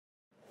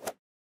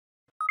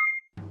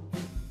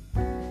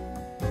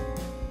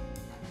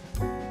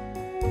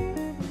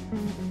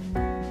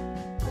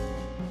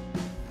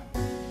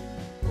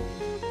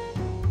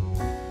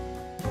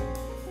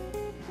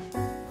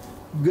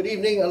Good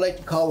evening. I'd like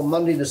to call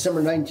Monday,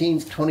 December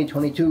 19th,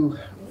 2022,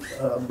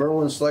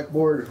 Berlin Select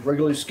Board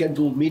regularly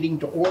scheduled meeting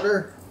to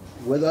order.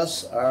 With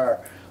us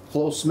are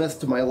Flo Smith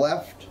to my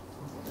left,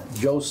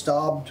 Joe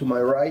Staub to my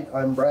right.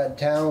 I'm Brad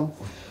Town.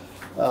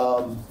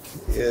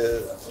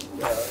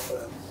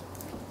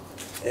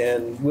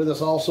 And with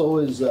us also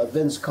is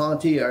Vince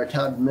Conti, our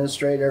town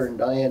administrator, and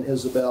Diane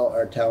Isabel,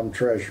 our town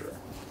treasurer.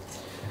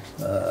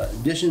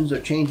 Additions or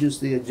changes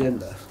to the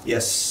agenda?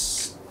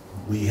 Yes,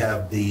 we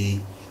have to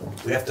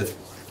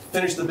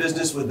finish the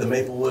business with the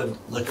Maplewood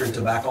liquor and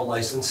tobacco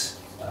license.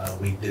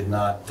 We did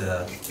not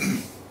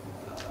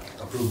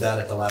approve that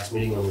at the last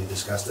meeting when we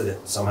discussed it.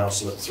 It somehow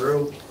slipped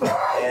through.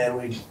 And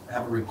we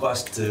have a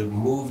request to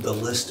move the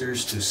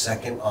listers to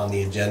second on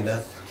the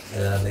agenda.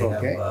 They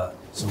Okay. have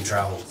some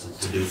travel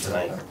to do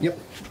tonight. Yep.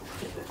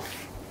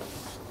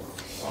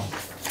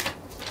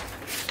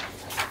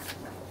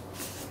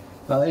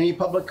 Any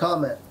public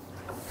comment?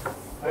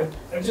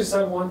 I just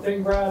have one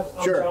thing, Brad.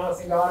 Sure. I'm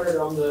Jonathan Goddard.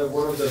 I'm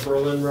one of the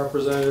Berlin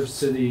representatives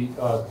to the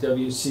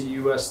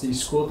WCUSD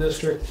school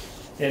district.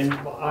 And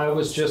I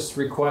was just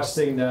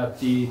requesting that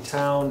the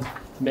town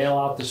mail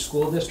out the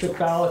school district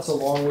ballots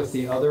along with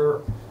the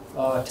other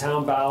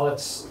town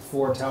ballots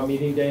for town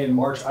meeting day in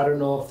March. I don't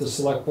know if the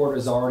select board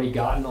has already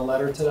gotten a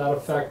letter to that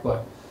effect,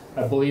 but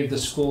I believe the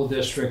school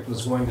district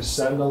was going to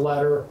send a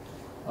letter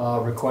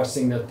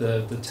requesting that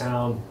the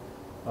town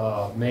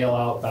mail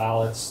out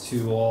ballots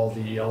to all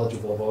the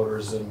eligible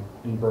voters in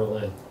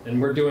Berlin.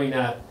 And we're doing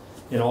that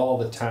in all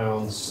the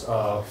towns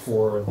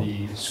for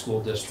the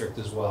school district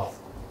as well.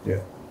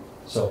 Yeah.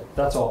 So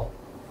that's all.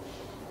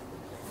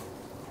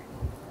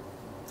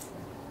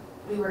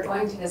 We were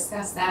going to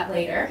discuss that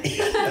later.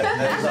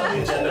 That is on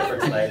the agenda for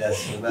tonight,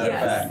 as a matter of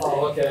fact.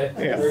 Oh, okay.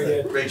 Yeah. Very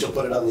good. Rachel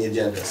put it on the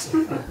agenda. So.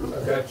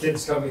 I've got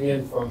kids coming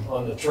in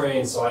on the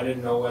train, so I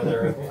didn't know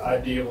whether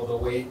I'd be able to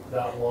wait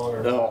that long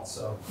or not.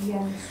 So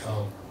Yeah.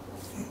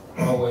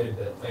 I'll wait a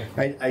bit.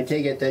 Thank you. I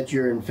take it that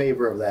you're in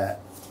favor of that.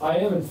 I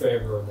am in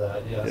favor of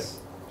that. Yes.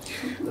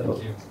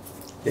 Thank you.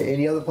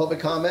 Any other public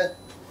comment?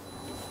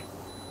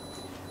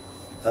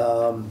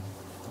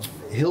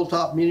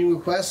 Hilltop meeting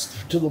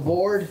request to the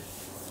board.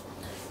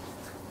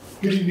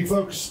 Good evening,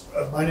 folks.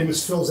 My name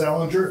is Phil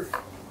Zallinger.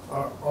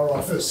 Our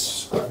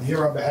office, I'm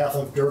here on behalf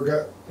of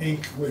Durga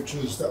Inc., which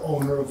is the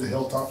owner of the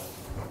Hilltop.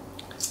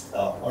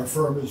 Our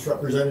firm has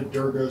represented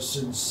Durga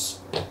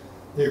since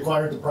they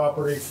acquired the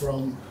property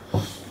from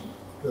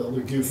the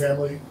LeGue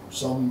family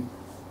some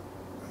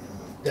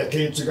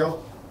decades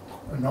ago,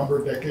 a number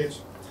of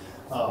decades.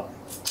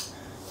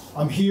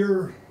 I'm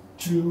here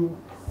to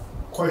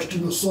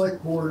question the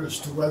select board as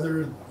to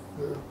whether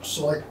the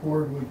select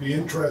board would be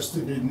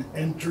interested in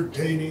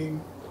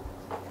entertaining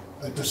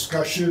a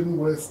discussion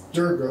with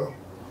Durga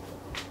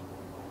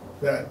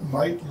that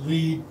might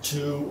lead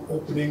to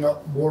opening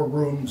up more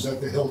rooms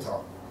at the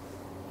Hilltop.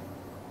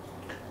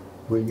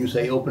 When you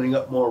say opening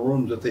up more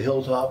rooms at the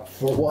Hilltop,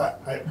 for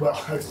what? I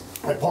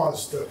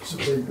paused to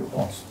bring the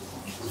pause.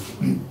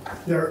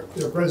 There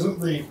are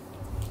presently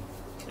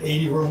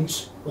 80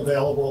 rooms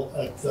available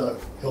at the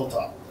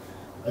Hilltop.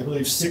 I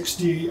believe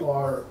 60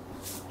 are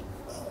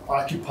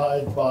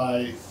occupied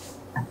by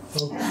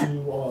folks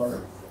who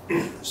are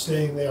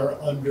staying there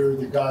under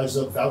the guise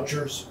of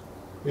vouchers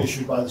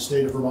issued by the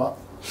state of Vermont,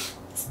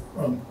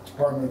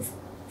 Department of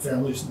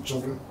Families and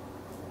Children.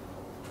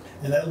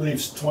 And that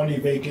leaves 20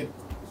 vacant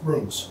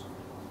rooms.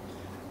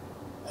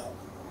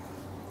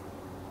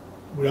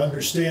 We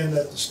understand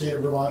that the state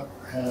of Vermont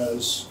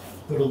has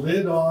put a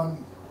lid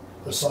on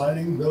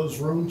assigning those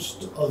rooms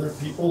to other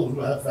people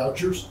who have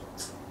vouchers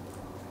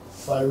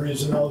by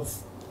reason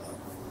of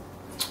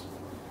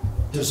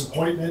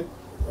disappointment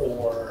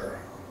or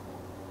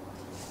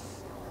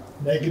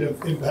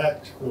negative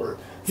impact or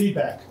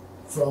feedback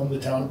from the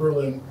town of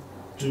Berlin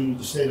to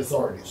the state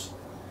authorities.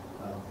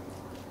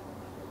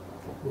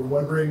 We're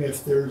wondering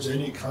if there's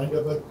any kind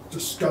of a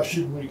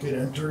discussion we could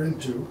enter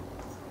into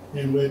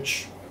in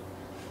which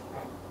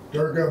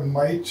Durga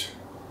might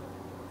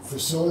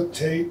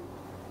facilitate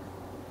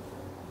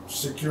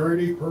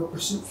security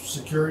purposes,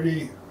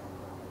 security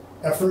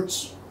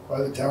efforts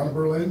by the town of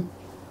Berlin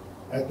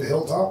at the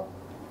Hilltop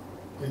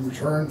in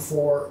return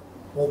for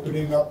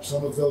opening up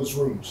some of those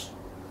rooms.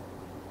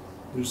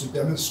 There's a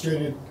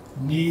demonstrated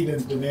need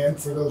and demand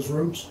for those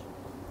rooms.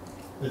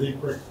 I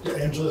think Rick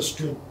DeAngelis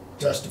could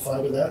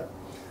testify to that.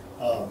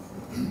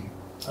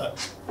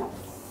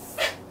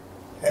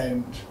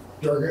 And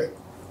Durga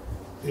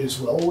is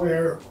well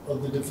aware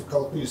of the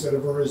difficulties that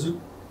have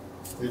arisen.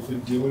 They've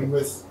been dealing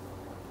with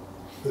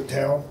the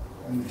town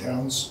and the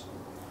town's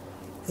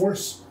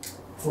force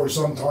for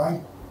some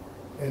time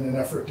in an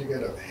effort to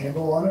get a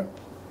handle on it.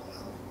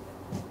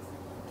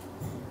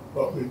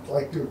 But we'd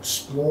like to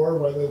explore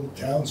whether the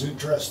town's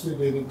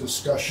interested in a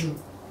discussion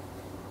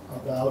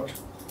about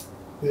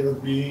there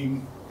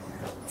being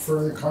a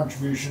further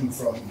contribution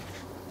from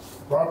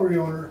the property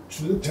owner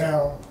to the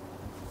town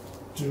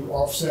to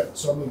offset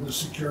some of the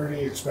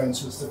security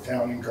expenses the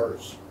town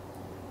incurs.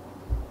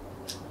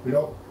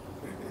 We're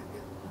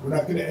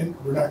not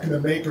going to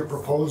make a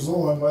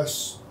proposal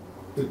unless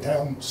the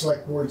town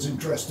select board's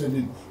interested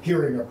in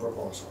hearing a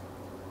proposal.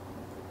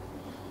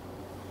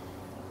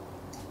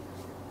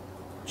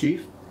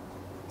 Chief?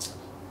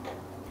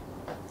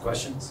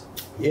 Questions?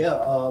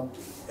 Yeah,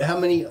 how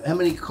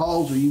many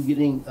calls are you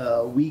getting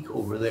a week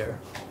over there?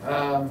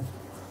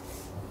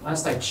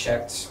 Last I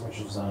checked, which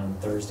was on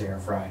Thursday or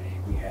Friday,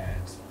 we had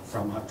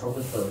from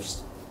October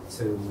 1st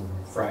to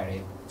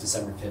Friday,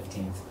 December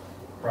 15th,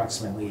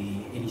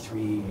 approximately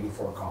 83,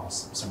 84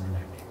 calls, somewhere in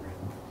that neighborhood.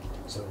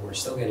 So we're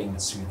still getting a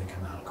significant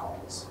amount of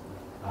calls.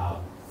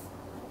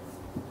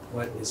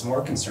 What is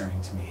more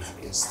concerning to me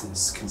is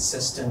this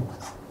consistent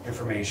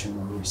information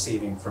we're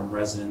receiving from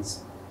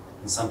residents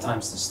and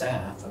sometimes the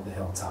staff of the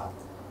Hilltop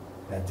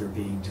that they're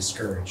being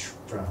discouraged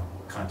from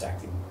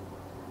contacting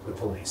the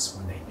police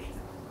when they need them.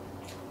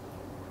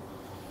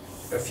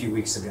 A few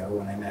weeks ago,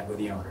 when I met with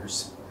the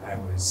owners, I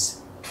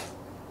was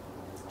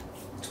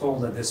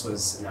told that this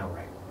was an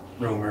outright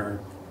rumor,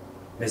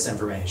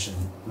 misinformation,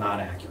 not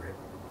accurate.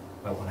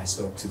 But when I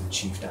spoke to the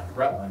chief down in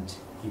Rutland,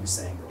 he was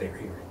saying that they were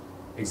hearing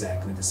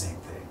exactly the same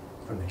thing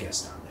from the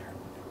guests down there.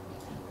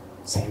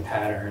 Same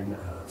pattern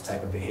of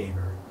type of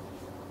behavior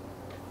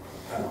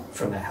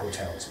from that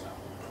hotel as well.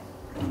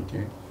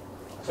 Okay.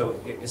 So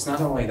it's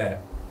not only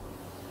that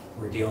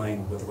we're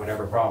dealing with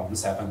whatever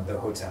problems happen at the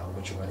hotel,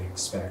 which you would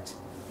expect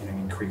in an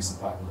increase in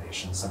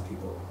population, some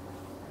people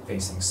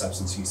facing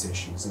substance use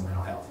issues and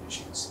mental health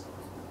issues.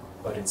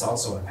 But it's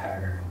also a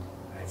pattern,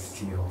 I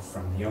feel,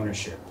 from the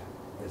ownership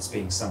that's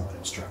being somewhat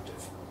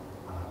obstructive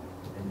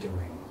and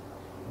doing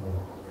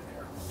more over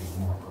there, being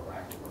more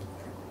proactive over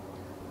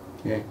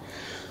there. Okay.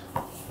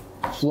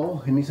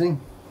 Flo,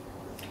 anything?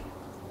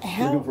 Looking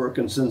How, for a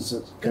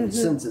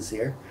consensus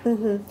here.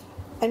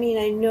 I mean,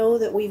 I know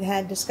that we've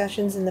had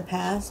discussions in the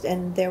past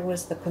and there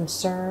was the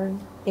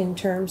concern in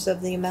terms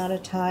of the amount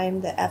of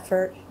time, the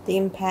effort, the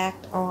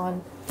impact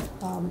on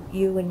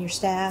you and your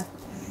staff.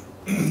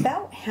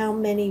 About how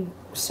many,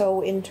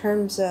 so in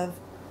terms of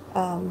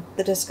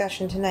the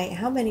discussion tonight,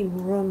 how many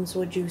rooms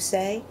would you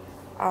say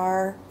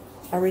are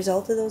a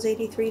result of those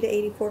 83 to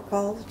 84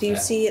 calls? Do you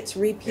see it's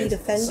repeat It's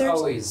offenders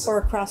always or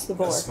across the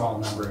board? A small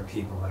number of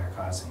people that are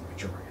causing the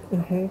majority of the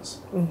problems.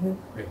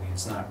 Really,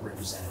 it's not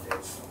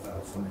representative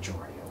of the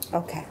majority of people.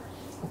 Okay,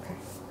 okay.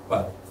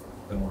 But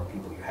the more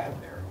people you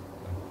have there,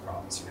 the more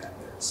problems you have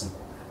there. It's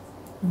simple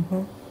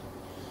math.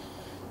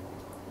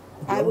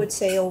 I would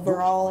say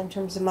overall, in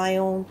terms of my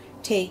own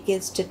take,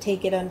 is to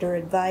take it under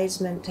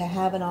advisement, to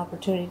have an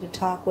opportunity to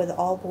talk with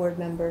all board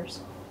members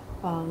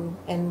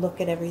and look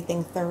at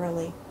everything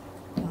thoroughly.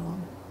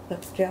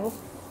 But Joe?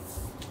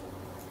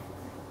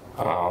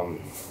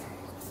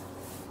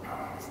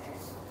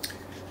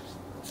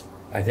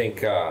 I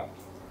think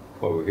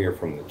what we hear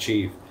from the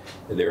chief,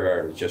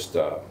 there's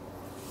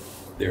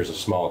a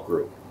small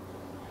group.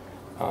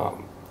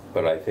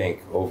 But I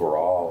think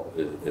overall,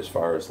 as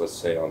far as, let's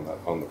say,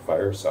 on the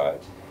fire side,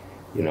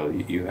 you know,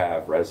 you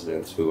have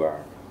residents who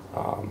are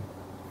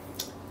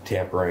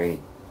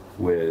tampering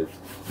with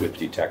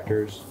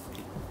detectors,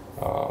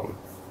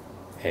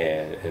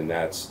 and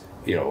that's,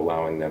 you know,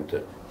 allowing them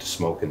to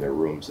smoke in their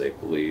rooms, they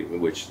believe,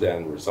 which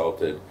then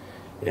resulted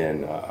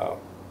in a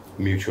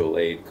mutual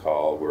aid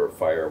call where a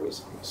fire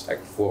was on the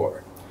second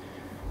floor.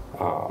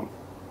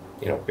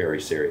 You know,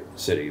 Berry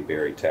City,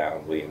 Berry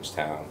Town,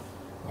 Williamstown,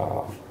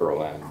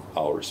 Berlin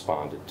all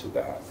responded to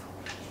that.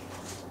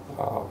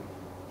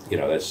 You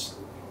know, that's,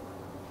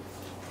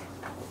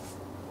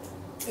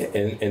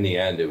 in the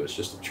end, it was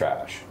just a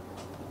trash,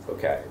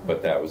 okay?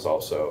 But that was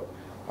also,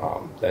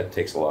 that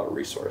takes a lot of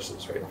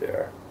resources right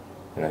there.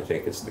 And I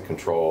think it's the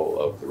control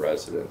of the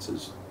residents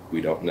is, we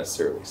don't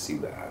necessarily see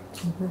that.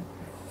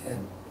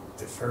 And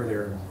to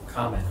further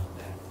comment on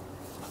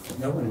that,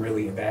 no one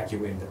really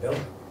evacuated the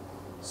building.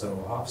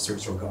 So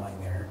officers were going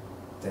there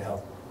to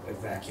help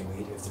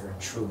evacuate if there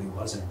truly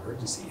was an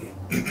emergency,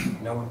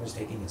 and no one was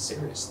taking it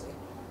seriously.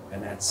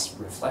 And that's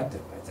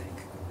reflective, I think,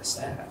 of the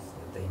staff,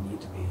 that they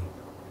need to be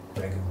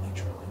regularly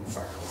drilling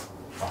fire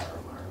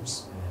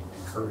alarms and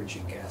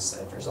encouraging guests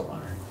that if there's an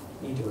alarm,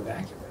 you need to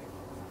evacuate.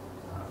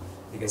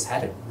 Because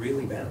had it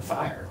really been a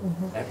fire,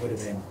 that would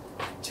have been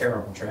a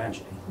terrible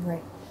tragedy.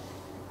 Right.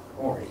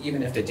 Or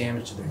even if the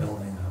damage to the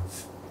building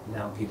of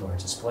now people are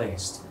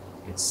displaced,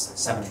 it's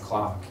 7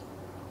 o'clock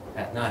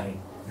at night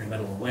in the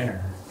middle of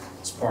winter,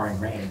 it's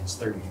pouring rain, it's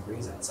 30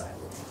 degrees outside.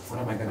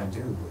 What am I gonna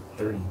do with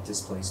 30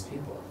 displaced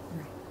people?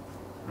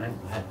 Right?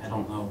 I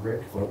don't know,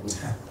 Rick, what would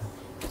happen?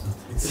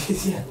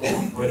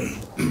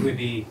 It would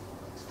be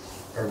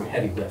a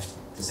heavy lift,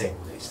 to say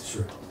the least.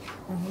 Sure.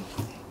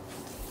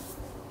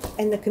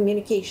 And the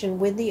communication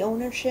with the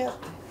ownership,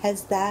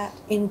 has that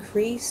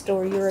increased,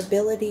 or your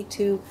ability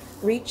to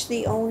reach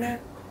the owner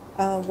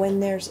when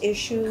there's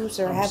issues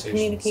or have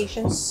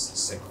communications?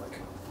 Cyclic.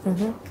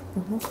 Okay.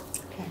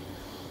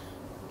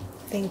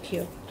 Thank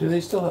you. Do they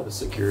still have a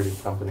security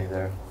company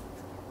there?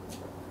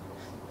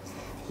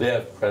 They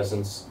have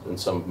presence in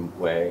some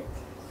way?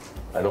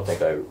 I don't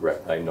think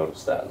I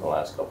noticed that in the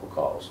last couple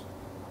calls.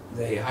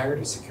 They hired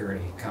a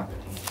security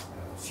company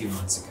a few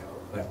months ago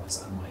that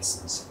was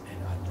unlicensed and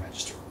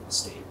unregistered with the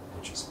state,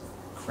 which is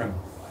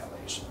criminal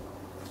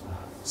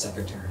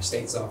Secretary of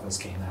State's office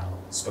came out,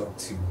 spoke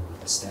to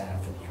the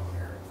staff and the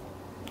owner.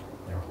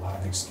 There were a lot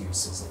of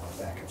excuses, a lot of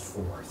back and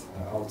forth.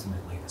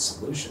 Ultimately, the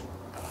solution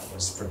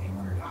was for the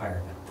owner to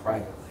hire them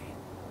privately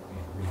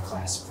and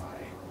reclassify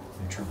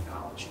their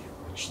terminology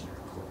in which they're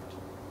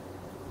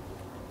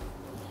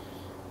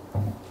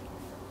employed.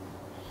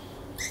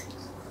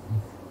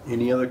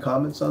 Any other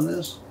comments on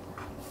this?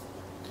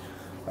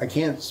 I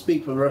can't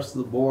speak for the rest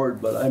of the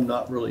board, but I'm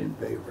not really in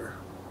favor.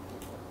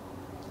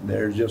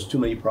 There's just too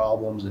many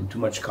problems and too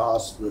much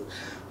cost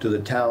to the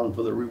town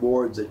for the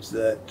rewards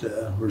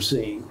that we're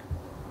seeing.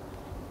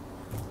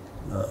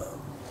 I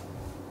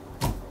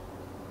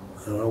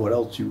don't know what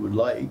else you would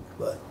like,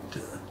 but.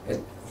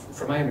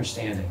 From my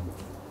understanding,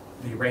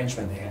 the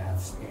arrangement they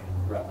have in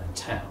Rutland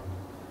Town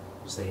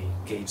is they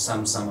gave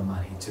some sum of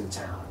money to the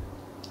town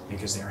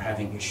because they were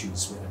having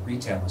issues with a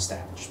retail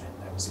establishment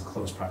that was in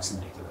close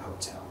proximity to the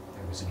hotel.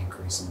 There was an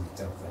increase in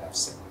retail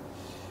thefts and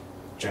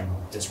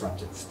general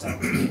disruptive type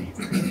of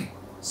behavior.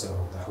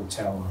 So the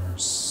hotel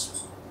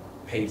owners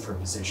paid for a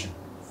position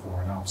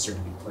for an officer to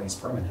be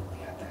placed permanently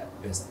at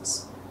that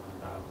business,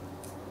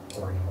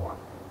 or in a more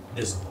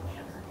visible manner.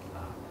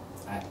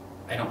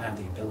 I don't have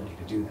the ability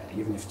to do that.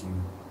 Even if you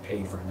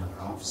paid for another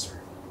officer,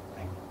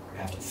 I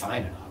have to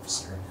find an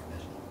officer, and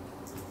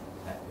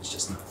that is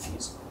just not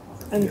feasible.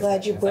 I'm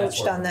glad you If that's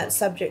broached what on we're- that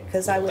subject,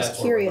 because I if was that's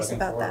what we're curious looking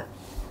about for,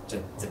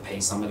 that. To pay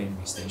somebody to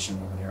be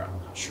stationed over there, I'm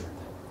not sure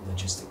that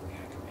logistically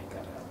I can make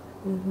that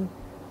happen.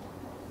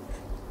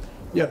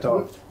 Mhm. Yeah,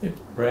 Tom.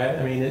 Brad,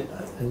 I mean,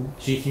 and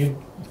Chief,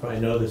 you probably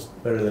know this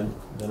better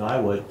than I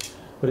would,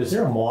 but is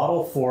there a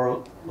model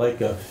for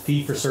like a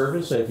fee for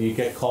service? If you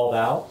get called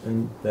out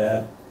and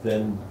that,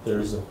 then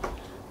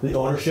the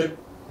ownership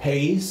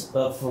pays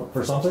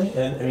for something?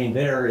 And I mean,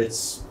 there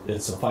it's a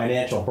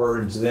financial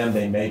burden to them.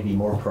 They may be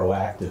more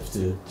proactive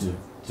to.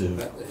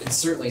 But it's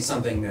certainly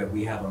something that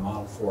we have a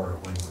model for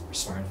when we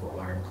respond to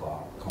alarm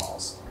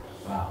calls.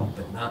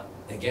 But not,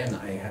 again,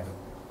 I have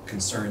a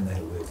concern that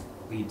it would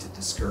lead to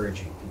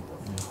discouraging people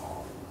from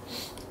calling,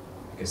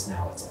 because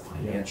now it's a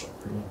financial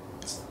burden.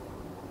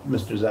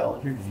 Mr.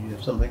 Zallinger, did you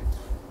have something?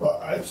 Well,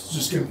 I was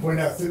just gonna point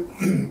out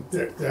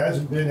that there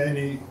hasn't been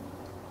any,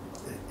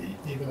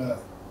 even a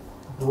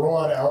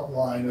broad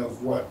outline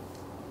of what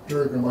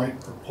Durga might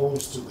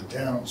propose to the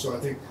town. So I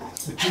think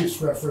the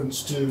chief's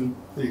reference to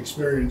the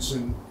experience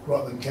in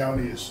Rutland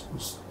County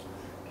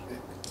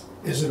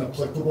isn't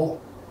applicable.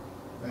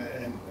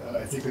 And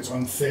I think it's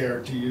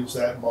unfair to use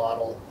that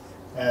model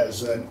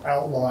as an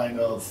outline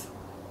of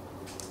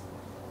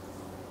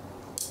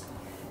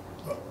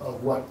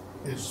what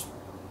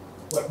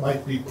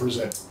might be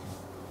presented.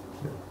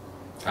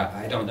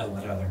 I don't know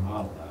what other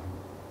model,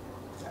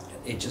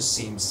 it just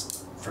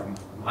seems, from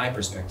my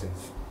perspective,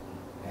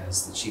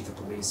 as the chief of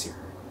police here,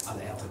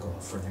 unethical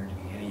for there to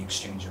be any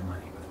exchange of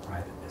money with a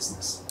private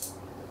business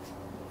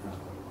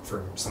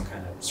for some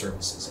kind of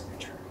services in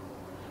return.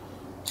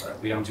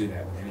 We don't do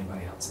that with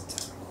anybody else in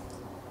town.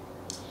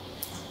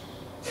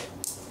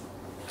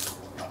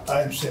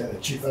 I understand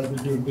that, Chief. I've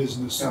been doing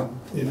business No.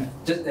 in And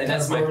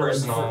that's my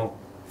personal,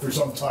 for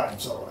some time,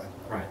 so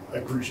right. I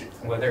appreciate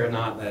that. Whether or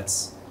not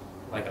that's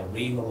like a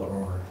legal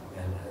or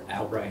an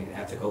outright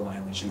ethical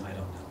violation, I don't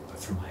know. But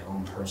from my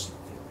own personal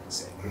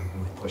feelings, it would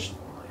really push the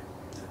line.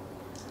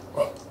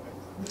 Well,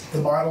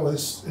 the model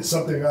is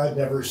something I'd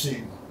never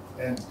seen,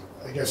 and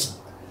I guess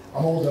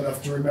I'm old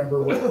enough to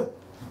remember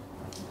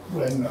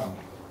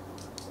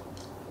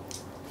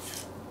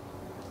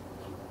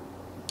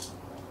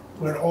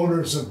when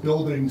owners of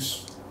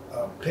buildings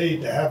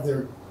paid to have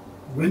their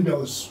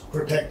windows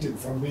protected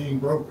from being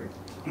broken.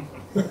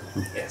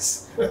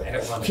 Yes, I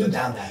don't want to go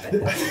down that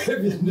path.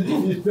 If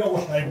you know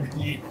what I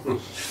mean.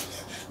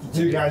 The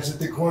two guys at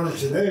the corner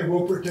said, "Hey,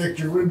 we'll protect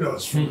your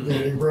windows from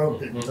getting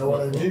broken." You know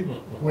what I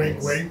mean?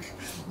 Wink, wink.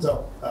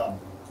 So,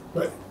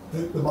 but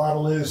the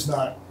model it's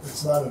not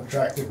an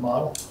attractive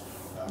model,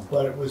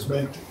 but it was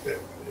meant, at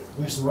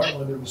least in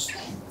Rutland,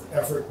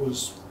 effort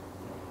was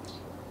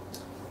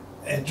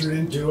entered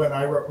into, and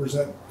I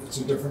represent, it's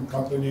a different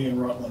company in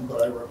Rutland,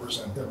 but I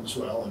represent them as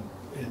well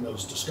in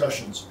those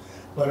discussions.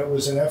 But it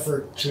was an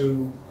effort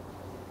to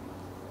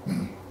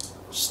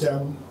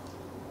stem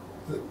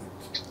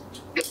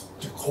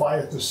to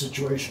quiet the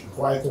situation,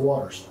 quiet the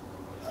waters.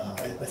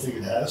 I think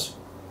it has,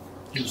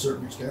 to a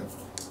certain extent.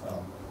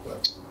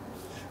 But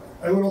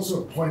I would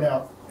also point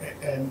out,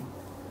 and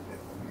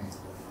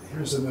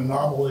here's an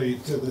anomaly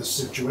to this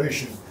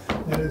situation,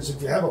 that is,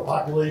 if you have a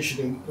population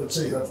in, let's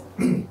say you have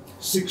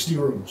 60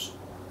 rooms,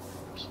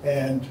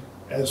 and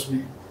as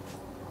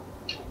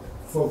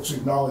folks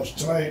acknowledged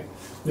tonight,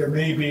 there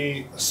may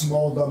be a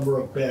small number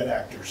of bad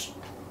actors.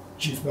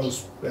 Chief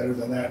knows better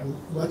than that.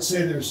 Let's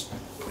say there's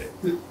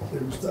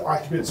the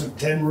occupants of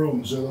 10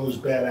 rooms are those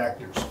bad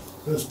actors.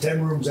 Those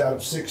 10 rooms out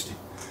of 60.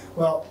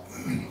 Well,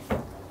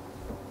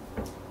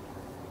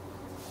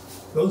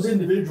 those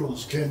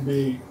individuals can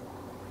be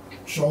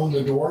shown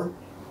the door.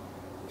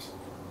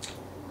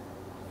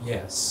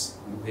 Yes,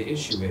 the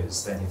issue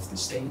is that if the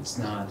state's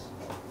not,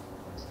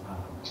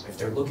 if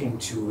they're looking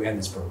to end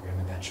this program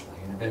eventually,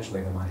 and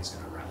eventually the money's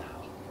gonna run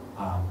out,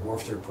 or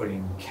if they're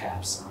putting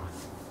caps on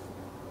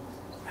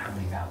how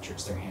many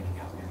vouchers they're handing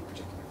out in any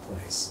particular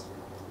place.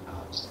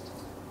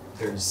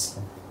 There's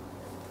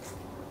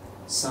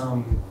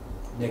some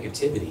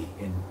negativity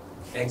in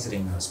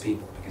exiting those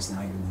people because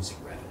now you're losing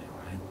revenue,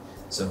 right?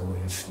 So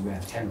if you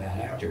have 10 bad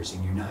actors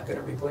and you're not going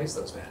to replace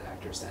those bad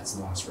actors, that's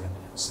lost revenue.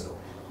 So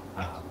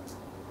I'm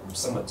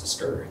somewhat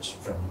discouraged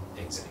from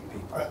exiting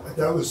people.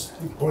 That was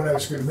the point I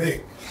was going to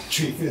make,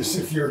 Chief, is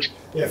if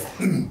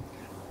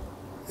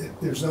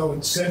there's no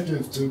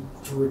incentive to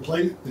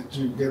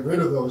get rid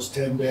of those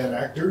 10 bad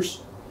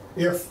actors,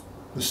 if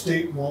the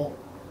state won't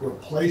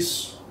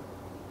replace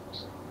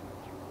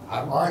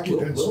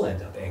occupants We'll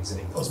end up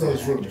exiting those of bad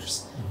those rooms.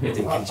 actors. If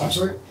they I'm continue,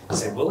 sorry? I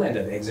said we'll end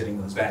up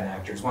exiting those bad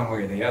actors one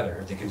way or the other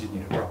if they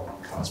continue to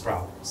cause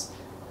problems.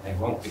 They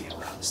won't be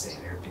allowed to stay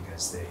there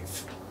because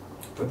they've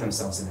put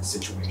themselves in a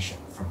situation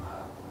from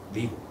a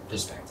legal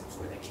perspective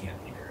where they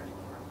can't be there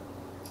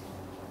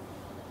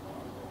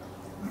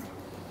anymore.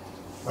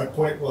 My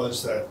point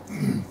was that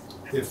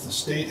if the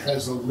state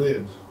has a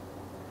lid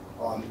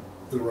on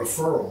the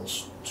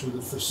referrals to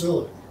the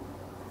facility,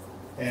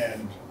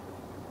 and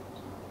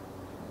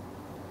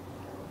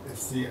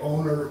if the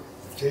owner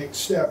takes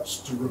steps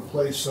to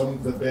replace some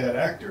of the bad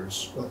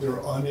actors, but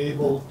they're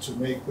unable to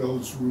make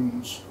those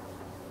rooms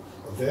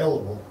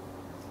available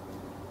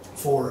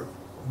for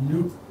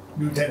new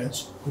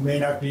tenants who may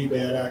not be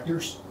bad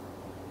actors,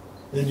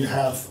 then you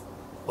have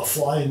a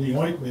fly in the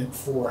ointment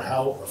for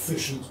how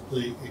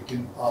efficiently it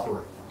can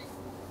operate.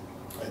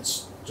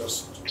 It's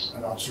just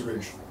an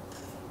observation.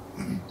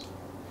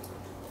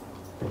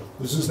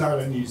 This is not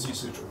an easy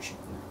situation,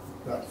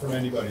 not from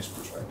anybody's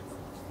perspective.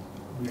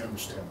 We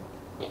understand.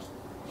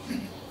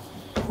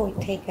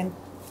 Point taken.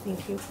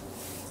 Thank you.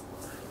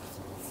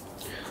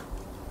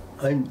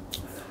 I'm,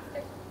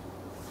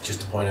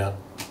 Just to point out,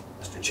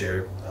 Mr.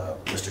 Chair,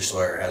 Mr.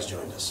 Sawyer has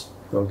joined us.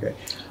 okay.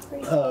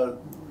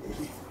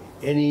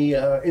 Any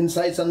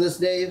insights on this,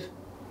 Dave?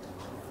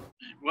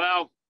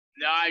 Well,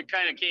 I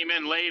kind of came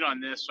in late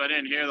on this, so I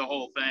didn't hear the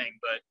whole thing,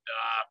 but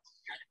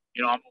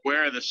you know, I'm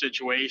aware of the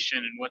situation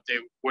and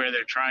where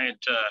they're trying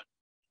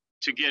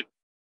to get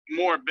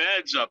more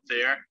beds up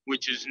there,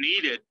 which is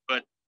needed.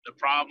 But the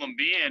problem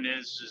being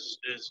is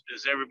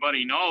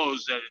everybody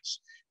knows that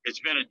it's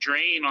been a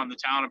drain on the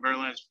town of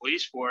Berlin's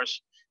police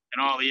force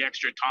and all the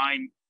extra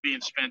time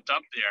being spent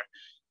up there.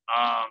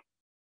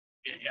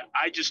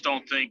 I just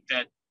don't think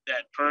that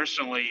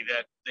personally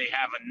that they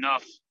have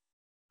enough.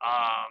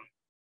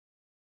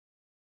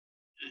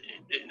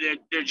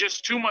 They're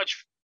just too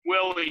much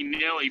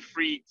willy-nilly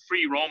free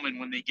roaming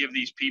when they give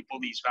these people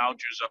these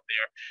vouchers up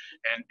there,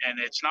 and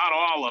it's not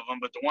all of them,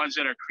 but the ones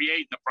that are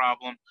creating the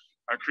problem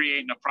are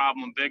creating a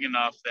problem big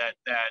enough that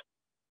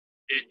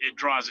it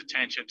draws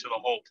attention to the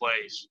whole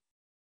place.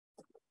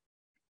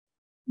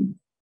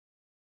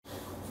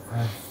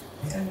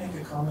 May I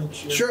make a comment,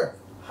 Chair? Sure.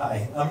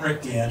 Hi, I'm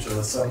Rick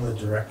DeAngelis. I'm the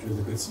director of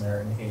the Good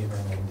Samaritan Haven,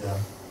 and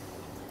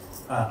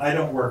I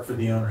don't work for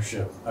the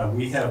ownership.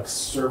 We have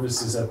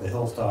services at the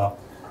Hilltop,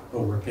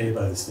 but we're paid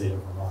by the state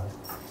of Vermont.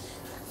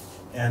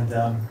 And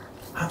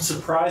I'm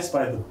surprised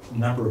by the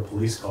number of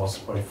police calls,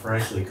 quite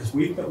frankly, because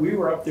we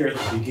were up there at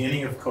the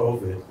beginning of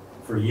COVID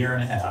for a year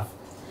and a half.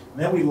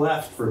 And then we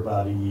left for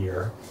about a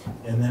year,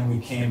 and then we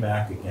came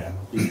back again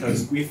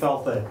because we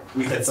felt that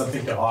we had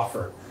something to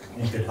offer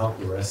and could help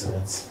the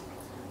residents.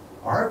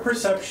 Our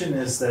perception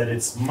is that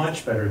it's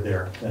much better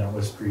there than it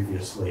was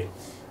previously.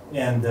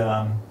 And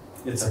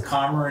it's a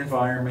calmer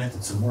environment,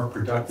 it's a more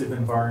productive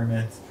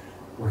environment.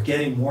 We're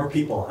getting more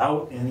people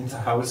out and into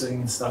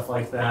housing and stuff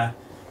like that.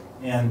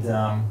 And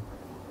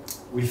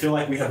we feel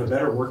like we have a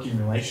better working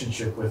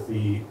relationship with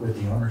the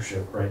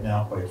ownership right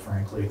now, quite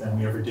frankly, than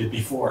we ever did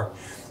before.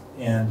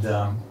 And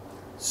I'm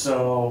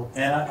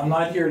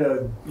not here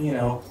to,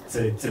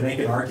 to make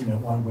an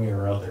argument one way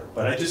or other,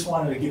 but I just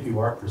wanted to give you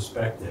our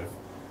perspective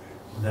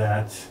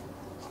that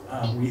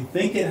we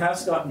think it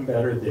has gotten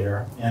better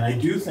there, and I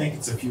do think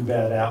it's a few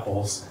bad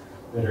apples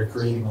that are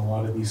creating a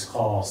lot of these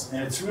calls.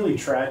 And it's really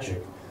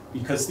tragic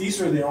because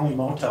these are the only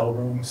motel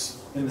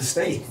rooms in the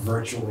state,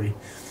 virtually.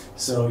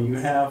 So you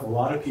have a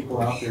lot of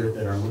people out there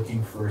that are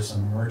looking for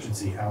some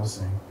emergency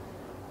housing,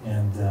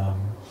 and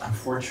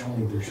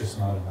unfortunately there's just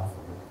not enough of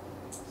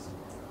it.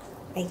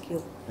 Thank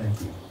you. Thank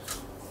you.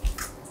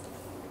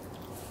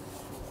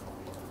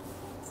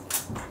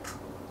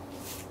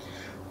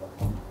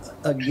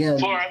 Again.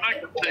 Floor, I'd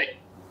like to say,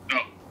 no.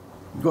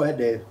 Go ahead,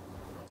 Dave.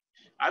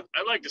 I'd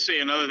like to say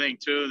another thing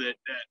too, that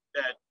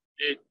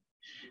it,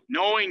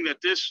 knowing that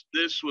this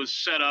was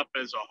set up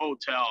as a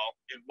hotel,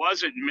 it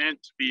wasn't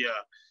meant to be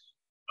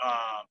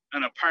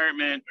an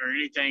apartment or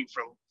anything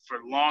for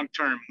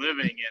long-term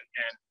living,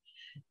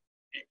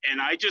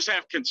 and I just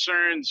have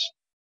concerns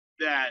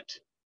that,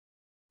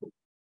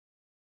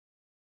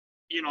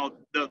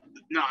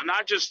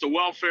 not just the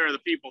welfare of the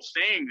people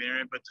staying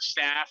there, but the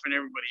staff and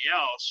everybody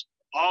else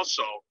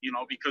also,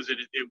 because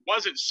it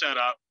wasn't set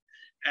up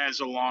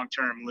as a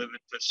long-term living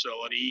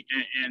facility.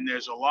 And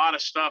there's a lot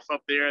of stuff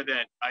up there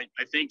that I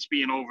think is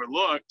being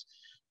overlooked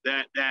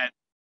that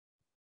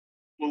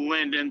will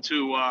lend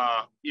into,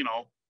 you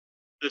know,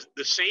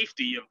 the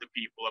safety of the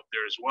people up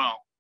there as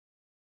well.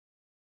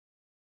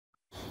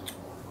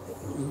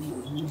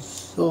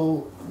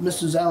 So,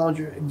 Mrs.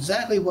 Allinger,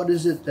 exactly what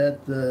is it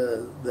that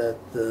the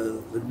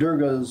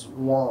Durgas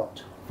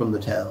want from the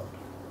town?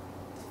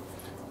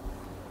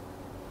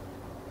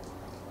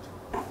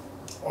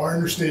 Our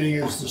understanding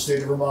is the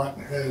state of Vermont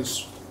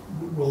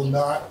will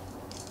not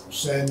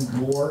send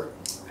more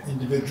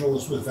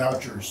individuals with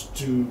vouchers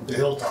to the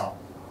Hilltop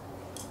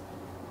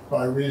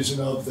by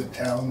reason of the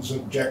town's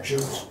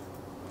objections.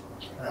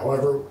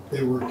 However,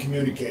 they were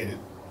communicated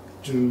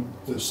to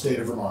the state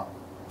of Vermont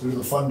through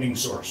the funding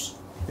source.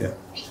 Yeah.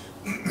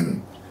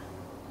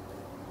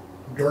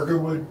 Durga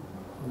would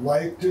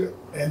like to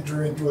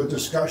enter into a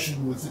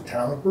discussion with the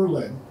town of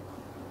Berlin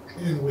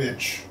in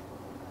which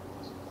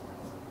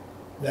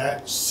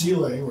that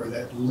ceiling or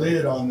that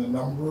lid on the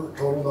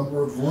total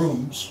number of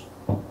rooms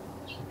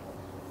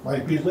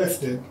might be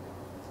lifted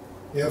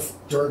if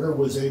Durga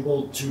was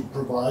able to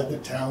provide the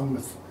town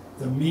with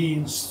the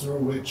means through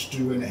which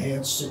to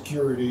enhance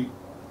security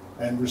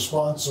and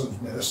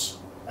responsiveness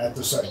at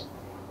the site.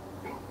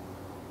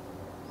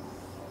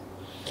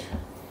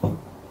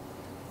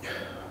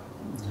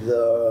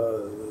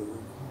 The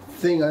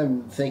thing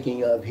I'm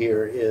thinking of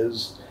here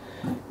is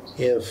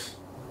if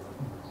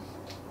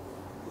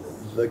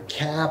the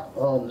cap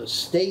on the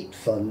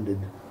state-funded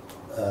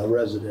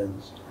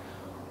residents,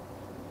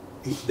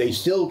 they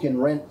still can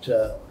rent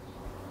to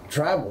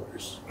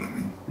travelers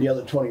the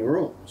other 20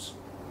 rooms.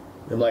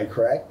 Am I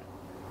correct?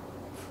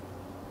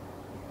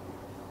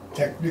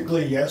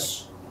 Technically,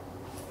 yes,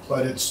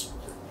 but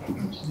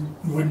you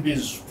wouldn't be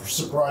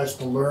surprised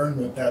to learn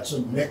that that's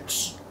a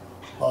mix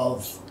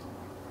of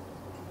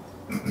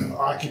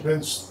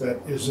occupants that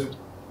isn't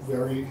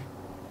very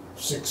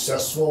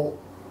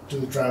successful to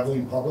the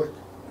traveling public.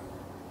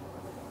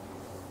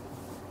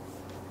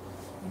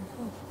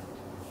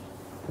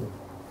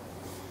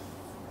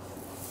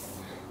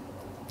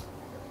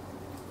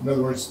 In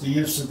other words, the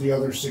use of the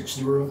other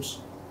 60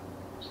 rooms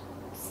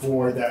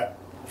for the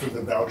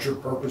voucher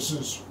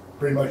purposes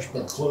pretty much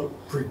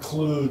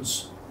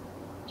precludes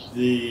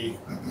the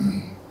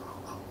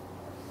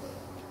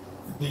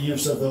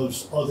use of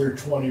those other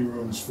 20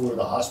 rooms for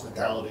the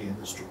hospitality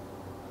industry.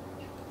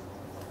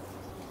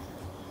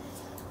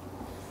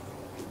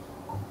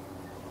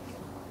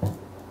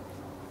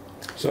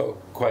 So,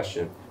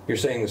 question, you're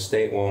saying the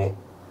state won't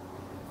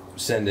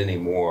send any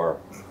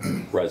more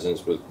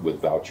residents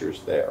with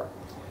vouchers there?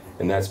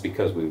 And that's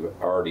because we've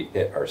already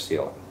hit our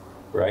ceiling,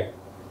 right?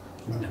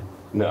 No,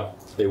 No,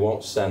 they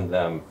won't send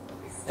them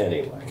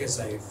anyway. because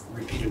I've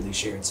repeatedly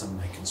shared some of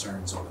my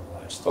concerns over the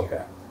last year.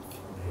 Okay.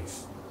 They've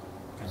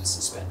kind of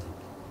suspended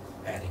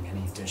adding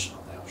any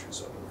additional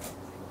vouchers over that.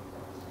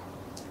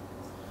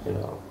 You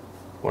know,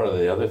 one of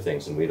the other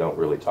things, and we don't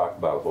really talk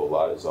about a whole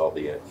lot, is all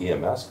the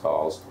EMS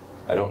calls.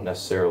 I don't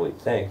necessarily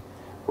think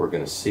we're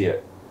gonna see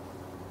it,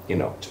 you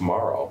know,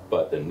 tomorrow,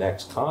 but the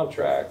next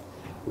contract,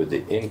 with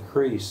the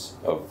increase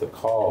of the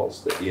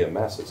calls that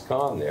EMS has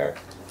gone there,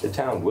 the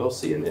town will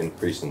see an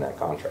increase in that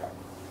contract,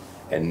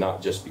 and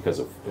not just because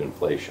of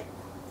inflation.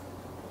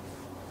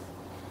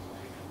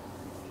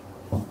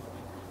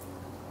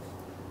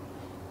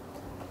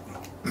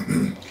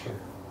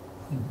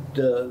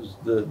 Does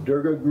the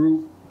Durga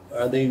group,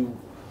 are they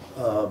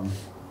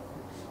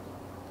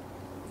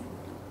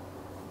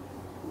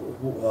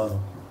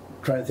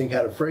trying to think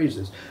how to phrase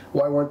this,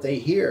 why weren't they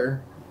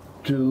here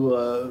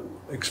to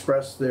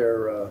express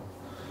their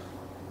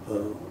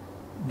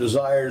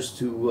desires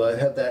to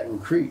have that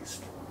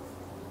increased?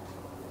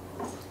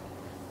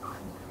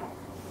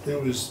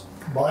 It was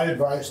my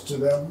advice to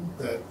them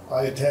that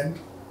I attend,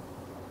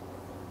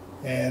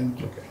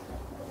 and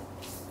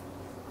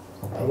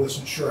I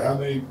wasn't sure how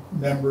many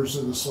members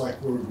of the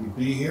select board would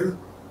be here,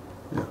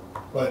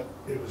 but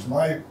it was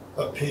my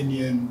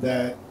opinion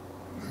that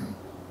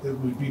it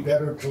would be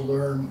better to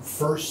learn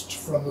first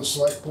from the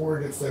select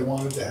board if they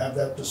wanted to have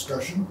that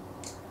discussion,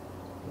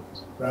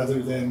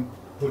 rather than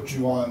put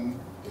you on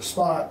the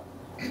spot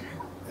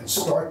and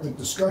start the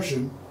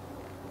discussion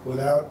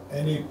without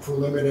any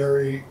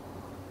preliminary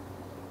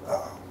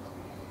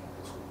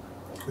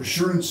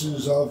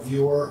assurances of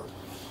your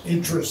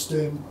interest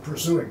in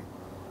pursuing.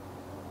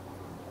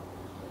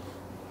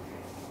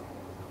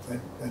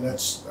 And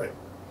that's,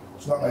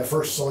 it's not my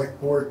first select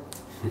board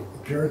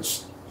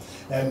appearance,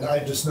 and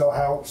I just know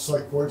how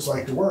select boards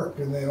like to work,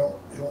 and they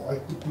don't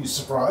like to be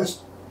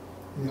surprised.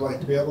 They like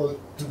to be able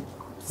to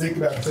think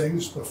about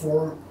things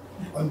before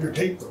you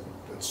undertake them.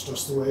 That's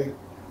just the way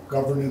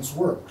governance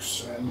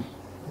works, and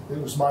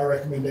it was my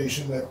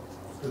recommendation that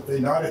they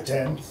not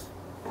attend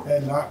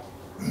and not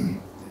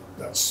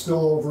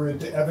spill over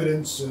into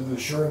evidence and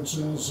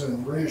assurances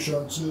and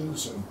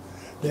reassurances and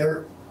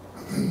their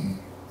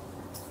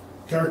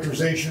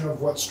characterization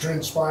of what's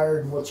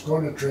transpired and what's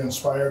going to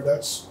transpire.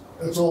 That's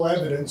all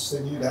evidence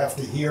that you'd have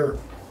to hear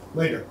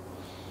later.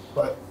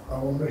 But I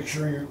want to make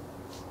sure you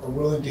are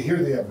willing to hear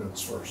the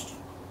evidence first.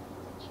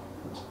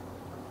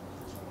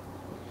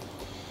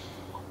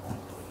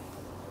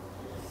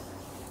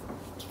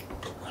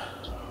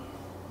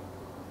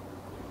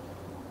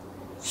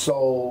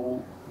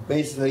 So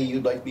basically,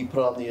 you'd like to be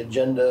put on the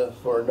agenda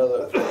for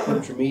another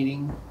future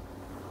meeting?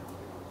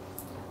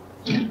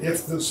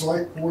 If the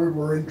select board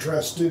were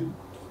interested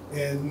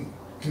in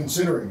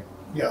considering it,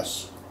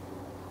 yes.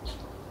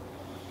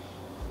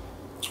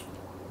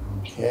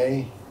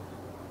 Okay.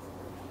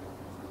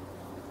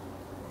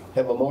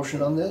 Have a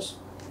motion on this?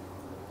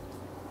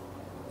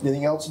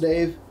 Anything else,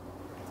 Dave?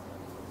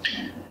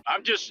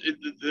 I'm just,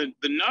 the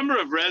number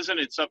of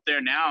residents up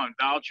there now and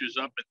vouchers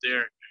up at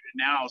there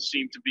now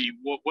seem to be,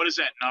 what is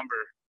that number?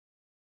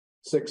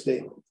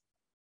 60.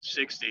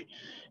 60.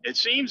 It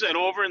seems that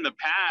over in the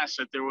past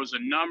that there was a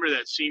number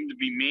that seemed to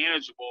be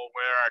manageable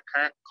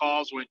where our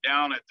calls went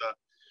down at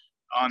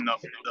on the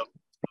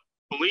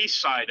police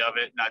side of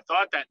it. And I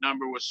thought that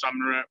number was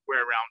somewhere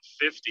around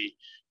 50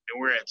 and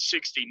we're at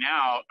 60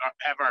 now.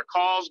 Have our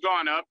calls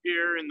gone up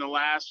here in the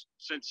last,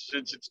 since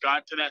it's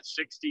got to that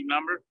 60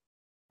 number?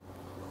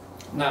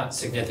 Not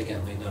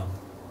significantly, no.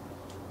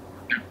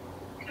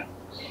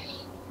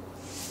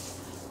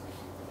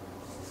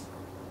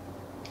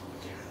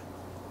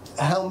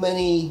 How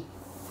many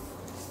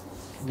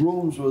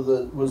rooms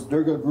was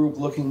Durga Group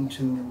looking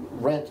to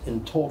rent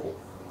in total?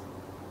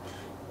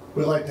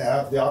 We'd like to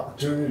have the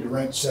opportunity to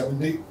rent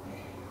 70.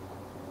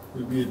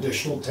 There'd be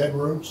additional 10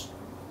 rooms,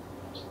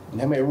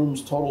 And how many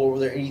rooms total over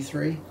there?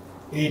 83?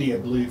 80, I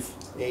believe.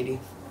 80?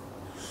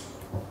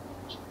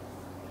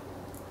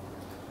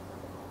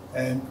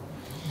 And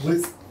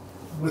with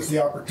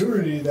the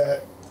opportunity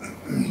that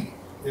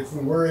if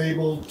we were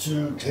able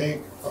to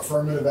take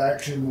affirmative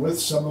action with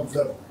some of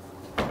the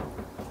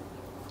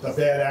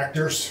bad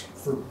actors,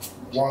 for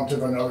want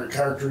of another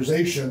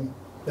characterization,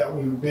 that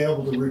we would be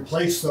able to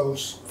replace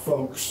those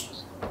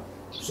folks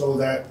so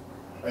that,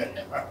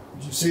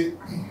 you see,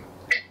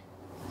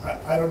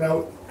 I don't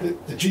know,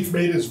 the chief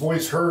made his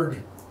voice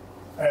heard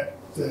at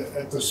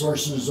the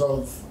sources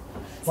of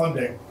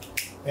funding,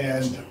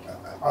 and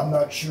I'm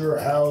not sure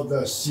how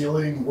the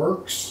ceiling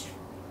works,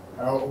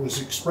 how it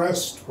was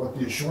expressed, what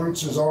the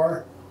assurances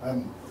are.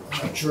 I'm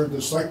not sure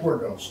the select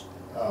board knows.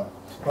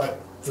 But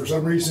for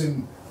some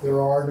reason, there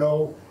are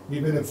no,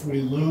 even if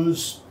we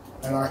lose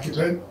an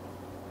occupant,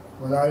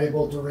 we're not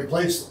able to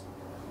replace them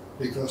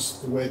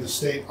because the way the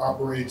state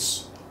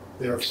operates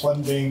their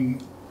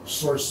funding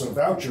source of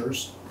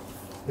vouchers,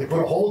 they put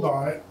a hold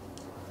on it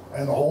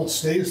and the hold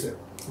stays there,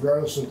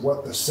 regardless of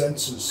what the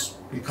census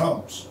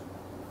becomes.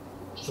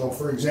 So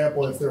for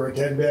example, if there are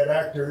 10 bad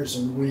actors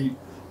and we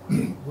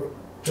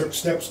took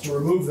steps to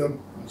remove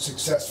them and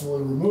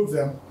successfully remove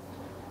them,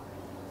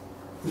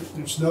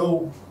 there's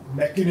no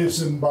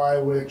mechanism by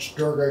which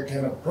Durga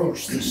can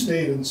approach the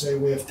state and say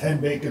we have 10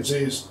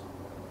 vacancies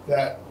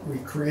that we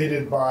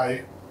created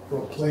by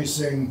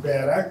replacing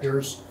bad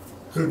actors.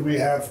 Could we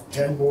have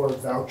 10 more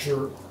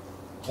voucher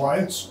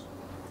clients?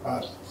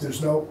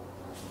 There's no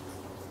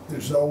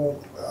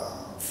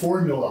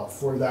formula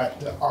for that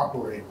to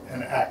operate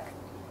and act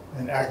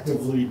and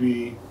actively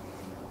be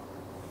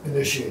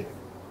initiated.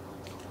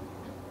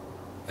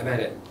 I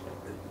mean,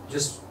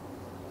 just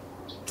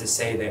to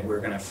say that we're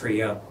gonna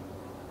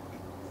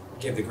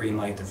give the green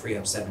light to free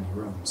up 70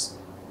 rooms.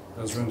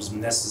 Those rooms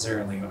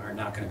necessarily are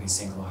not gonna be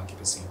single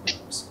occupancy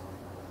rooms.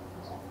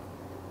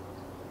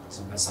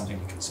 So that's something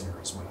to consider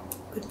as well.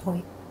 Good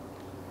point.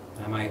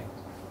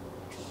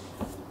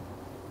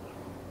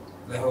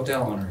 The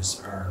hotel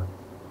owners are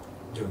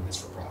doing this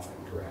for profit,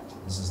 correct?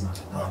 This is not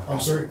a non-profit. I'm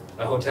sorry?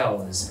 A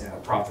hotel is a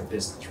profit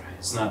business, right?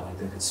 It's not like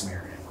the Good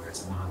Samaritan where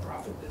it's a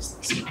non-profit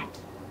business.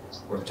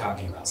 We're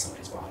talking about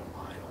somebody's bottom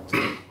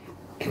line.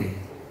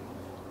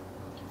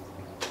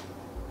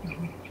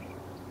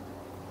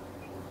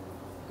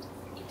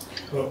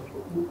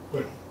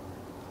 But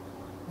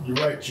you're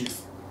right,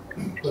 Chief.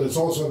 But it's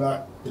also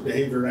not the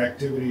behavior and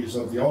activities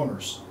of the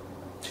owners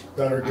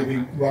that are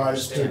giving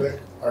rise to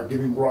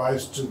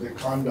the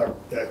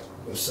conduct that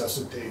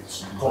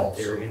necessitates But calls.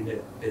 they're in the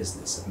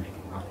business of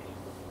making money,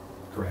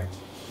 correct?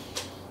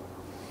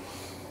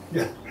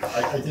 Yeah,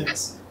 I did.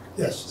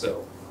 Yes.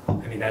 So, I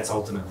mean, that's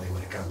ultimately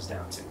what it comes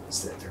down to,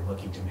 is that they're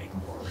looking to make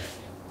more revenue.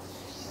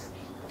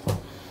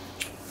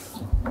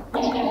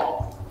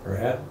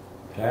 Brad,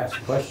 can I ask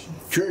a question?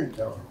 Sure,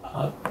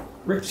 Tom.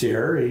 Rick's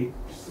here, he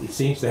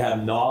seems to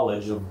have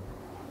knowledge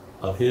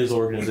of his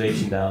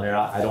organization down there.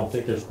 I don't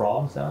think there's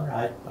problems down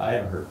there. I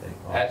haven't heard any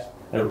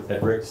problems.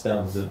 At Rick's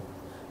down at the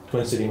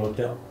Twin City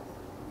Motel.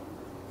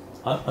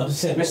 I'm just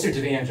saying. Mr.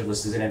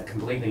 DeVangelis is in a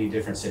completely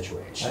different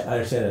situation. I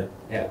understand it.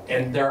 Yeah,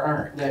 and there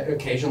aren't,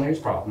 occasionally there's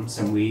problems,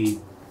 and we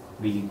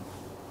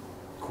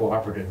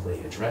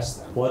cooperatively address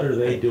them. What are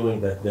they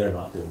doing that they're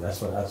not doing? That's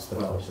the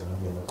question.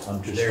 I mean,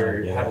 I'm just trying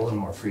to They have a little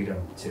more freedom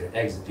to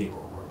exit people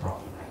who are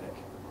problematic.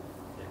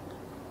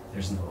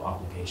 There's no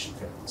obligation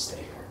for them to stay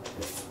here.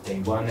 If day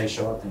one they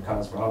show up and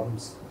cause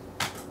problems.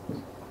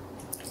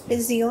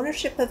 Is the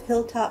ownership of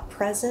Hilltop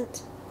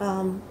present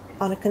on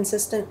a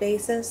consistent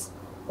basis?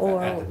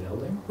 Or At the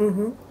building?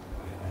 Mm-hmm.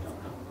 I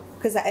don't know.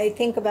 Because I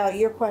think about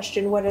your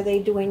question, what are they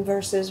doing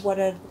versus what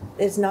are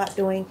is not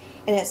doing,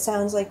 and it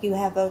sounds like you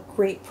have a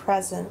great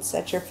presence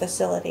at your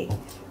facility.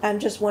 I'm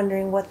just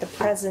wondering what the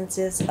presence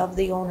is of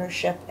the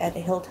ownership at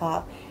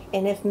Hilltop,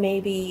 and if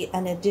maybe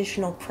an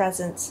additional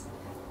presence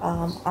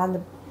on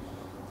the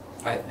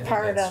I think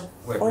part that's of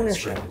what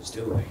ownership. Rexford is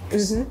doing,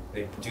 is Mhm.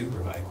 they do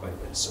provide quite a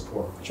bit of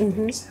support, which I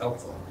think is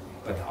helpful.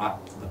 But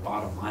the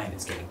bottom line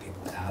is getting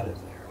people out of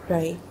there,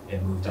 Right.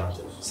 and moved on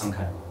to some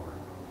kind of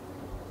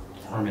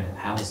more permanent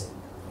housing.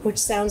 Which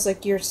sounds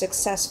like you're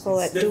successful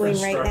It's at doing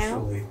different right now.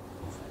 structurally.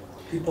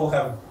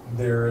 People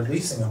they're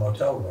leasing a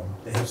motel room,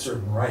 they have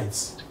certain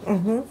rights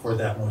Mm-hmm. for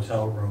that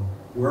motel room.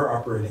 We're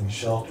operating a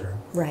shelter,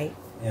 Right.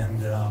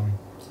 and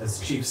as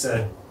the chief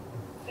said,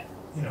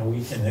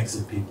 we can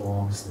exit people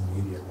almost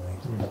immediately.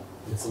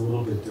 It's a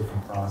little bit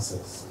different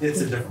process. It's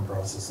a different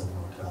process in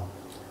a motel.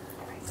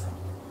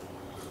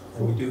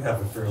 And we do have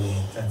a fairly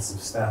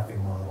intensive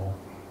staffing model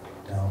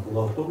down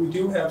below, but we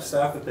do have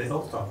staff at the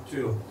Hilltop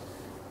too.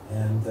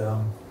 And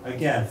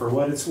again, for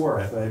what it's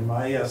worth, in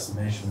my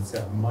estimation, it's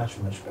gotten much,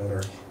 much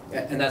better.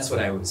 And that's what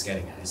I was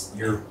getting at, is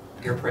your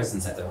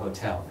presence at the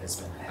hotel has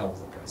been a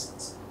helpful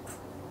presence.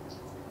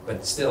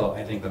 But still,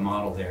 I think the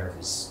model there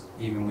is,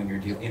 even when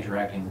you're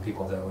interacting with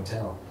people at the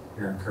hotel,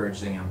 you're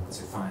encouraging them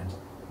to find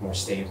more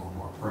stable,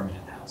 more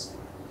permanent housing.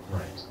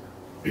 Right.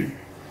 Can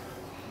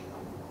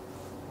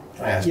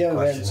I ask Yeah, a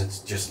question Vince. that's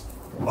just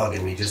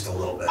bugging me just a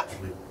little bit?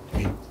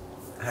 We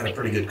had a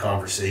pretty good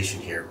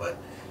conversation here, but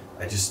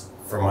I just,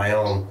 for my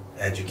own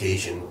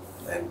education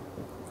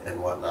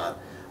and whatnot,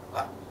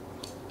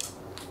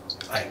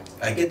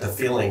 I get the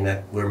feeling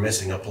that we're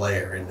missing a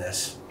player in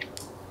this.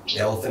 The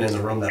elephant in the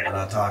room that we're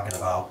not talking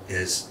about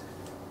is,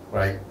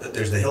 right,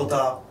 there's the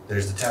Hilltop,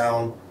 there's the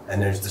town,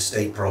 and there's the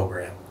state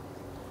program,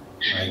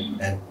 right?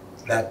 And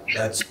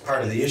that's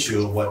part of the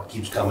issue of what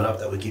keeps coming up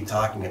that we keep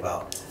talking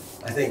about.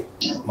 I think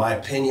my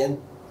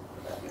opinion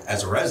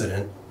as a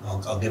resident,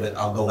 I'll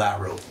go that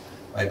route.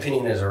 My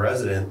opinion as a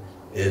resident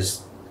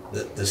is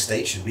that the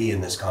state should be in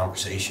this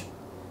conversation.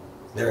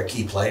 They're a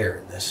key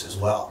player in this as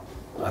well.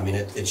 I mean,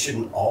 it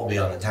shouldn't all be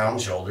on the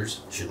town's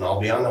shoulders, it shouldn't all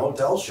be on the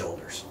hotel's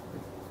shoulders,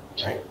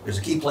 right? There's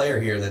a key player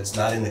here that's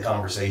not in the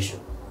conversation.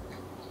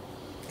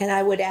 And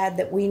I would add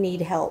that we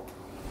need help.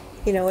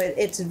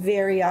 It's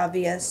very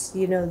obvious,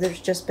 there's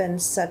just been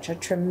such a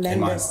tremendous. In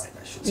my mind,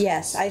 I should say.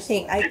 Yes, I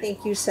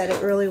think you said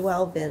it really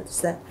well,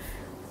 Vince, that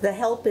the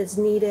help is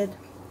needed.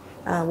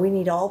 We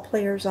need all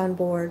players on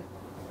board,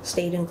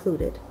 state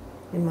included,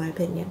 in my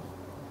opinion.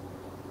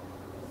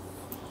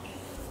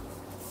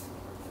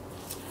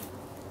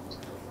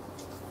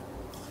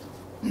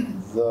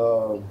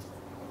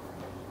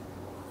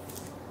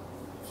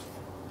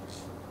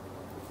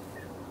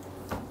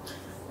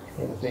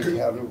 I think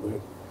how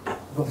do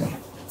we?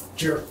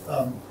 Chair,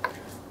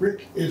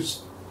 Rick,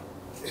 is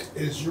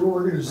your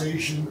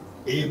organization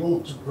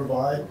able to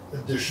provide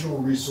additional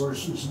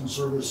resources and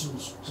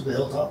services to the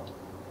Hilltop?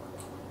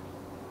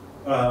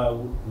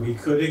 We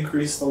could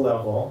increase the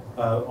level,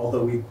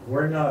 although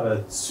we're not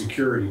a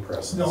security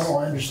presence. No,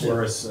 I understand.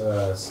 We're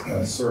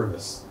a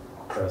service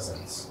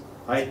presence.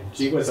 I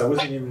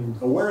wasn't even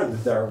aware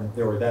that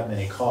there were that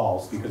many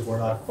calls because we're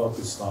not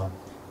focused on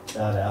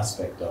that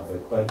aspect of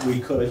it. But we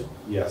could,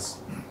 yes.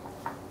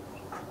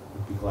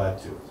 We'd be glad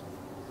to.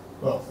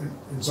 Well,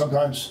 and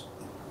sometimes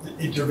the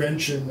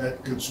intervention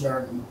that Good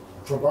Samaritan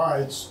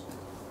provides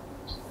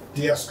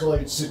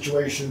de-escalates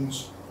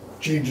situations,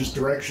 changes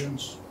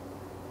directions,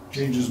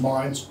 changes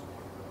minds,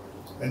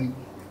 and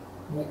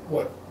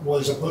what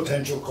was a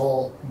potential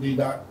call need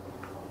not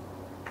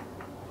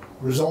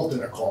result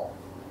in a call.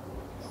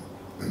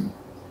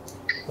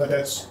 But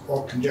that's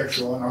all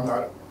conjectural, and I'm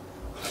not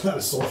a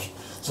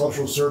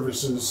social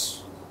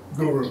services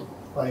guru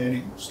by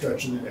any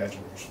stretch of the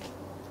imagination.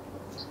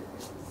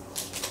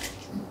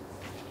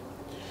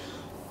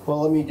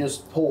 Well, let me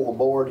just pull the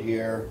board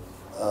here.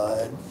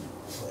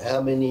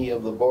 How many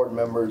of the board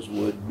members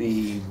would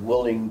be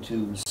willing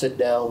to sit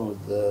down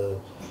with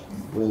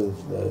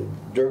the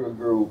Durga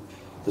Group,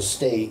 the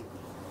state,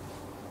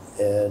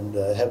 and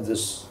have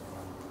this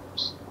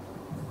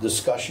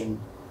discussion,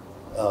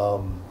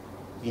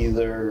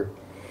 either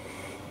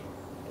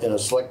in a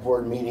select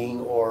board meeting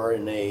or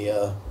in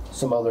a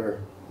some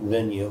other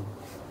venue?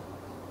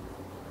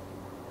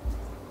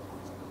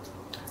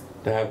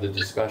 To have the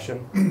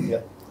discussion,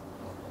 Yep.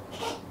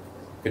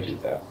 could do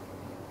that,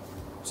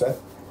 Seth?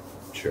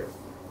 sure.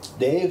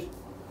 Dave?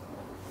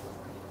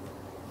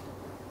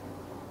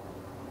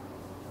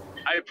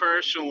 I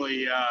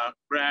personally,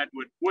 Brad,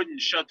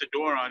 wouldn't shut the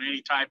door on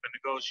any type of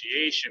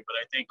negotiation, but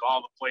I think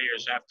all the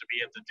players have to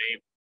be at the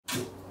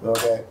table.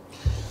 Okay.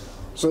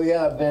 So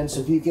yeah, Vince,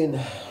 if you can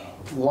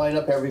line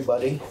up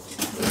everybody,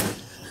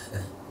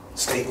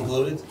 State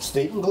included?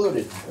 state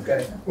included.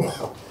 Okay.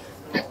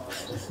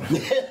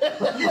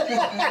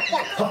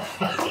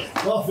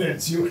 Well,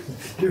 Vince,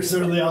 you're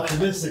certainly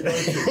optimistic,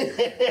 aren't you?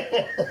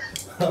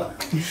 Well,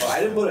 I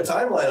didn't put a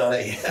timeline on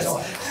it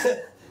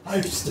yet. I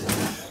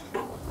understand.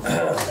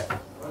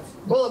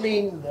 Well, I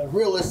mean,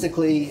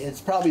 realistically,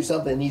 it's probably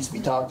something that needs to be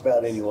talked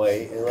about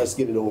anyway, and let's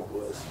get it over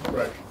with.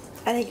 Right.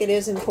 I think it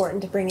is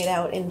important to bring it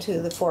out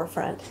into the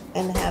forefront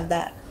and have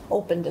that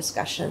open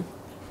discussion.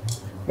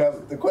 Now,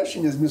 the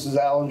question is, Mrs.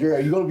 Allinger, are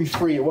you gonna be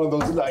free at one of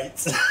those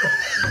nights?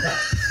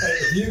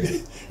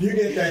 If you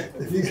get that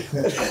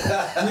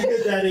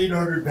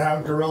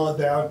 800-pound gorilla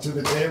down to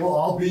the table,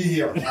 I'll be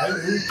here.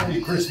 It would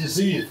be Christmas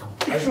Eve.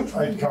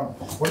 I'd come,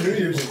 or New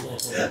Year's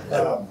Eve.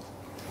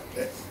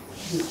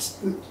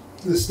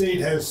 The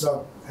state has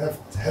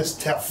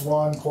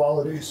Teflon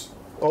qualities.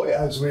 Oh,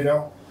 yeah. As we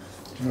know,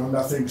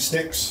 nothing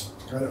sticks,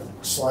 kind of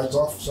slides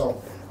off. So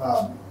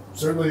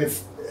certainly,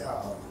 if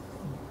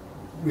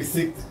we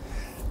think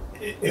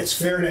it's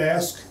fair to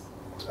ask,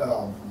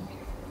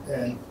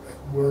 and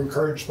we're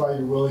encouraged by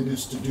your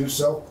willingness to do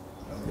so.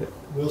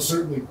 We'll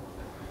certainly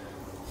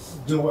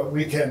do what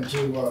we can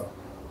to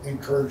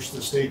encourage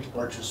the state to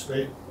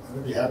participate.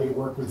 I'd be happy to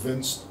work with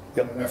Vince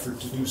in an effort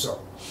to do so.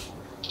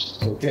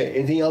 Okay,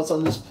 anything else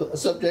on this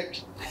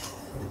subject?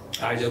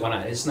 I just want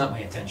to, it's not my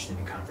intention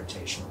to be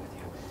confrontational with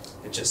you.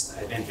 It just,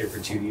 I've been here for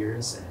 2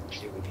 years, and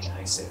it would be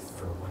nice if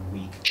for 1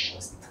 week there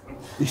wasn't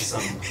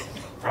some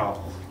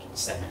problem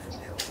stemming from the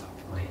hilltop.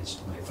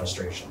 My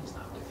frustration is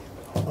not with you.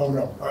 Oh,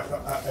 no, I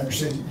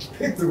understand you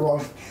picked the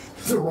wrong,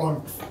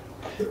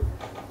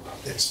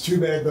 it's too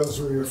bad those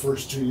were your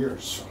first 2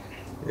 years.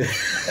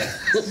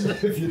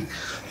 If you,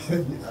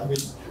 I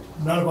mean,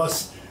 none of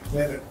us,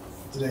 man,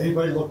 did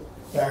anybody look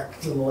back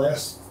to the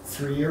last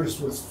 3 years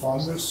with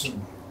fondness?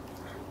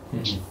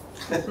 And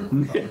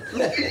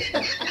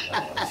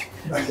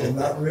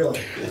not really.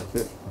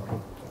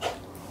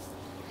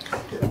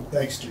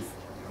 Thanks, Chief.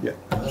 Yeah.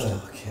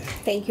 Okay.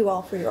 Thank you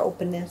all for your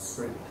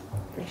openness.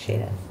 Appreciate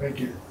it. Thank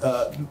you.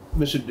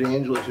 Mr.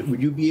 DeAngelo,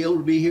 would you be able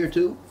to be here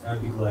too?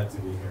 I'd be glad to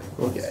be here.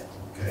 Okay.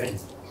 Okay.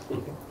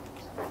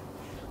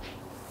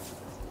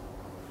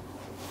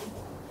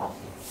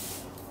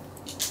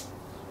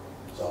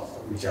 So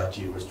I'll reach out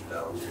to you, Mr.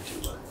 Downinger,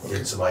 to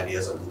get some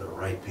ideas on the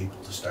right people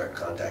to start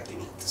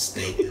contacting at the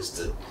state, is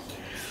to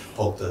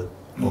poke the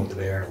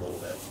bear a little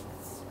bit.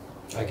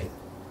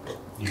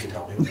 You can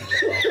help me with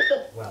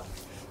that. Well,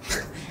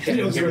 He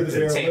knows where the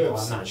bear table,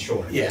 lives. I'm not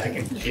sure. Yeah. I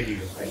can give you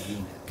the right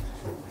email.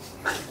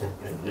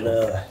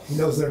 He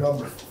knows their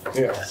number.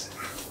 Yes.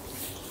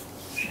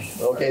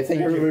 Okay, thank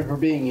you everybody for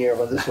being here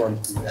on this one.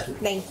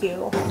 Thank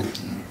you.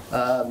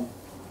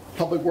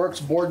 Public Works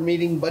Board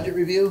meeting budget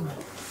review.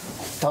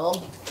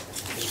 Tom?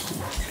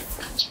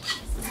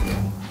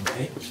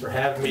 Thanks for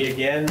having me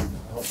again.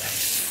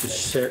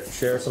 Just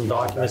share some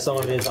documents. Some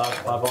of it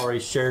I've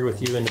already shared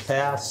with you in the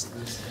past.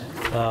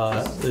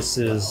 This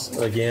is,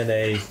 again,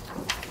 a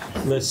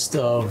list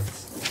of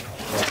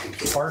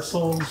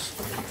parcels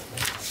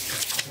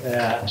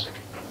that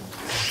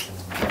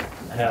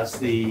has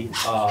the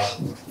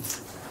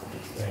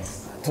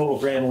total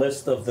grand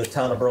list of the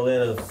town of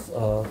Berlin of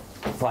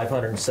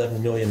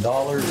 $507 million.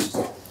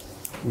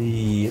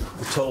 The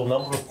total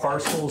number of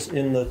parcels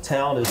in the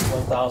town is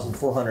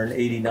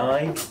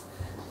 1,489.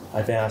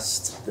 I've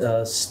asked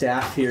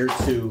staff here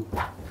to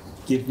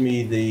give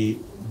me the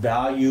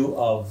value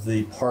of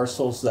the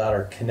parcels that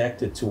are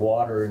connected to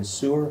water and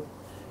sewer.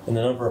 And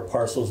the number of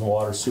parcels in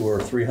water sewer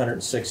are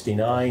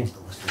 369.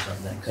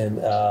 And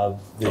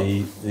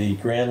the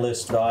grand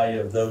list value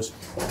of those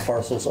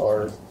parcels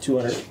are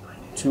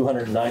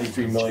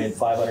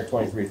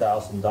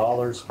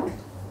 $293,523,000.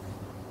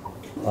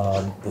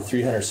 The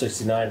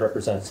 369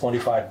 represents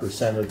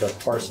 25% of the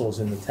parcels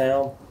in the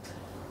town.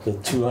 The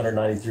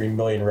 293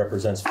 million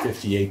represents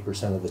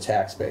 58% of the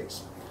tax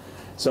base.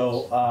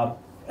 So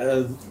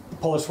the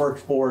Public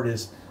Works Board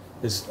has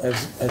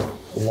a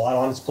lot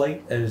on its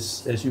plate,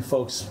 as you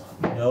folks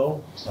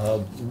know.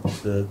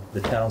 The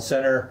town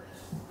center,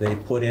 they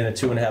put in a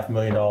 $2.5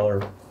 million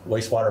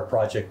wastewater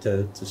project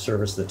to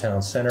service the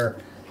town center.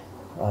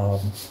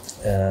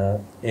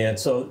 And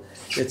so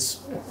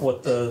it's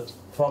what the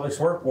Public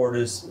Works Board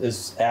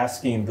is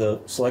asking the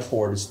Select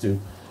Board is to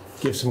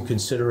give some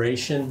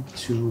consideration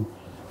to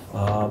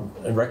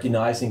and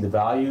recognizing the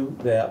value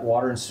that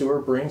water and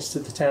sewer brings to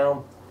the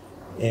town,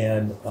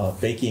 and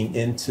baking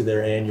into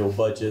their annual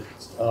budget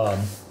a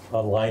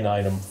line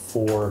item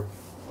for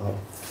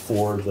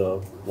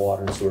the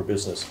water and sewer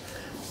business.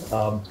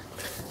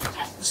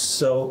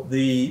 So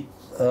the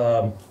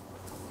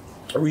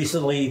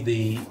recently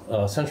the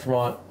Central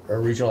Vermont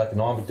Regional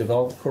Economic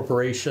Development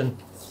Corporation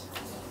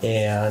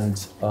and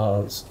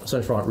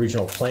Central Vermont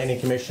Regional Planning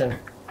Commission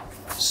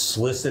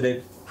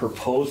solicited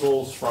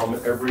proposals from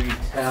every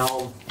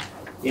town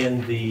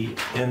in the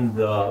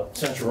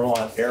Central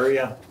Vermont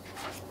area,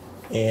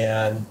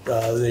 and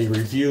they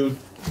reviewed.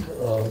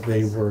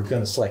 They were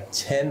going to select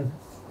 10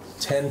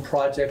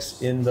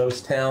 projects in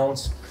those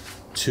towns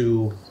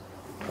to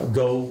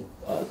go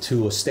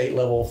to a state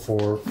level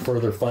for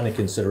further funding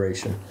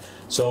consideration.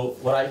 So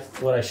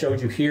what I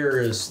showed you here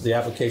is the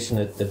application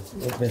that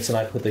Vince and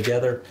I put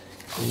together.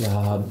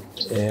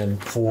 And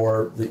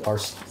for our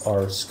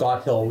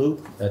Scott Hill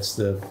Loop, that's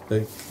the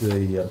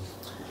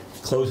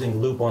closing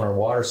loop on our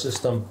water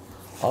system.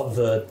 Of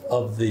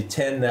the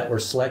 10 that were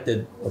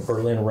selected,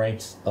 Berlin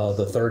ranked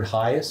the third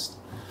highest.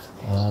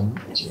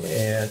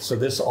 And so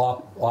this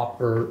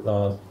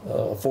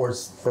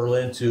affords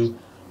Berlin to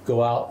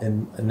go out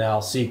and now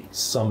seek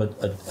some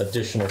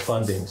additional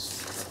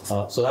fundings.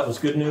 So that was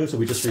good news.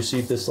 We just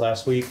received this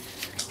last week.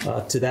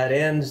 To that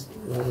end,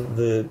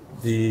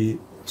 the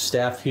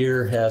staff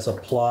here has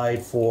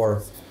applied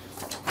for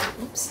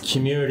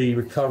Community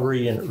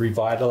Recovery and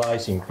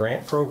Revitalizing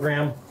Grant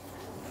Program.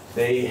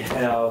 They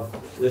have,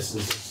 this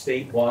is a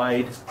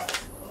statewide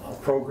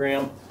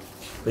program.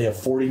 They have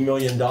 $40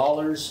 million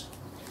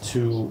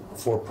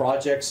for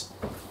projects.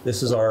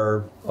 This is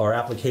our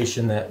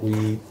application that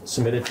we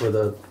submitted for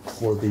the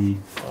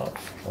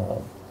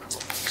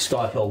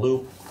Scott Hill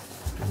Loop.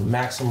 The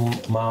maximum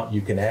amount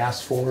you can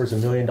ask for is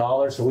 $1 million,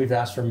 so we've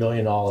asked for $1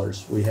 million.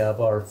 We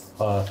have our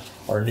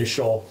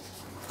initial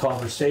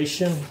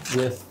conversation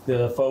with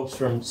the folks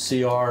from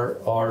CRRG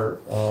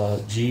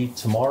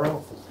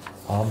tomorrow.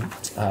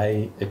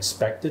 I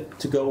expect it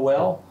to go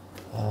well.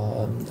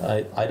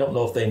 I don't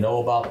know if they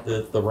know about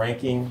the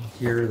ranking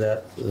here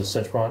that the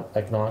Central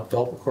Economic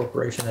Development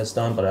Corporation has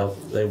done, but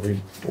they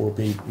will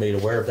be made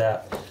aware of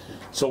that.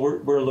 So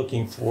we're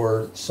looking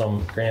for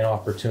some grant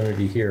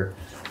opportunity here.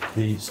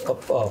 The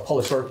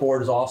Public Works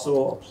Board is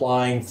also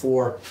applying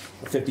for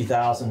a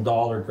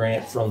 $50,000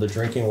 grant from the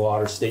Drinking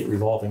Water State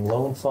Revolving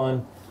Loan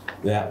Fund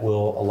that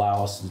will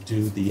allow us to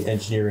do the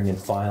engineering and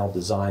final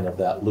design of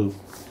that loop.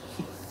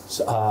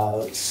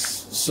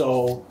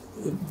 So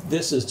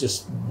this is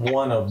just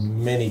one of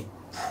many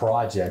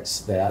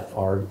projects that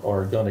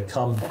are going to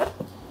come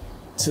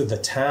to the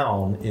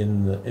town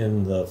in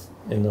the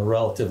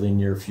relatively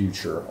near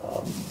future.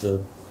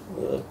 The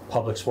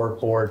Public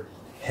Works Board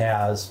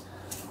has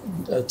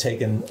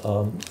taken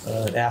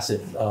an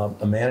asset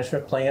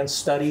management plan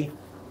study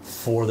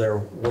for their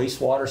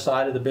wastewater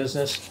side of the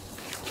business.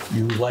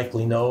 You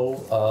likely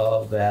know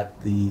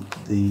that the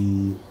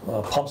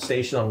pump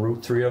station on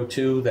Route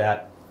 302,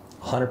 that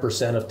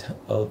 100%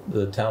 of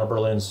the town of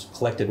Berlin's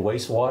collected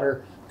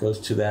wastewater goes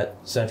to that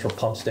central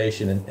pump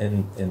station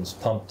and is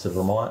pumped to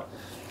Vermont.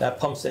 That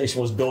pump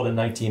station was built in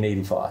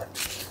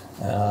 1985.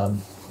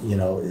 You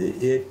know,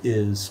 it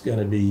is going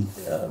to be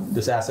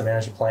this asset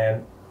management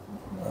plan.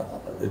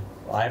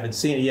 I haven't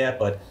seen it yet,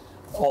 but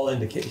all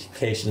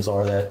indications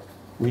are that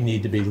we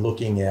need to be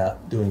looking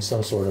at doing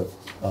some sort of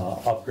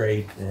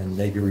upgrade and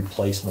maybe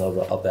replacement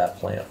of that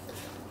plant.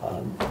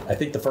 I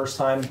think the first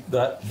time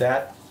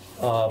that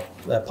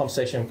pump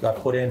station got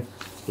put in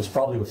was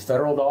probably with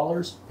federal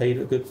dollars, paid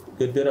a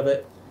good bit of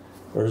it.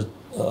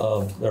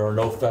 There are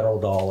no federal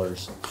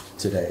dollars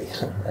today,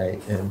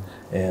 right?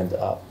 And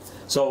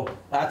so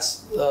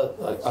that's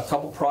a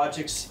couple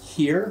projects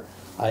here.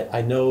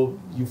 I know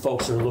you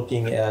folks are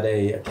looking at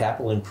a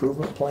capital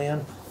improvement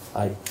plan.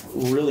 I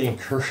really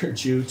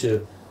encourage you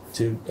to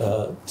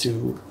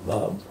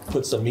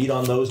put some meat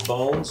on those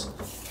bones.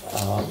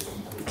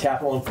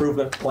 Capital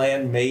improvement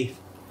plan may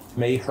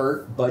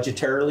hurt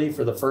budgetarily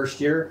for the first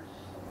year,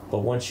 but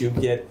once you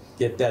get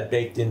that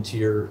baked into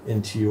your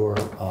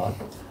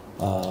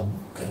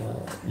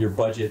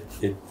budget,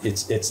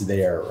 it's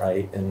there,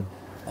 right? And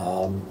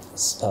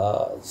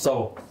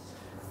so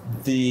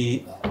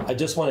I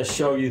just want to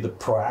show you the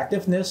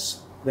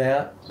proactiveness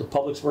that the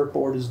Public Works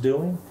Board is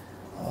doing.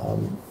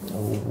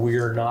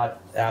 We're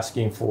not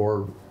asking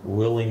for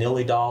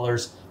willy-nilly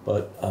dollars,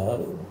 but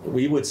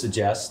we would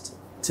suggest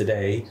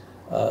today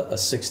a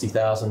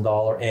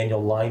 $60,000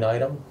 annual line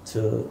item for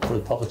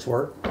the Public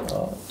Works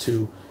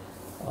to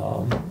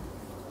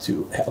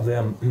have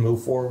them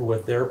move forward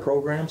with their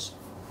programs.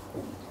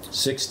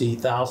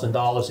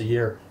 $60,000 a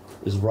year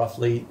is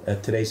roughly,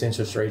 at today's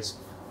interest rates,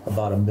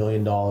 about $1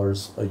 million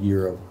a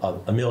year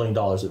of $1 million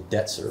of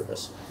debt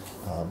service.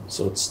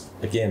 So it's,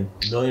 again,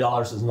 $1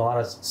 million is not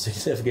a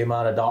significant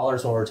amount of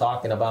dollars when we're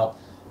talking about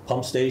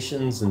pump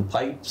stations and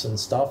pipes and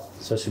stuff,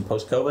 especially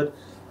post-COVID.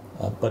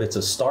 But it's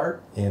a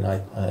start, and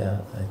I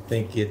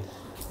think it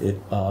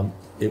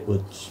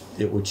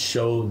would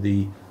show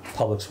the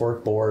Public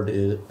Works Board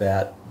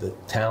that the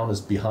town is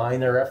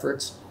behind their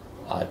efforts.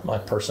 I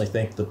personally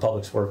think the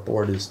Public Works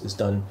Board has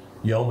done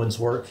yeoman's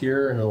work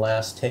here in the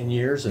last 10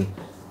 years and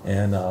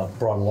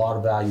brought a lot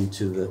of value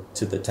to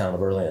the town of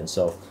Berlin.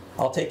 So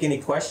I'll take any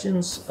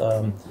questions.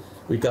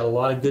 We've got a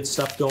lot of good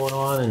stuff going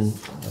on,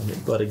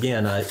 but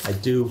again, I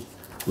do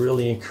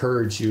really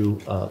encourage you.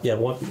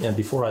 And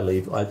before I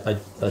leave, I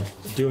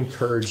do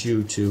encourage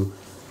you to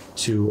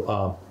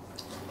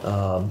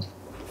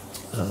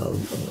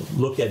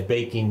look at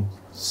baking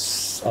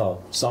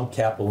some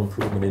capital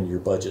improvement into your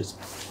budgets.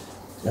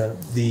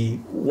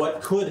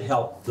 What could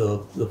help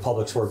the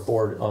Public Works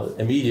Board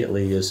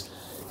immediately is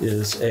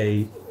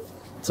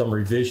some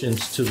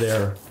revisions to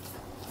their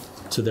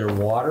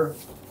water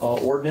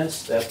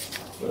ordinance that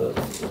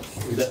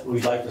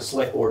we'd like the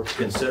Select Board to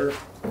consider.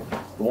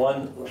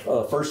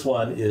 First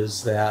one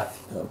is that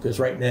because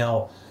right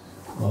now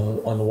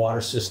on the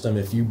water system,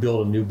 if you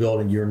build a new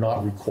building, you're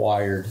not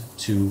required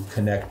to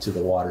connect to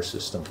the water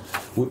system.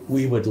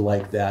 We would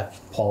like that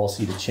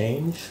policy to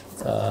change.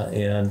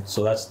 And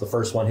so that's the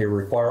first one here.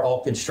 Require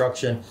all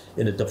construction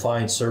in a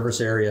defined service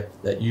area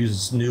that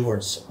uses new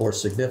or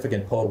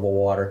significant potable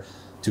water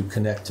to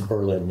connect to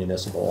Berlin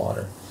municipal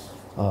water.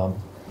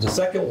 The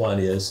second one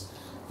is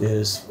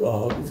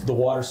the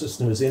water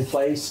system is in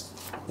place.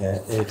 When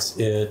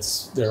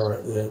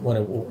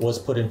it was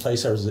put in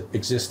place, there was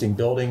existing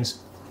buildings.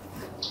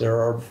 There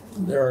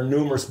are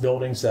numerous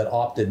buildings that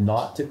opted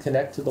not to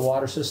connect to the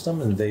water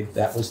system, and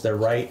that was their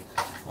right.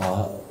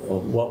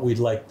 What we'd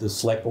like the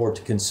select board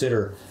to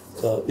consider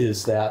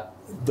is that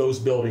those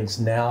buildings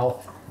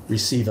now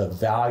receive a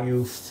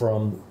value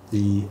from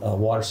the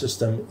water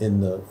system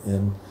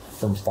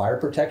from fire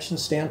protection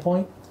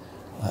standpoint.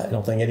 I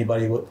don't think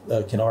anybody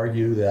can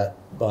argue that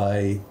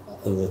by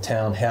the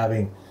town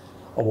having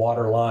a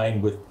water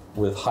line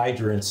with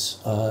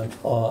hydrants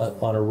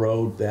on a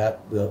road that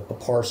a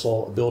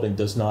building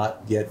does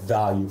not get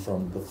value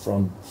from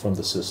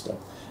the system.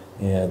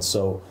 And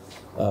so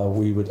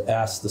we would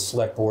ask the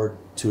select board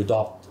to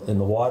adopt in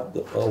the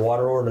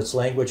water ordinance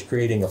language,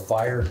 creating a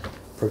fire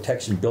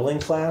protection billing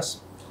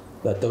class,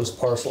 that those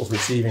parcels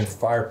receiving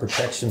fire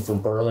protection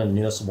from Berlin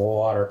municipal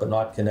water but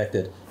not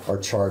connected are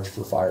charged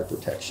for fire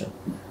protection.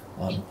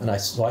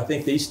 So I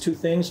think these two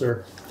things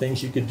are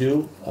things you could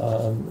do,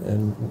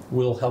 and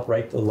we'll help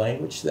write the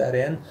language to that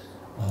end.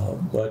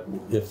 But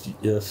if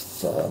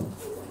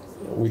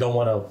we don't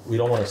want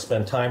to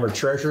spend time or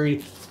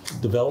treasury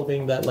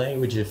developing that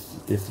language if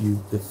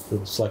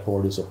the select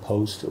board is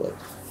opposed to it.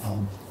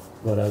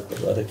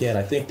 But again,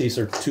 I think these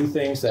are two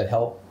things that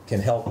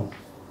can help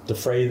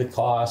defray the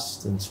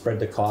cost and spread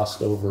the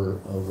cost over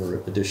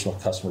additional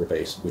customer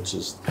base, which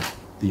is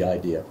the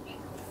idea.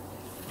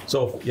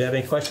 So if you have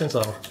any questions,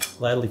 I'll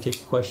gladly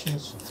take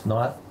questions. If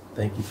not,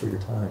 thank you for your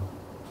time.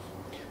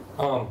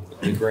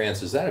 The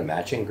grants, is that a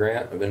matching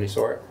grant of any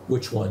sort?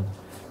 Which one?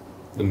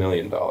 The $1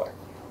 million.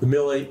 The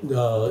million,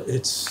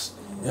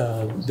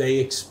 they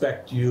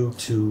expect you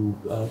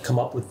to come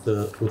up with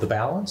the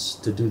balance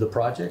to do the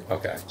project.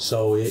 Okay.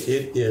 So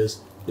it's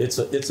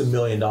 $1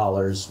 million.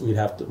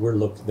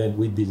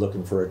 We'd be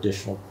looking for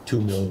additional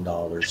 $2 million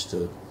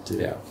to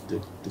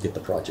get the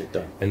project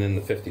done. And then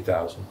the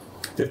 $50,000.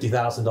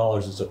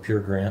 $50,000 is a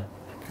pure grant.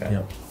 Okay.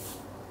 Yeah.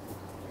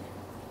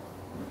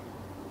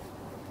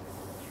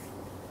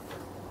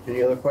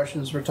 Any other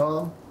questions for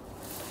Tom?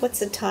 What's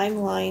the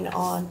timeline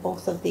on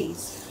both of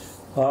these?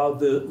 The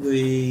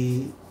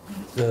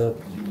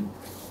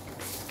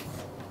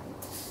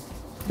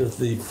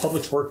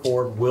Public Works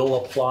Board will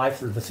apply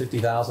for the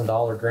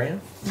 $50,000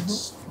 grant.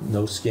 It's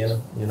no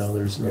skin,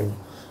 there's no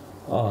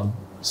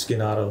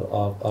skin out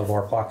of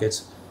our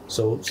pockets.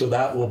 So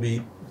that'll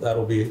be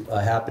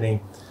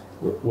happening.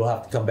 We'll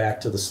have to come back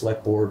to the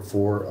select board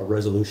for a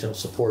resolution of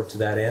support to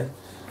that end.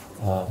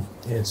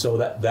 And so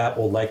that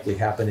will likely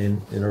happen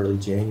in early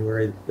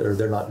January.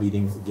 They're not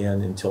meeting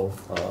again until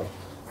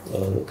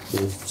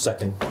the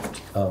second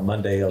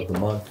Monday of the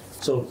month.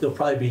 So it'll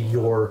probably be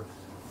your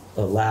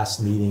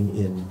last meeting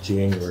in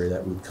January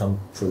that would come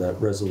for that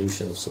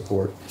resolution of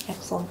support.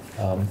 Excellent.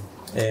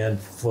 And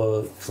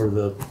for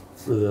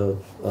the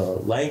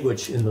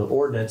language in the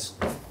ordinance,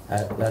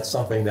 that's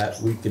something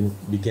that we can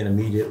begin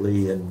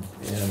immediately and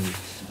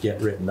get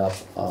written up.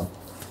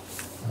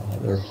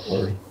 There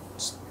are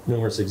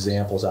numerous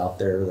examples out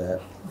there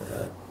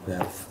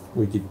that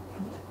we could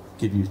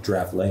give you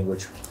draft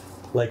language,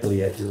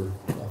 likely at your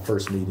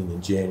first meeting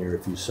in January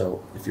if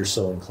you're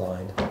so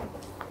inclined.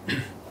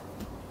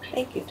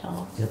 Thank you,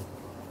 Tom. Yep.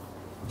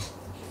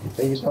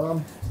 Thank you,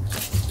 Tom.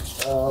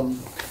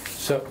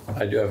 So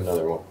I do have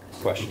another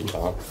question,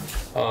 Tom.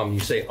 You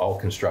say all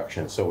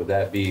construction, so would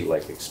that be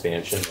like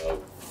expansion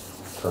of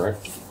current?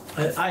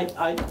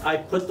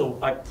 I put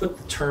the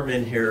term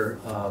in here,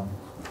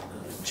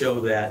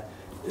 Joe, that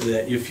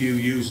if you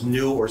use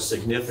new or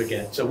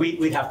significant, so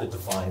we'd have to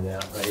define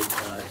that, right?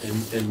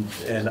 And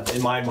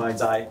in my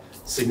mind's eye,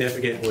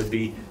 significant would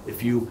be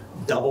if you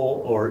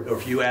double or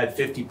if you add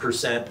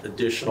 50%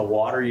 additional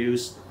water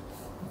use,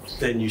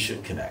 then you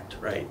should connect,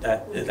 right?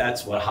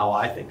 That's how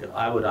I think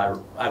I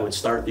would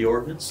start the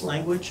ordinance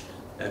language.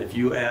 That if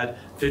you add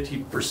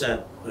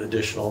 50%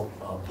 additional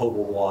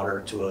potable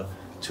water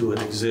to an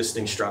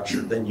existing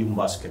structure, then you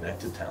must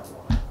connect to town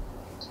water.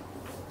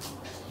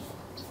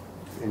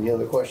 Any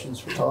other questions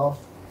for Tom?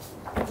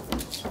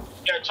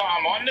 Yeah,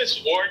 Tom, on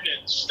this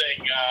ordinance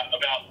thing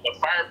about the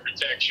fire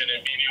protection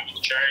and being able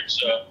to charge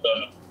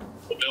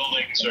the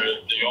buildings or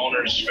the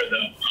owners for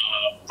the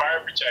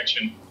fire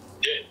protection,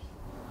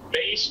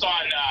 based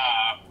on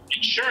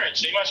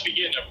insurance, they must be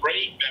getting a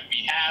rate that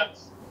we have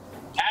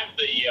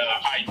the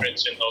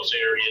hydrants in those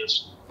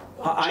areas.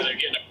 So they're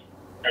getting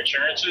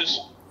insurances?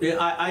 Yeah,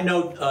 I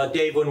know,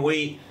 Dave,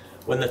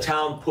 when the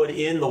town put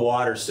in the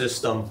water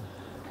system,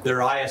 their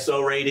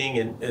ISO rating,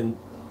 and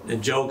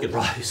Joe could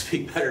probably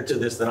speak better to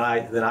this than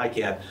I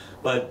can,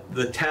 but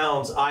the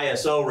town's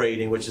ISO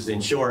rating, which is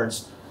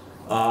insurance,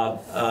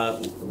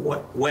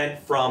 went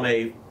from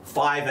a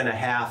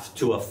 5.5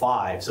 to a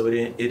 5, so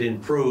it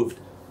improved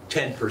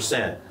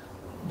 10%.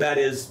 That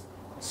is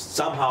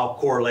somehow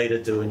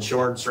correlated to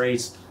insurance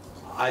rates.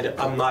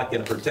 I'm not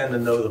going to pretend to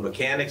know the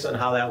mechanics on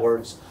how that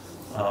works,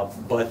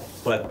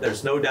 but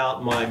there's no doubt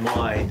in my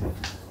mind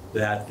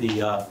that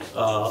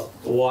the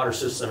water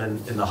system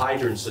and the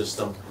hydrant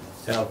system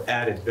have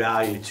added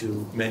value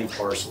to many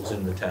parcels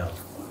in the town.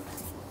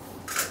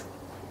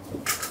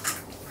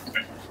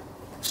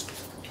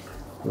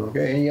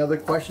 Okay, any other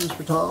questions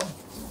for Tom?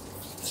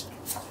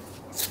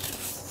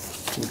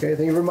 Okay,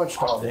 thank you very much,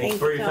 Tom. Thanks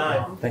for your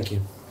time. Thank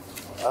you.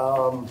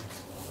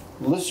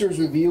 Listers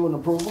review and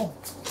approval?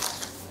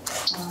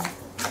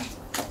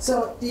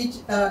 So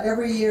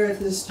every year at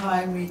this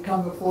time, we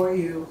come before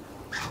you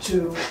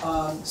to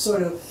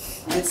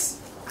it's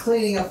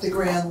cleaning up the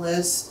grand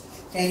list,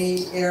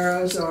 any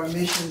errors or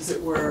omissions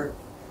that were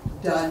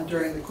done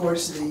during the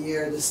course of the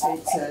year. The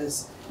state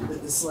says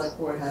that the select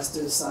board has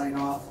to sign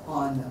off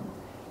on them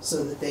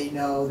so that they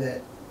know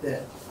that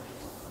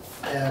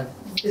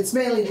it's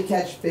mainly to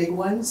catch big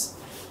ones,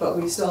 but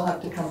we still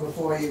have to come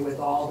before you with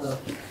all the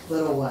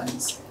little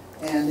ones.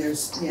 And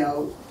there's,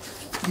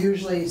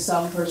 usually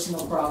some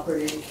personal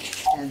property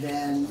and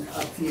then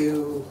a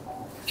few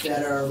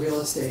that are real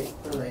estate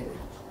related.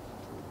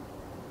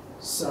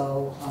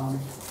 So,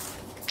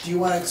 do you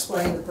want to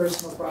explain the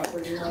personal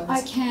property ones?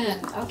 I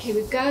can. Okay,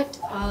 we've got,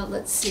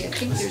 let's see, I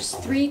think there's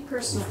 3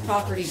 personal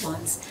property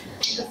ones.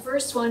 The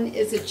first one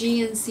is a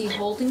GNC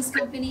Holdings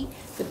Company.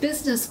 The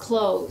business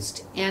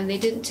closed and they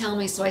didn't tell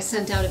me, so I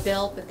sent out a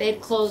bill, but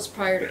they'd closed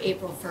prior to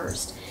April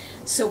 1st.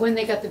 So when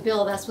they got the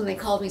bill, that's when they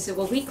called me and said,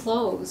 well, we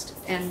closed,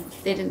 and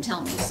they didn't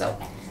tell me. So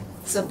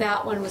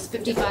that one was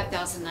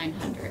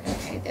 $55,900,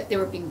 okay, that they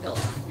were being billed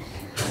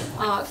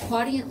on.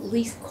 Quadient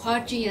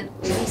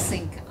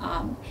Leasing,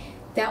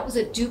 that was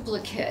a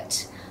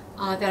duplicate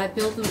that I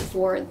billed them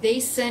for. They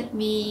sent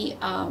me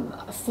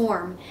a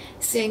form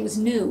saying it was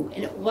new,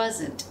 and it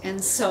wasn't.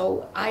 And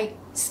so I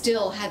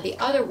still had the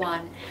other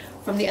one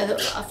from the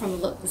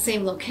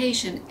same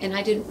location, and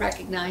I didn't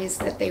recognize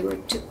that they were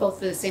both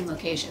for the same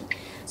location.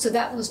 So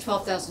that one was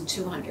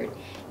 $12,200.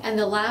 And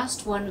the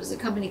last one was a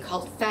company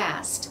called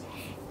Fast,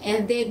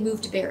 and they had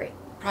moved to Barrie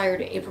prior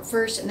to April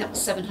 1st, and that was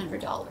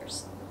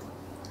 $700.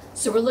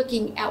 So we're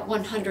looking at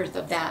 1/100th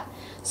of that.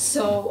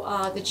 So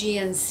the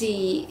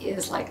GNC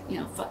is like,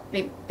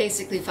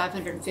 basically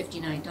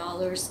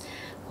 $559.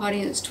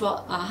 Quadient is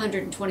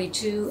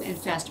 $122, and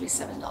Fast will be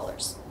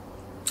 $7.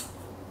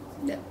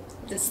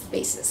 This is the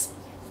basis.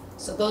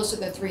 So those are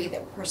the 3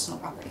 that were personal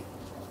property.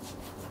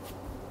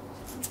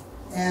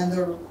 And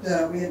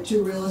we had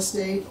 2 real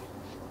estate.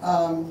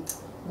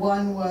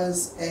 One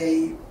was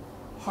a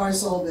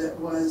parcel that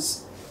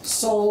was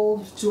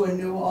sold to a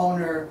new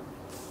owner,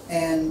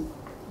 and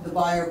the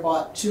buyer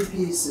bought 2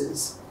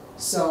 pieces.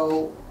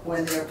 So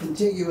when they're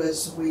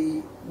contiguous,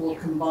 we will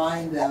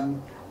combine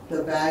them.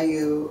 The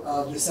value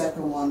of the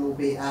second one will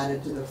be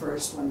added to the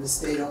first one. The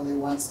state only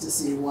wants to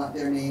see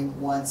their name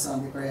once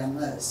on the grand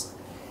list.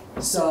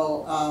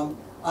 So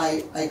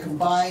I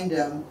combined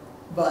them,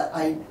 but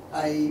I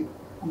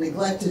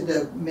neglected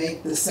to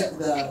make the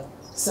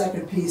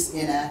second piece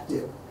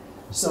inactive.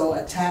 So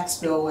a tax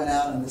bill went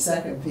out on the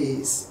second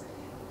piece,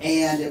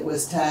 and it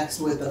was taxed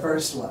with the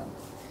first one.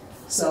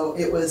 So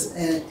it was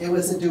a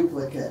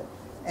duplicate,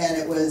 and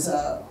it was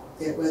a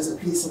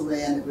piece of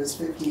land. It was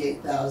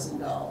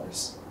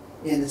 $58,000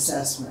 in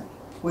assessment,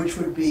 which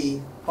would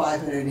be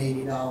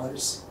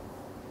 $580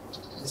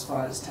 as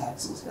far as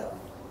taxes go.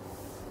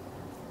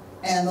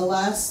 And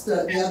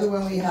the other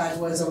one we had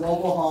was a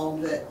mobile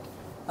home that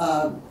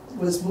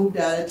was moved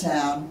out of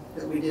town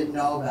that we didn't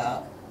know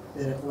about,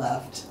 that it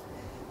left.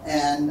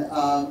 And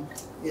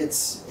it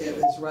was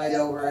right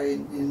over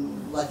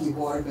in Lucky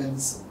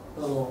Boardman's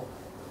little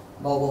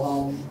mobile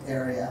home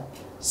area.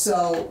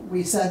 So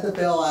we sent the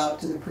bill out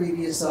to the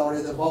previous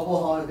owner. The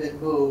mobile home had been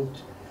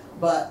moved,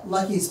 but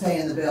Lucky's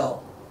paying the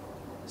bill.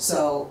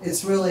 So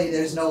it's really,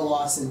 there's no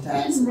loss in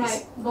taxes.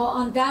 Right. Well,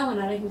 on that one,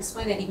 I can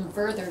explain that even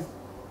further.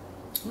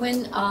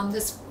 When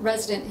this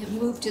resident had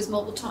moved his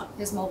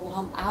mobile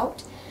home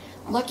out,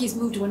 Lucky's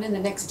moved one in the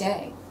next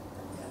day.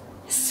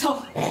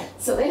 So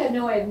they had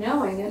no way of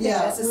knowing it. Yeah,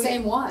 that's the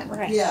same one.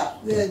 Right. Yeah,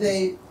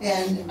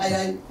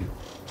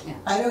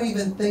 I don't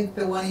even think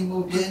the one he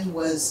moved in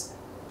was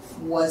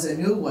a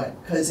new one,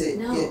 because it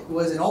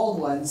was an old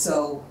one.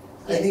 So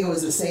I think it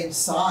was the same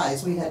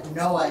size. We had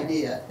no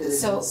idea that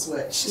it was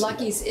switched.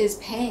 Lucky's is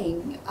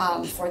paying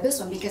for this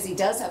one because he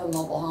does have a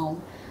mobile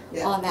home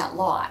on that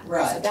lot.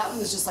 Right. So that one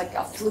was just like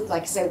a fluke.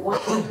 Like I said,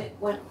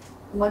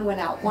 one went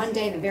out one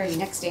day, and the very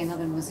next day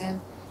another one was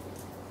in.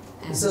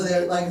 And so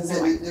there, like I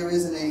said, there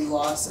isn't any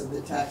loss of the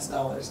tax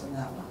dollars on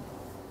that one.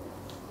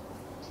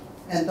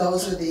 And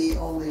those are the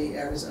only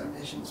errors and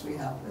omissions we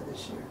have for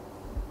this year.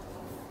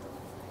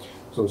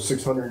 So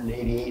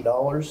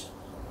 $688?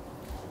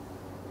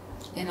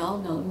 And I'll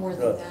know more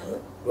than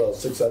that. Well,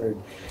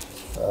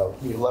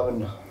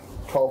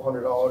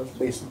 $1,200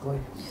 basically.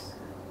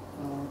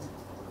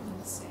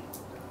 Let's see.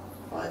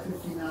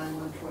 559,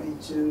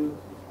 122,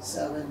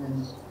 7,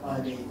 and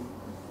 580.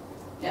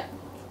 Yeah.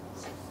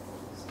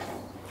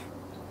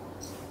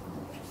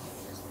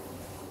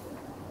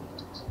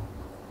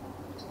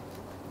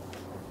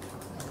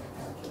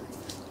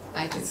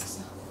 I do.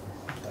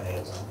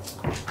 Diane's on.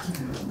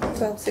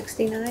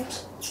 1269? I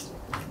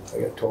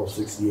got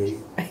 1268.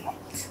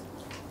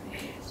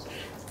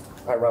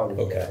 I rounded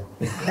it Okay. down.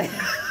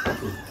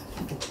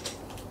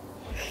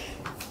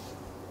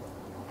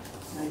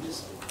 I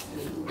just,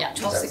 Yeah,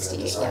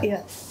 1268, yeah.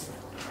 Yeah.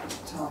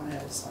 Tom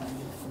had signed it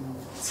from the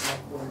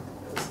select board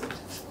that goes to.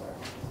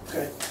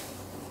 Okay.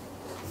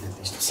 Get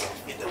these to sign-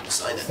 get them to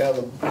sign it. Now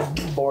the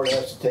board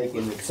has to take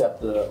and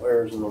accept the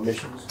errors and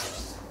omissions.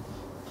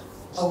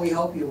 Oh, we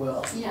hope you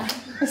will. Yeah.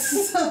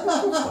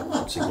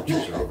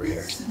 Signatures are over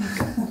here.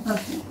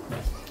 That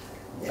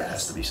Yes.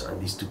 has to be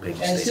signed. These two pages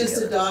And it's stay just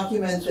a together.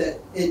 document that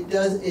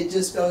it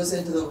just goes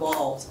into the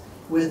vault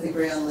with the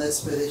grand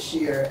list for this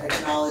year,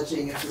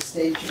 acknowledging if the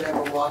state should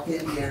ever walk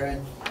in here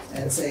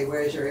and say,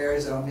 where's your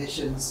errors or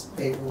omissions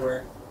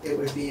paperwork, it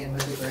would be in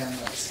with the grand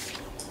list.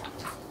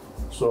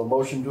 So a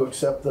motion to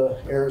accept the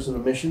errors and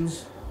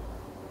omissions.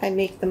 I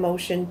make the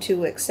motion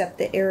to accept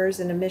the errors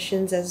and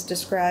omissions as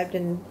described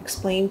and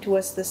explained to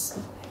us this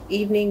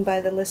evening by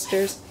the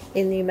listers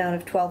in the amount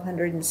of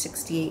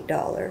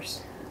 $1,268.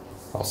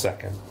 I'll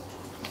second.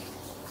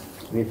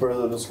 Any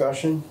further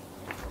discussion?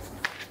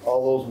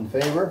 All those in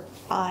favor?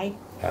 Aye.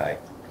 Aye.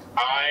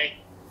 Aye.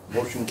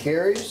 Motion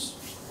carries.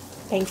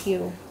 Thank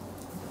you.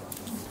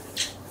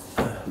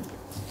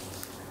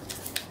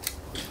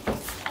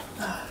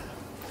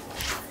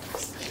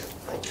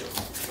 Thank you.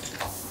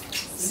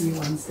 See you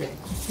Wednesday.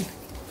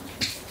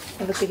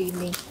 Have a good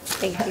evening.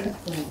 Thank you.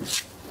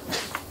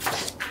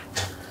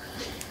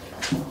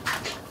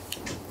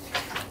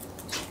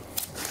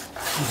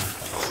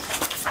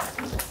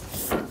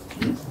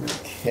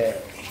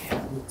 Okay,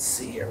 let's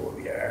see here where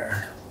we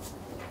are.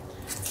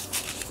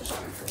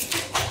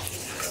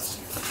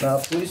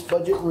 Police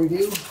budget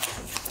review.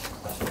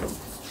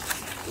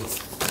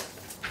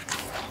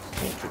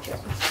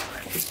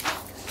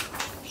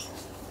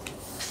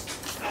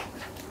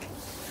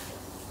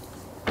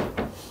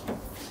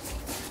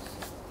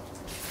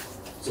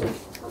 So,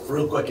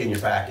 real quick in your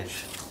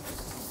package,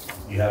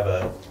 you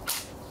have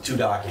two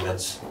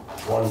documents.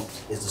 One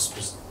is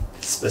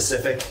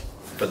specific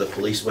for the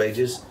police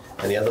wages,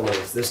 and the other one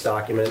is this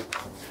document,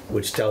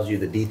 which tells you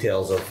the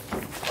details of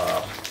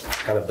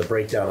kind of the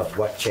breakdown of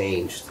what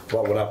changed,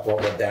 what went up, what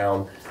went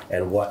down,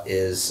 and what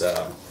is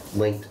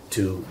linked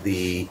to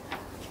the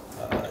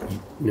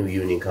new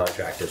union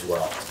contract as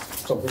well.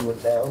 Something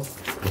went down.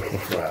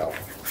 Wow.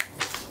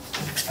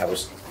 I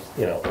was,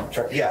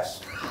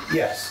 yes,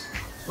 yes.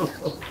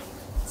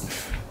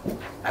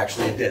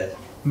 Actually, it did.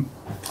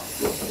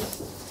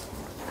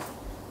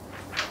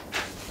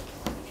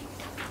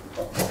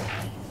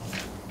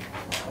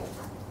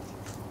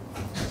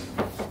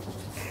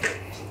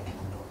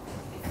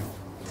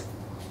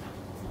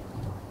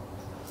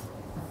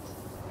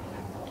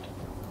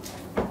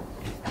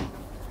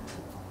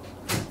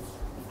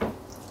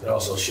 It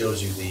also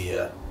shows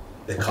you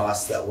the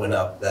costs that went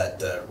up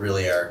that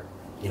really are,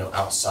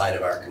 outside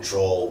of our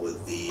control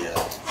with the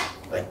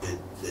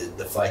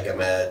FICA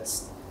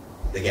meds,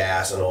 the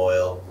gas and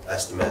oil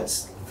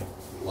estimates,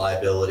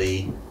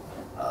 liability,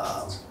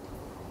 and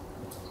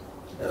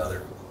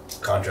other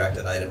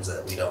contracted items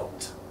that we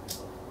don't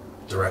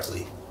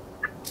directly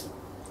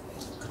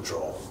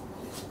control.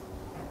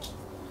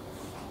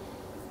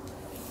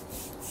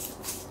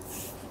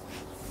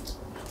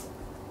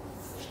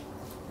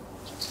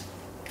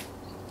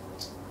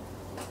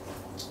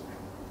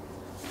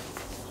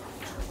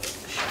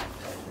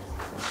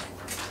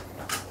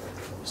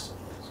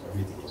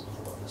 Everything is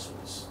on this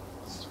was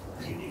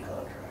union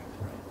contract.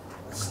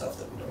 That's stuff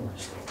that we don't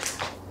understand.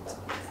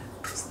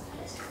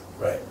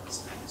 Right,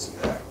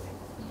 exactly.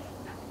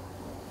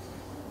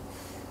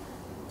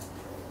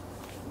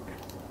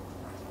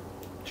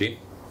 Chief?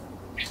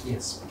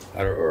 Yes.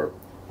 Or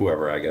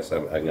whoever, I guess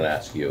I'm gonna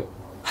ask you.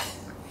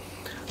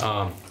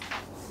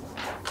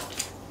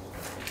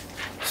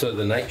 So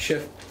the night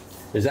shift,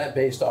 is that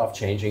based off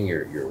changing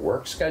your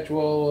work schedule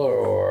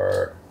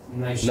or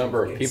Night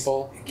number of shift gets-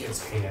 people? It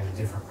gets paid at a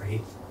different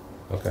rate.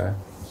 Okay.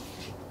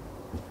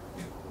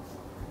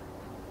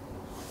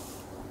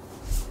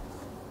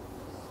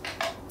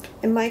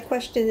 And my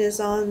question is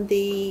on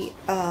the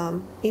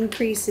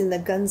increase in the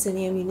guns and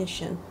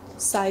ammunition,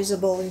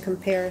 sizable in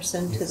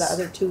comparison to the Yes.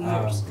 other 2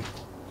 years.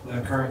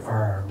 The current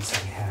firearms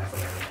that we have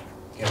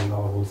are getting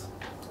old,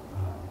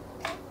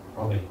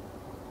 probably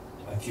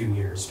a few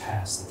years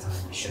past the time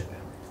we should have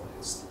been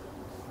replaced.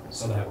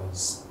 So that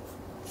was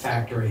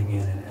factoring in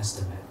an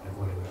estimate of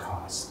what it would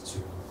cost to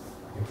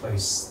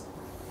replace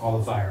all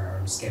the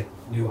firearms, get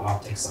new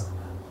optics on them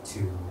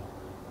to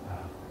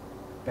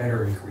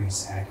better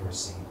increase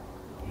accuracy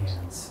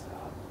and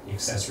the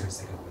accessories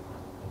that go with them.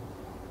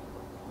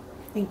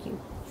 Thank you.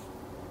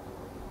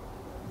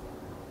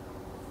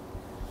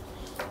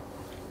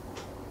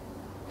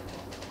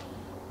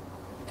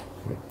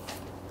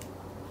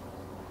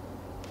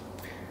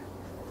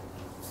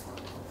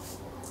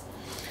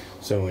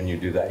 So when you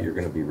do that, you're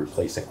gonna be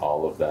replacing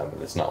all of them,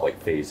 and it's not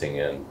like phasing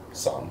in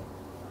some.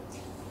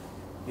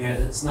 Yeah,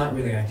 it's not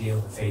really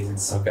ideal to phase in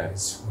some, Okay.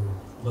 because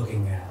we're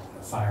looking at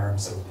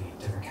firearms that would be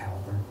different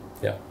caliber.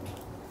 Yeah.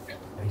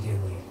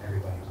 Ideally,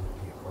 everybody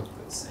would be equipped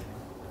with the same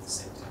at the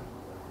same time.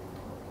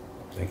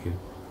 Thank you.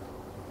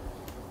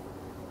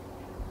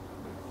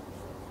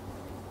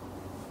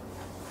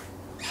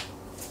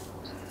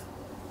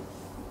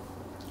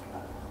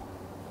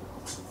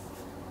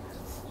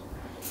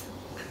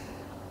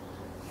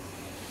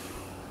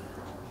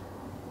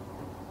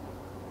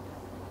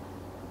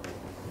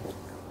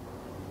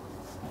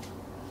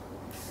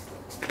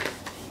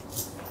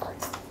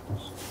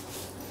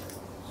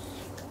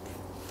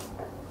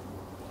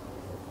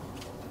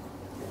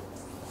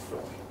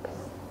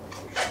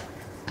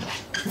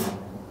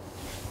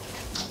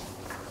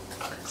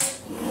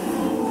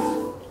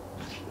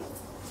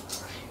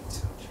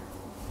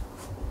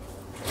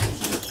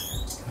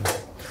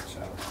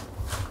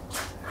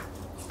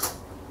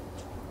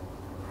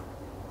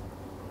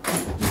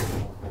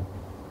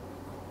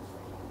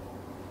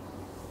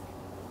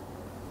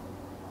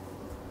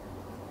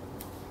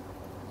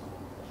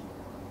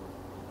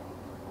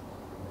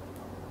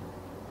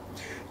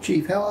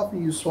 Chief, how often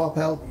do you swap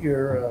out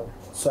your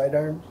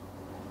sidearms?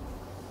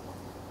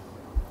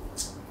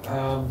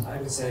 I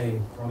would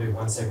say probably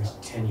once every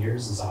 10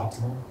 years is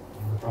optimal.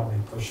 We're probably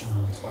pushing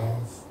on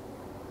 12.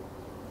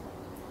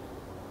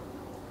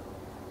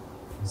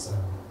 So,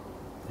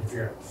 if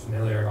you're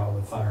familiar at all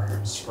with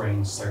firearms,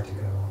 springs start to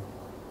go.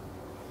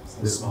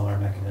 Some smaller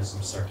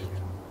mechanisms start to go.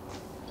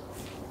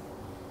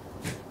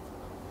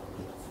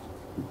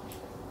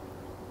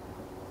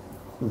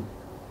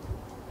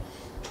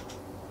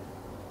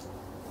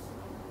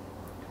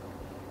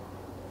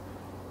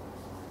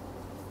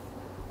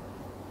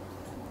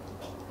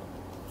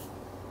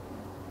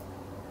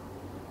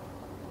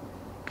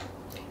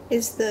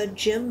 Is the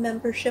gym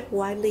membership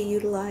widely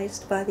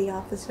utilized by the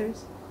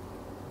officers?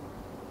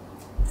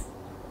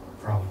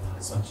 Probably not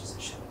as much as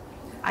it should.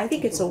 I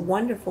think it's a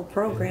wonderful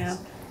program.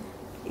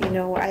 You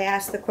know, I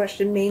asked the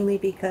question mainly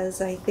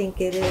because I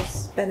think it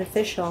is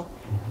beneficial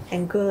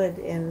and good,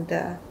 and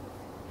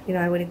you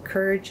know, I would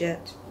encourage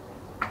it.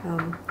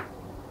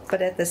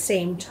 But at the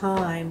same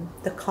time,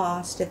 the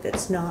cost if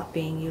it's not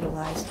being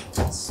utilized.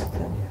 It's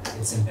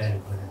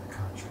embedded within the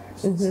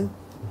contracts. It's not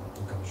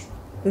negotiable.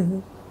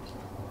 Mm-hmm.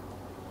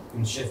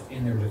 And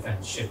in their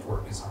defense, shift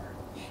work is hard.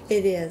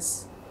 It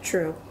is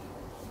true.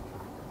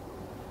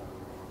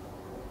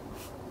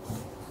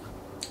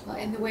 Well,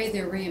 and the way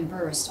they're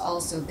reimbursed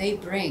also, they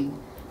bring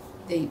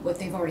what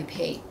they've already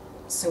paid.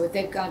 So if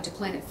they've gone to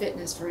Planet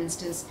Fitness, for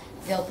instance,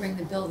 they'll bring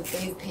the bill that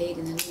they've paid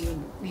and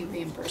then we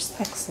reimburse them.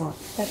 Excellent.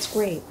 That's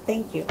great.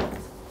 Thank you.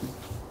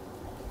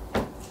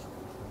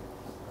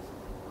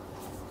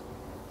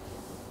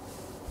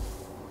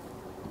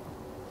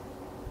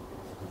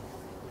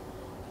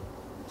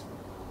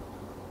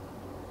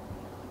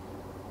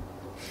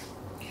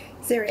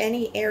 Is there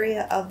any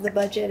area of the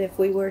budget, if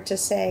we were to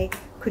say,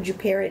 could you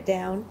pare it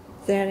down?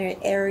 Is there any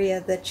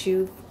area that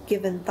you've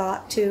given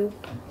thought to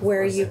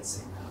where you,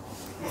 with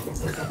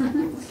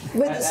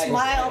a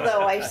smile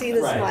though, I see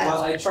the Right. smile.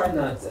 Well, I try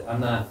not to,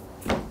 I'm not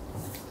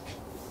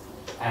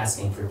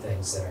asking for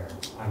things that are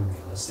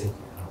unrealistic,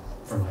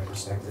 from my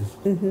perspective.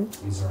 Mm-hmm.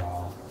 These are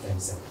all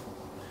things that,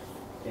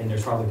 and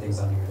there's probably things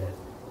on here that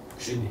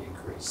should be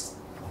increased.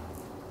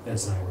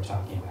 Vince and I were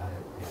talking about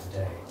it the other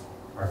day,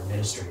 our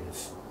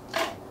administrative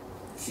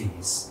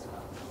fees,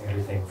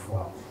 everything,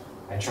 well,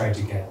 I tried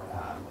to get,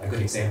 a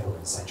good example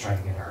is I tried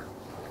to get our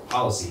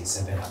policies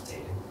have been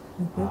updated.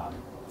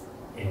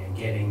 And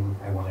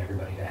I want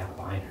everybody to have a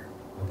binder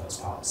with those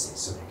policies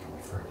so they can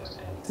refer to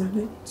them anytime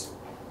they need to.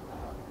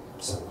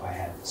 So I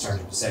had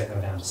started to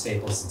go down to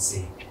Staples and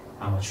see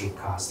how much it would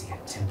cost to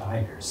get 10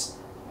 binders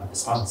of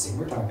this policy.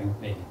 We're talking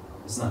maybe,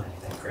 it's not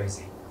anything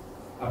crazy,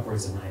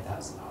 upwards of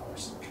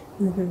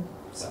 $9,000.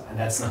 So, and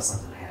that's not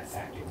something I had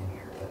factored in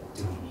here, but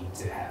do we need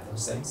to have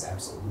those things?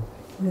 Absolutely.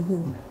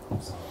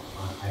 So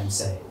I'm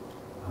saying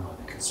I'm on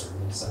the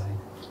conservative side,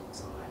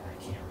 so I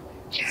can't really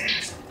say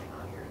there's anything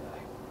on here that I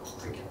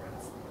could get rid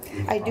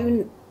of. I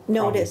do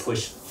notice. Probably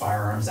push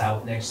firearms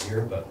out next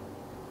year, but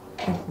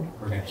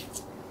we're gonna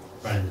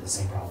run into the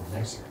same problem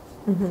next year.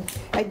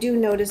 I do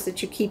notice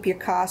that you keep your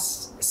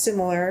costs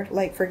similar,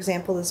 like for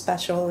example, the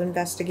special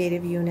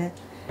investigative unit.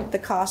 The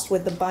cost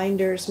with the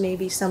binders,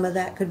 maybe some of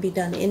that could be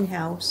done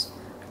in-house,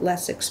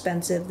 less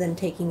expensive than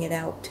taking it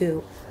out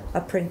to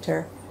a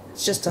printer.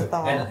 It's just a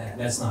thought. And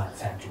that's not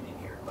factored in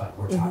here, but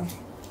we're talking.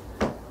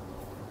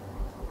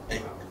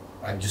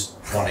 I just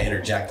want to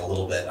interject a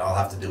little bit. I'll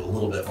have to do a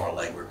little bit more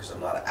legwork because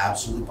I'm not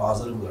absolutely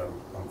positive, but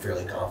I'm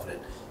fairly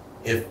confident.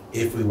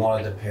 If we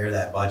wanted to pare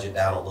that budget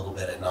down a little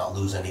bit and not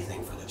lose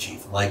anything for the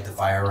chief, like the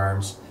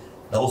firearms,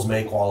 those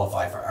may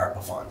qualify for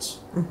ARPA funds,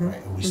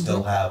 right? And we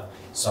still have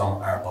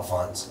some ARPA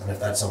funds, and if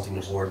that's something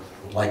the board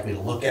would like me to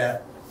look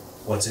at,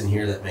 what's in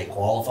here that may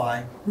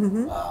qualify,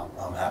 I'm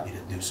happy to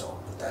do so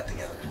and put that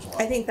together as well.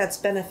 I think that's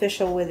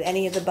beneficial with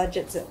any of the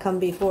budgets that come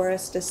before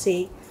us to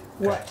see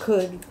what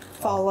could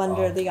fall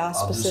under the I'll do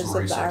some auspices of the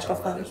research ARPA on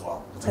that fund. as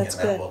well. 'Cause That's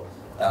again, that good. will-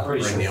 That'll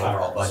Pretty bring the sure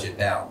overall fires. budget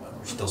down, but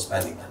we're still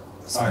spending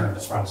that. Fire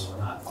is probably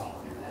not falling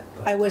under that.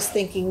 But I was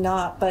thinking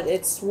not, but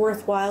it's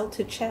worthwhile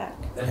to check.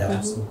 Yeah, Yeah.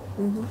 absolutely.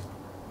 Mhm.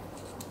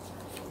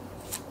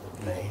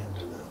 May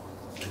under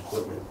the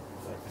equipment,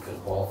 if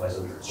it qualifies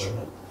under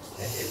equipment,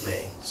 it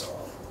may, so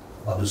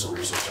I'll do some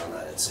research on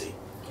that and see.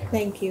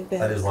 Thank you,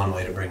 That is Vince. one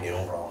way to bring the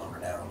overall number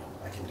down.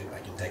 I can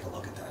take a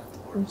look at that if the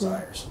board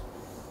desires.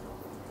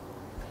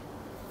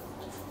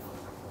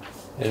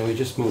 And we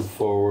just moved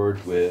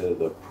forward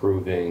with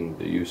approving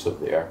the use of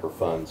the ARPA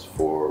funds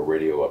for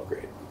radio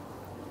upgrade.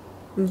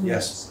 Mhm.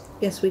 Yes,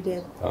 Yes, we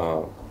did.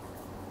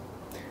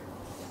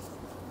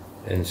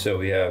 And so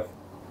we have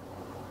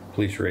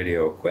police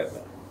radio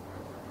equipment.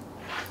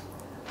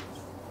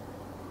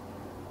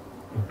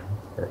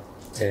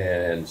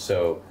 And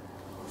so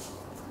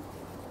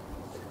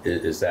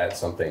is that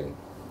something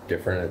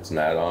different? It's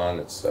not on,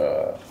 it's,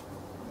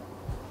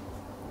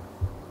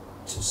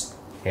 Just.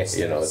 it's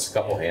a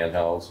couple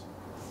handhelds,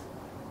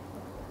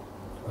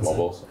 What's that?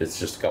 mobiles. It's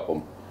just a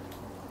couple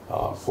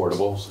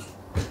portables.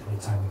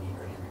 Anytime we need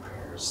radio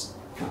repairs.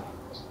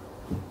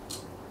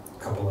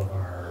 A couple of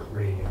our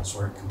radios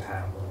weren't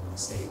compatible and the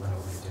state went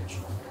over to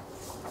digital.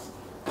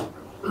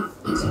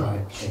 So I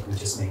think we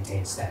just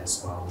maintain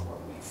status quo in what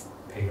we've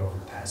paid over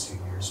the past few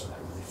years without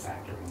really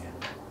factoring in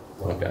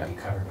what would Okay. be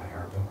covered by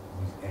ARPA.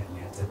 We have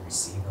yet to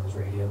receive those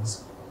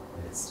radios.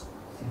 And it's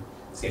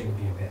getting to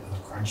be a bit of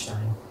a crunch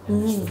time,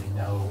 and there's really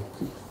no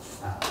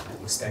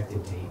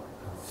expected date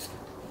of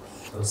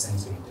those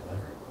things being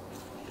delivered.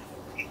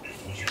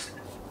 Which is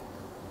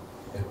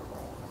a bit of a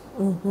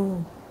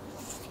problem.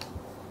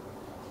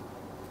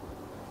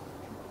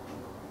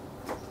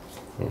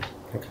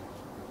 Mm-hmm. Okay.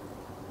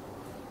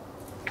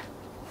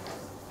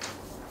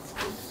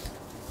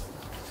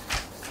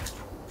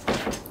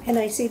 And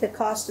I see the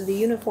cost of the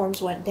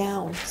uniforms went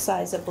down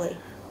sizably.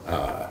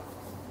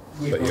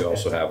 But you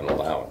also have an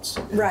allowance.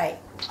 Right,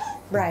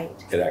 right.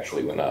 It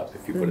actually went up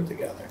if you put it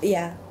together.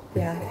 Yeah,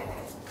 yeah.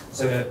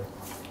 So to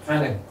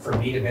kind of, for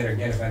me to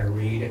get a better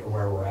read at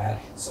where we're at,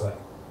 so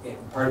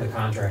part of the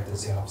contract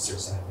is the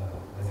officers have,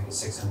 I think, a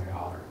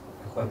 $600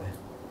 equipment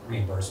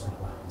reimbursement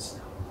allowance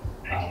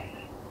now.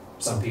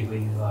 Some people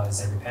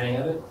utilize every penny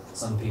of it,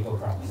 some people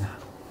probably not.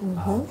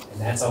 Mm-hmm.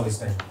 And that's always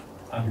been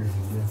under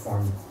the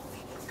uniform,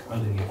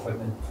 under the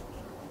equipment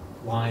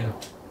line.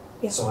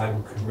 Yeah. So I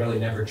could really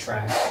never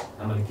track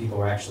how many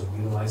people are actually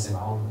utilizing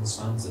all of those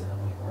funds and how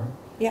many weren't.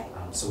 Yeah.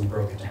 So we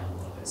broke it down a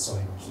little bit so I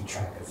can keep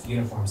track of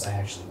uniforms I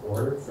actually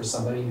order for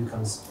somebody who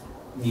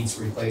needs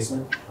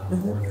replacement, or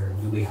they're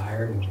newly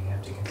hired and we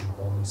have to get them a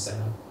whole new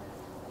setup,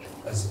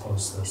 as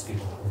opposed to those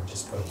people who are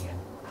just putting in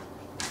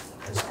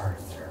as part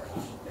of their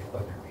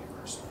equipment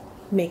reimbursement.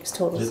 Makes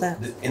total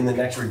sense. In the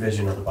next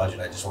revision of the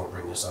budget, I just want to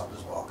bring this up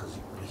as well, because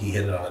he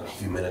hit it on it a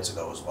few minutes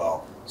ago as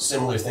well.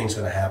 Similar thing's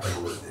going to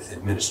happen with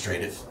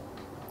administrative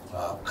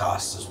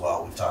costs as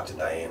well. We've talked to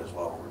Diane as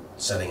well. We're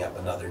setting up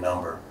another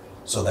number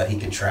so that he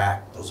can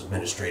track those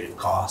administrative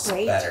costs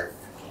Great. better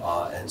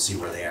and see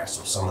where they are.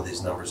 So some of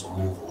these numbers will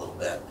move a little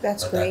bit.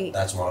 That's But great.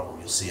 That's one of them.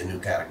 You'll see a new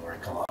category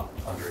come up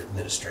under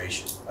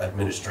administrative, and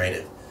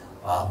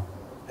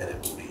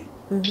it will be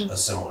a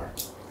similar.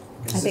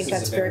 I think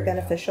that's very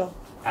beneficial.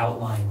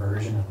 Outline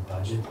version of the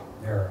budget.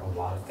 There are a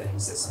lot of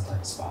things that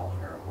sometimes fall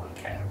under one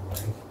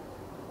category.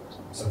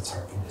 So it's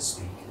hard for me to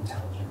speak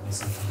intelligently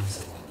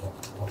sometimes about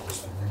what we're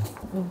spending.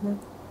 Mm-hmm.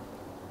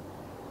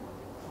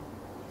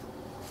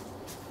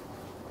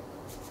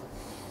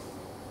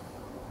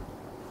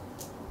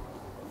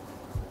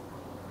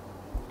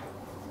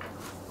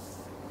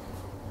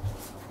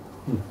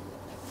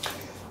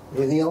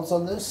 Anything else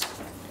on this?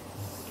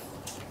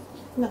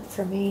 Not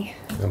for me.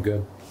 I'm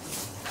good.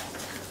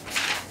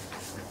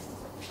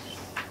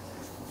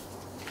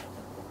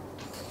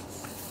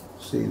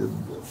 See,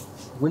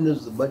 when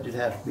does the budget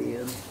have to be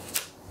in?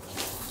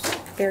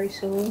 Very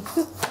soon.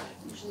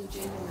 Usually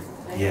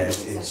January. Yeah,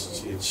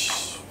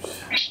 it's,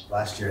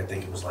 last year I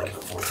think it was like the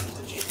 14th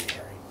of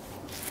January.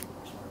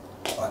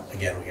 But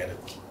again, we gotta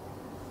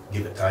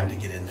give it time to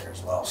get in there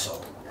as well,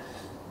 so.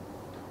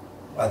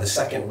 By the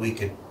second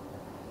week of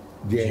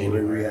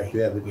January, we have to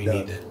have it we done.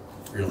 need to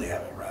really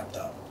have it wrapped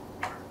up.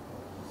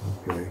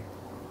 Okay.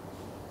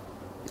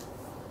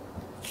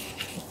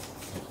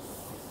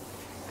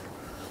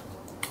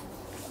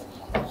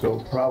 So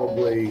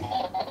probably,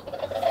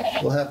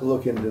 we'll have to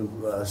look into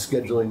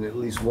scheduling at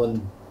least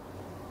one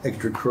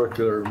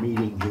extracurricular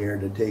meeting here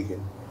to take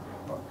and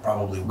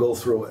Probably, go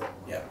through it.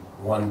 yeah,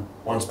 one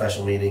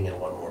special meeting and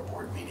one more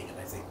board meeting, and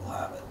I think we'll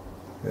have it.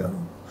 Yeah,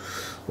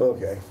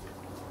 okay.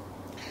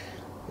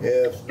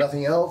 If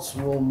nothing else,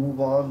 we'll move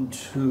on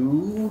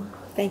to,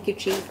 Thank you,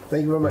 Chief.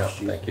 thank you very Yeah, much,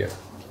 Chief. thank you.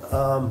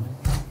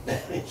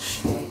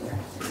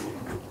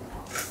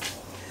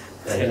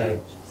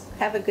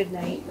 Have a good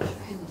night.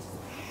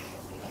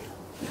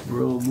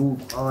 We'll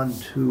move on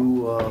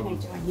to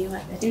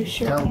You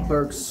sure Town can.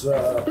 Clerk's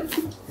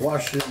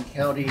Washington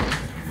County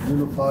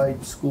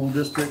Unified School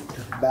District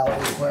ballot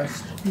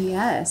request.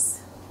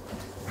 Yes.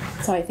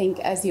 So I think,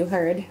 as you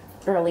heard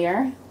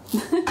earlier,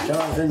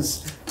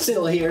 Jonathan's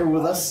still here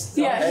with us.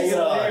 yeah, Hanging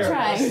on.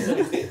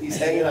 trying. He's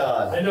hanging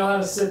on. I know how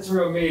to sit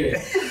through a meeting.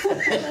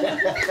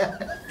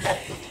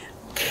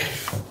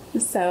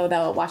 So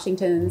the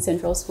Washington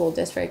Central School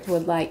District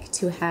would like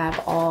to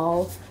have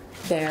all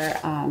their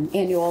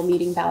annual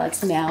meeting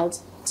ballots mailed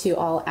to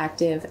all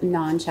active,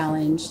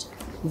 non-challenged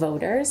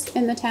voters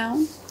in the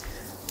town.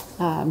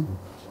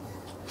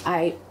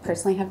 I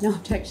personally have no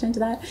objection to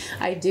that.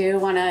 I do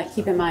want to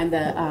keep in mind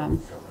the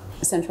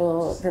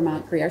Central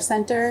Vermont Career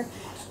Center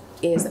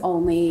is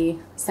only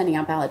sending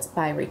out ballots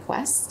by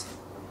request.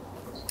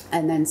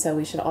 And then so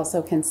we should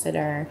also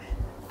consider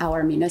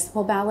our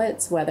municipal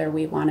ballots, whether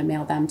we want to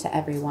mail them to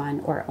everyone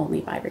or only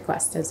by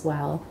request as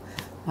well.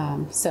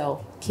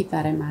 So keep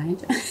that in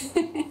mind.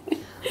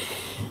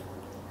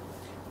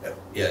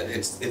 Yeah,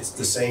 it's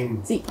the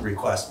same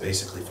request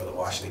basically for the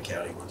Washington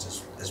County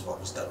ones as what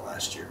was done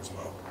last year as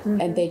well.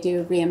 And they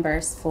do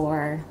reimburse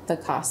for the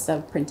costs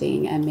of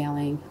printing and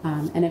mailing.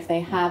 And if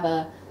they have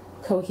a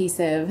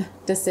cohesive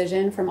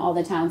decision from all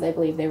the towns, I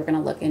believe they were going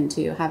to look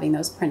into having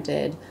those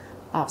printed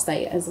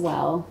offsite as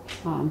well.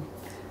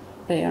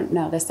 But I don't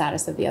know the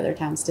status of the other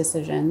towns'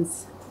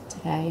 decisions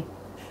today.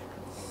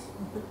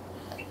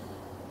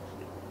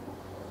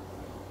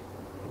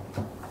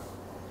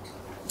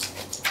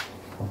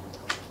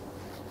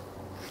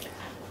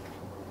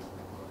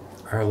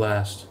 Our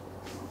last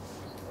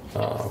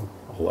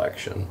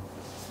election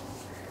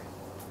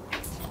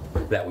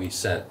that we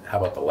sent, how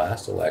about the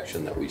last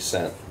election that we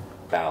sent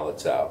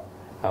ballots out?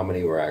 How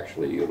many were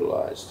actually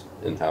utilized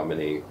and how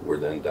many were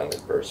then done in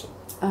person?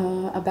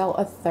 About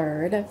a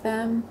third of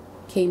them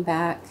came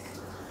back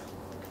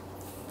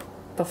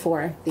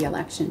before the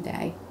election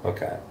day.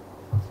 Okay.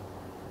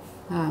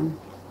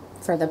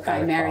 For the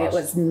primary, it cost?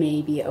 was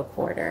maybe a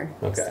quarter.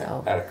 Okay.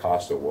 So At a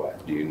cost of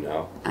what? Do you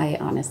know? I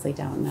honestly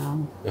don't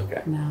know.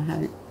 Okay. No, I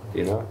haven't. Do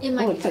you know? It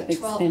might be it's like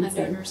 $1,200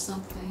 expensive. or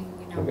something,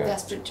 you know, Okay.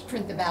 that's to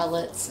print the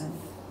ballots and,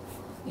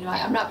 you know,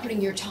 I'm not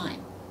putting your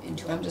time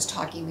into it, I'm just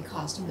talking the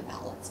cost of the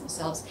ballots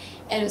themselves.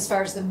 And as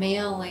far as the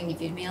mailing,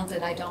 if you mailed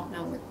it, I don't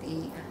know what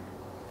the,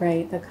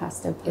 Right, the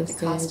cost of what the postage.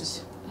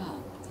 cost of,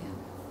 yeah.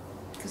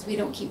 Because we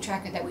don't keep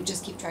track of that, we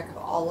just keep track of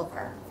all of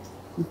our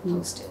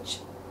postage.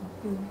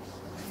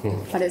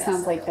 But it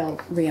sounds like they'll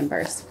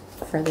reimburse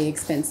for the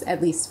expense,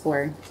 at least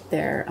for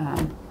their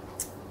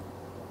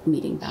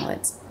meeting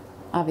ballots.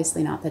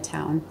 Obviously not the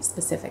town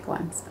specific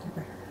ones.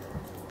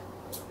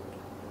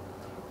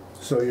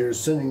 So you're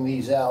sending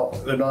these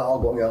out, they're not all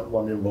going out in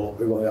one envelope,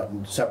 they're going out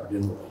in separate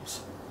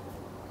envelopes.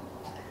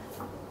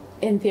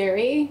 In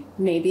theory,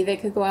 maybe they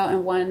could go out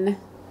in one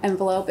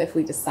envelope if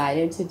we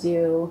decided to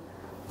do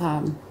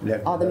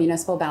all the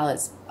municipal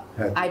ballots.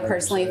 I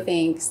personally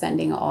think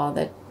sending all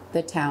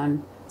the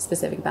town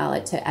specific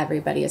ballot to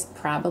everybody is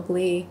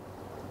probably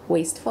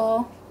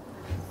wasteful.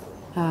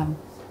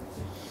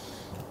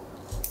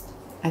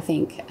 I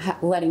think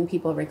letting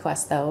people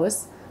request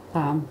those.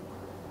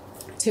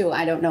 Too,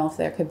 I don't know if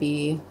there could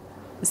be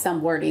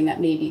some wording that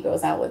maybe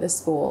goes out with the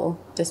school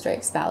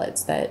district's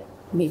ballots that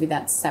maybe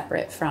that's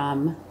separate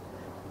from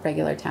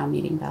regular town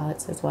meeting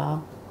ballots as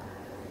well.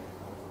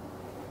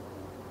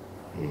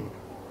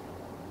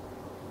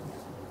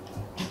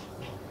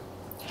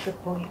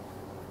 Good point.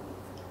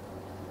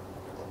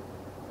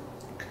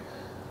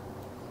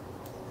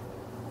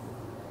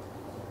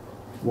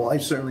 Well, I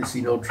certainly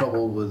see no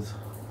trouble with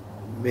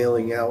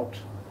mailing out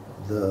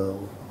the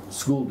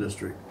school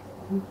district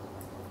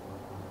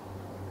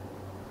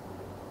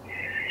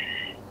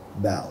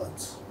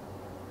ballots.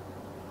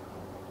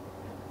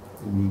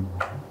 I mean,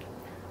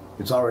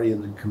 it's already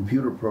in the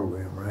computer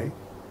program, right?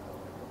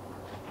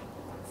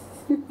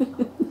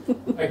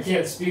 I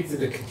can't speak to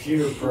the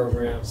computer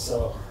program,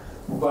 so,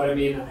 but I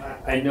mean,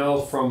 I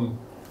know from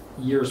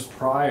years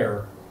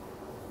prior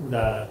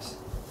that,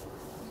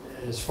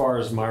 as far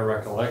as my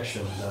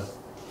recollection, that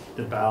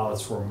the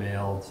ballots were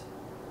mailed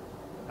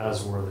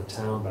as were the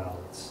town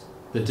ballots.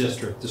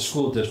 The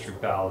school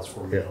district ballots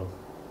were mailed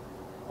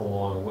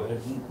along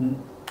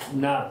with,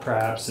 not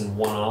perhaps in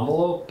one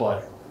envelope,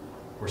 but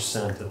were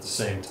sent at the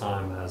same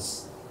time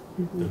as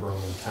the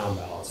Berlin town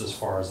ballots, as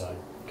far as I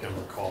can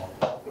recall.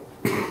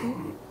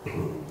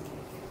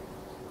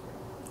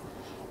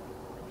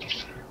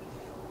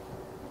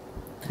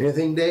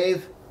 Anything,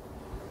 Dave?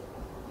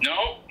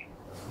 No.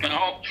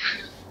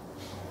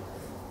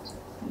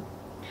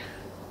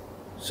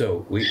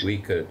 So we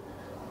could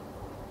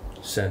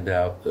send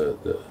out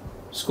the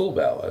school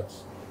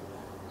ballots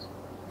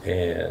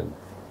and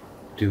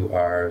do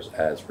ours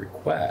as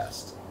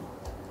request,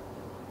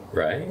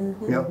 right?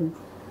 Yep.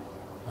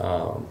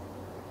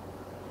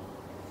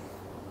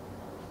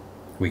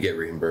 We get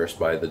reimbursed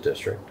by the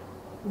district,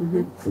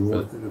 For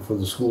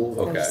the school.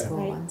 Okay. Those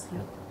school ones,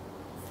 yeah.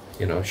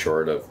 you know,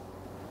 short of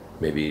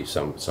maybe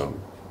some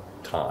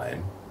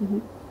time,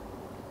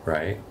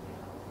 right?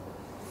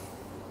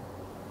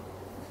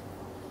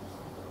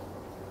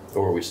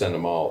 Or we send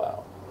them all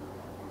out.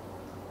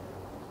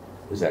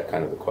 Is that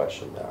kind of the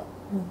question now?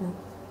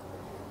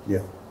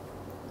 Yeah.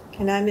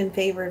 And I'm in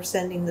favor of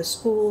sending the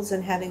schools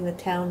and having the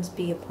towns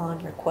be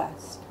upon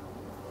request.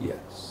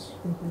 Yes.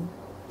 Mhm.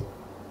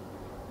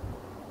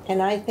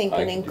 And I think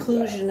I an can do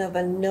inclusion of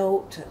a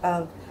note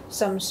of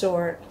some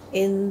sort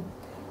in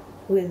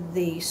with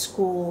the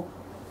school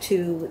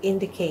to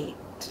indicate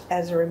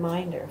as a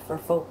reminder for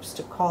folks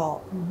to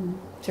call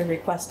to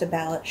request a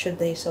ballot should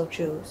they so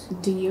choose.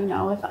 Do you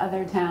know if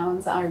other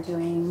towns are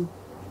doing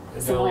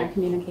similar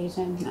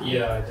communication? No.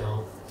 Yeah, I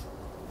don't.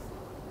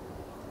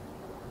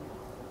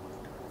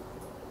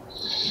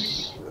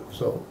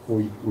 So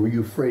were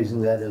you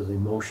phrasing that as a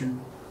motion?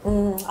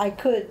 I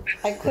could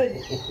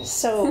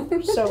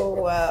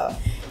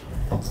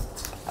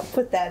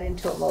put that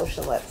into a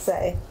motion, let's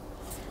say.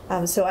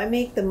 So I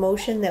make the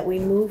motion that we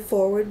move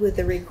forward with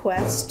the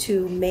request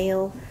to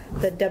mail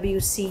the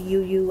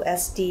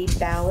WCUUSD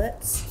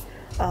ballots,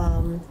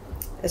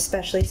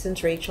 especially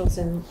since Rachel's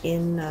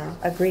in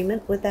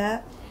agreement with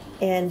that,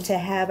 and to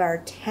have our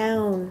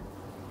town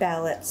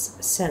ballots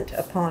sent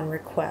upon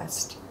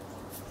request.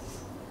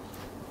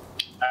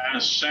 I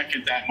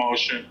second that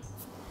motion.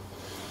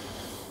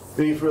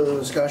 Any further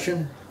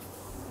discussion?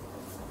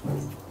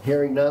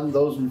 Hearing none,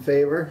 those in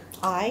favor?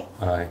 Aye.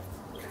 Aye.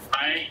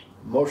 Aye.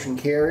 Motion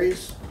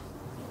carries.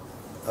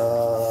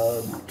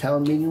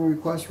 Town meeting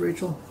request,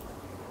 Rachel?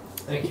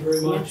 Thank you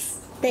very much.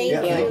 Thank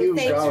Yeah, you. thank you,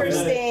 Thanks for Jonathan.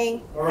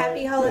 staying. All right.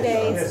 Happy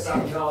holidays. Yes,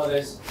 happy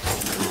holidays.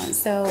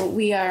 So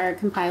we are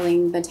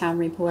compiling the town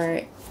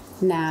report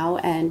now,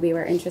 and we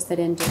were interested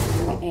in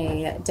doing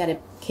a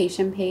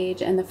dedication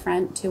page in the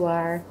front to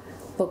our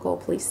local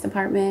police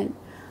department.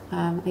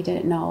 I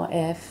didn't know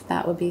if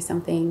that would be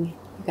something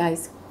you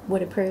guys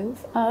would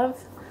approve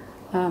of.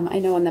 I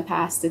know in the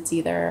past it's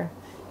either,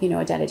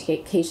 a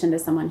dedication to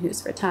someone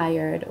who's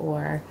retired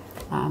or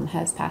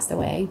has passed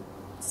away.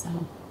 So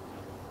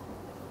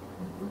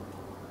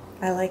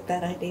I like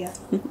that idea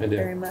I do.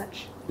 very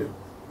much.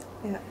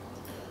 Yeah.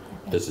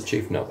 Does the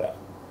chief know that?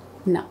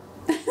 no.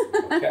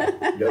 Okay.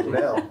 Does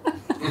now.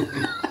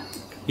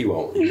 He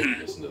won't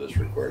listen to this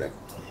recording.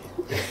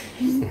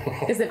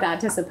 Is it bad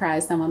to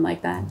surprise someone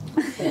like that?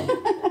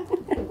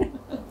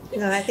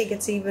 No, I think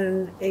it's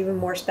even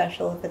more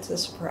special if it's a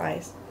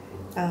surprise.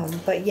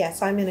 But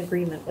yes, I'm in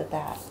agreement with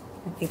that.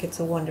 I think it's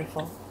a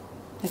wonderful,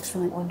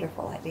 Excellent.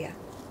 wonderful idea.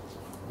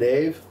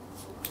 Dave?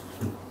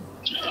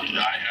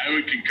 I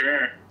would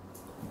concur.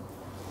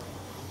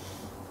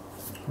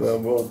 Well,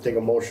 we'll take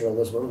a motion on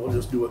this one. We'll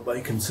just do it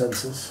by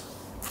consensus.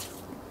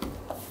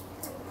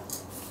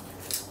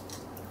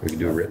 We can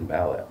do a written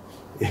ballot.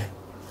 Yeah.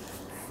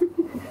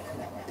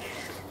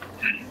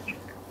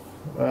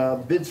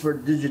 Bids for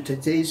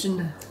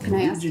digitization. Can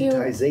I ask you-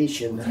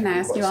 Digitization. Can I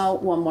ask you all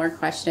one more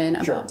question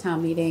about Sure.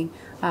 town meeting?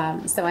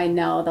 So I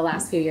know the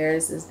last few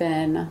years has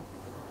been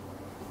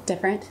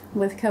different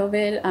with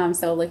COVID.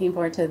 So looking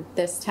forward to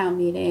this town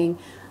meeting.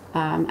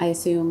 I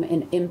assume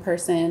an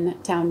in-person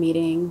town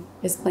meeting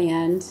is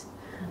planned.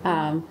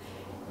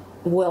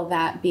 Will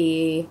that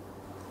be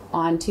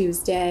on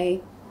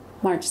Tuesday,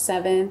 March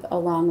 7th,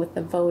 along with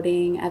the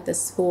voting at the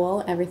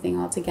school, everything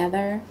all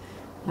together?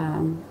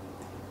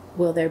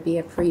 Will there be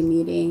a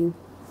pre-meeting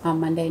on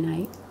Monday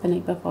night, the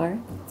night before?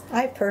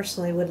 I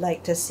personally would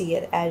like to see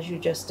it as you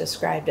just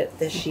described it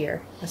this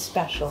year,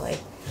 especially.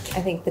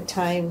 I think the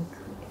time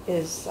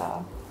is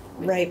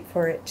ripe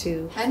for it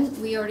to. Hadn't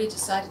we already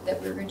decided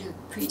that we were going to do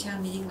a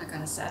pre-town meeting like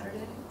on a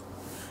Saturday?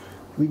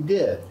 We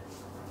did,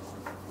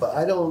 but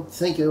I don't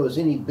think there was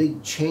any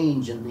big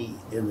change in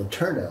the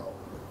turnout.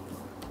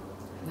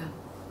 No.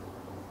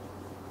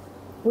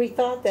 We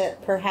thought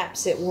that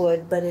perhaps it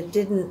would, but it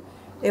didn't.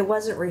 It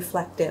wasn't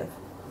reflective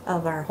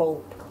of our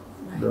hope.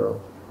 Right. No, No,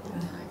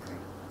 I agree.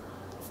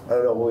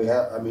 I don't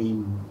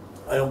know.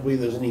 I don't believe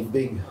there's any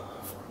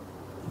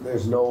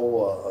there's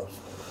no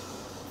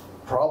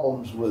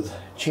problems with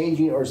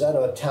changing, or is that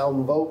a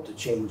town vote to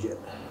change it?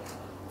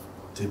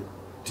 To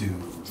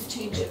To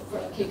change it,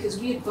 okay, because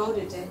we had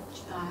voted to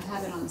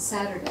have it on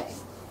Saturday.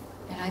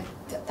 And I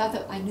thought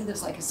that, I knew there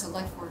was like a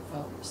select board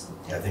vote or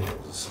something. Yeah, I think it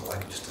was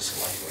just a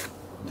select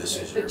board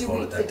decision or But do vote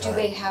we, at that but time. do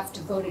they have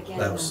to vote again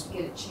That and was-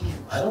 get it changed?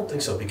 I don't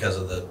think so because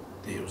of it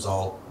was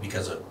all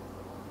because of,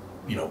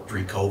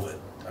 pre-COVID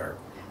or,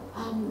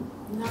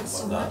 Not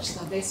so Well, not- much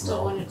though, they still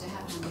no. wanted to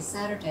have it on the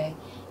Saturday.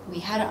 We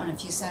had it on a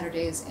few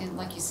Saturdays, and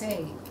like you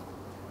say,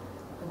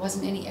 there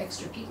wasn't any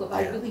extra people, but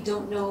I Yeah. really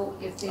don't know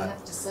if they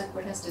have to, select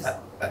board has to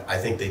I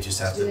think they just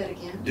have do to that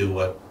again.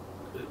 do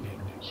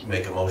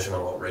make a motion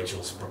on what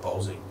Rachel's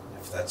proposing,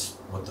 if that's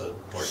what the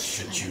board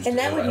should choose to And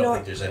do. that I would don't not-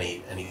 think there's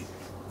any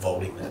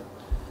voting that.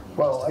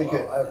 Well,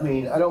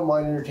 I don't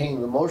mind entertaining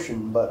the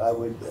motion, but I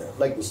would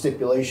like the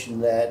stipulation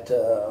that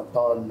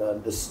upon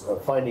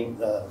finding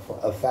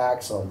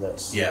facts on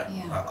this. Yeah,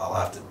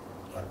 Yeah.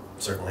 I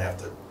certainly have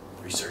to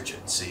research it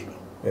and see, but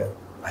Yeah.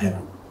 I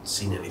haven't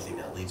seen anything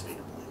that leads me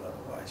to believe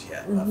otherwise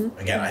yet. Mhm.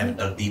 Again, I haven't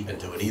dug deep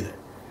into it either.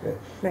 Yeah.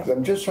 Right. 'Cause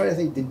I'm just trying to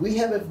think, did we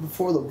have it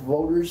before the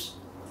voters?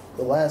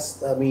 The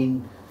last,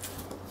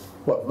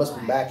 what, must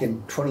have been back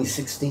in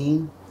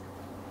 2016?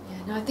 Yeah,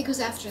 no, I think it was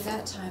after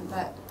that time,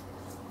 but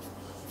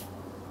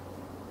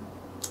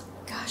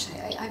gosh,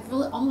 I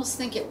really almost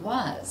think it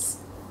was.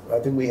 I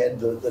think we had,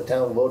 the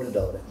town voted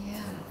on it.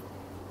 Yeah.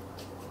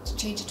 To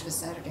change it to a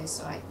Saturday,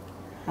 so I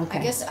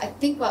Okay. guess, I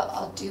think what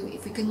I'll do,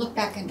 if we can look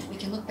back in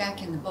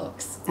the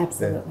books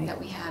Absolutely. that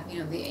we have, you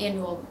know, the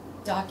annual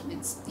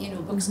documents, the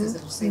annual books, because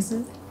it'll say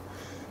something.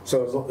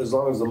 So as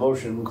long as the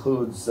motion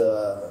includes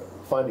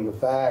finding a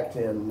fact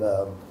and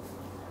other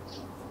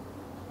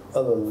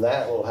than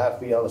that, it'll have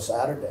to be on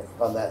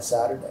that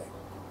Saturday.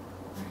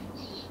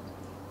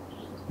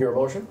 Your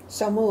motion?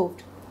 So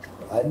moved.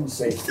 I didn't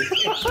say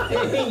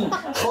anything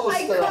close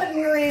I to,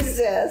 couldn't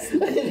resist.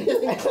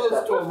 anything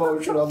close to a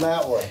motion on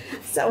that one.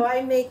 So I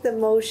make the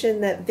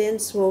motion that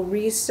Vince will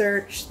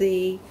research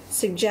the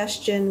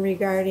suggestion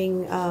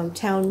regarding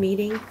town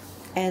meeting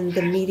and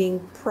the meeting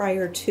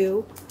prior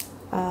to,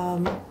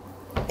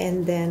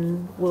 and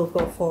then we'll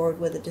go forward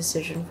with a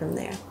decision from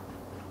there.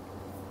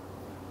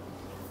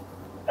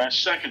 I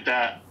second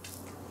that.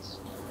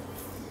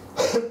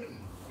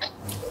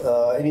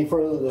 Any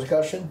further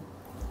discussion?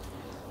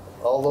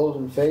 All those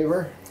in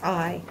favor?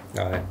 Aye.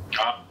 Aye.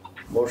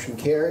 Motion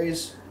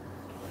carries.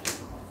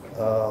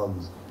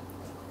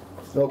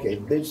 Okay,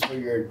 bids for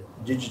your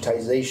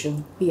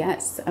digitization.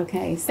 Yes,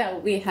 okay. So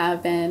we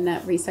have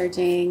been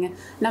researching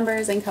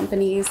numbers and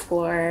companies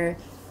for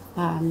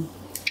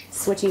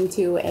switching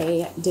to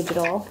a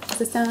digital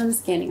system,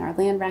 scanning our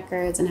land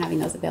records and having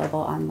those available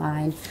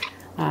online.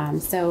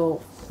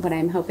 So what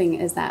I'm hoping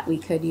is that we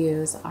could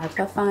use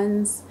ARPA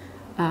funds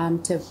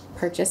to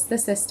purchase the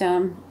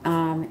system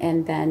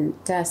and then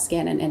to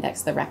scan and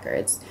index the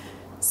records.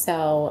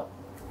 So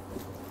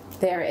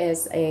there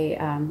is a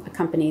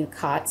company,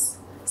 COTS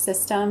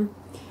system.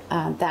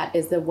 That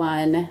is the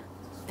one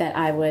that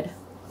I would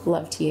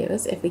love to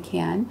use if we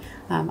can.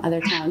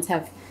 Other towns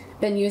have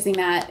been using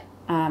that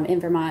in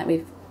Vermont.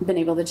 We've been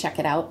able to check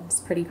it out. It's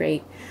pretty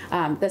great.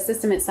 The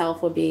system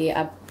itself would be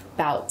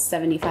about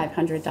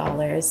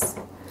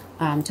 $7,500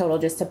 total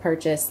just to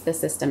purchase the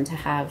system to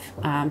have.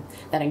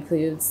 That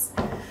includes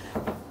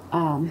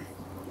a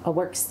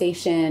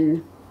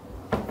workstation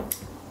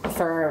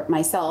for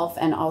myself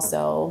and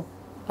also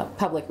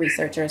public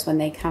researchers when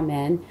they come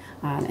in,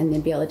 and the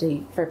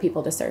ability for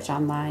people to search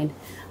online.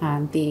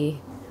 The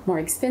more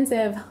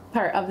expensive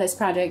part of this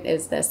project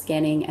is the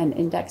scanning and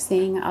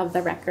indexing of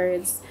the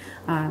records.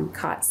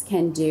 COTS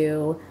can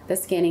do the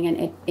scanning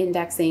and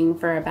indexing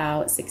for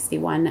about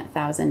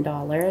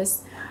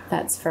 $61,000.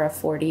 That's for a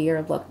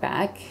 40-year look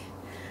back.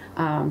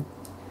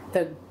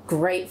 The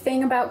great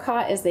thing about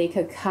COT is they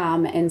could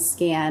come and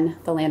scan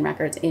the land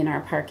records in our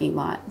parking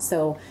lot.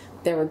 So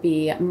there would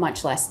be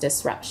much less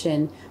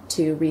disruption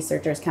to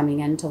researchers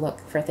coming in to look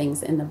for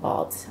things in the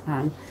vault.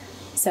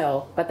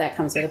 But that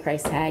comes with a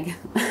price tag.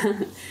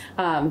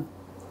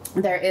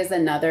 There is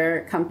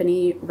another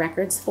company,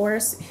 Records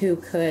Force, who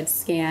could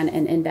scan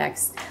and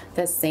index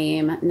the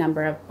same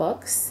number of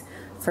books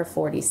for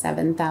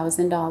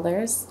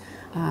 $47,000.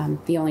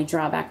 The only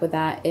drawback with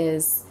that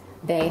is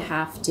they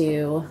have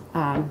to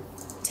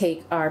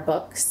take our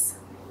books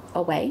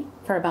away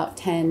for about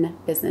 10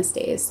 business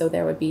days. So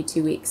there would be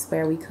 2 weeks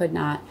where we could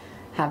not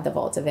have the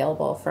vault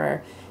available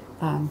for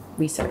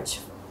research.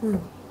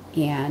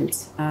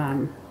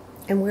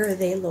 And where are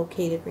they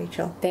located,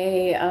 Rachel?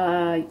 They,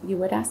 you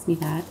would ask me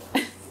that.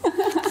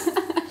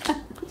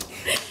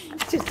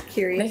 Just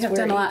curious. They have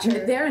where done a lot. each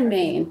are- They're in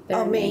Maine.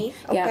 They're in Maine,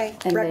 Yeah, okay.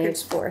 and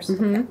Records Force,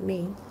 Mhm. okay,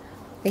 Maine.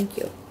 Thank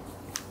you.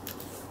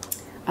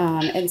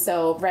 And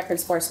so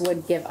Records Force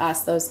would give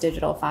us those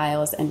digital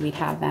files and we'd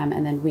have them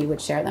and then we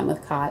would share them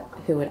with COT,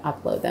 who would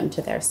upload them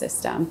to their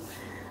system.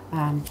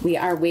 We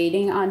are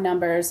waiting on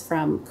numbers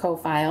from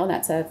CoFile.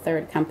 That's a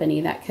third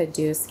company that could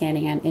do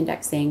scanning and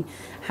indexing.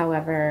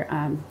 However,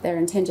 their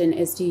intention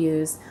is to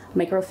use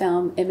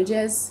microfilm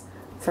images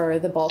for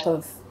the bulk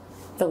of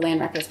the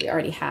land records we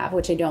already have,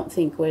 which I don't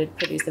think would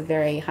produce a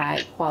very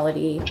high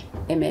quality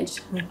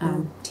image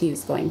to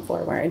use going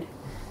forward.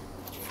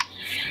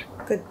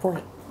 Good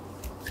point.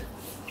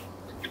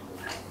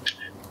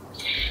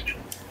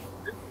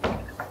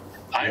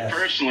 I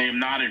personally am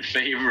not in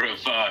favor of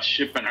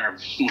shipping our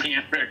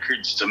land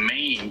records to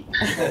Maine.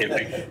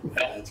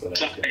 That's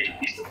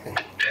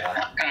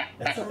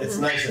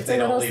nice if they a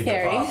don't little leave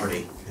scary. the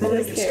property. A little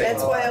They can scary. stay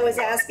That's why I was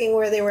asking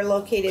where they were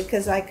located,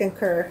 because I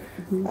concur.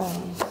 And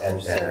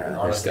There's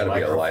honestly, gotta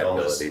be a microfilm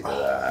liability is, to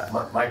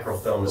that.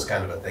 microfilm is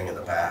kind of a thing of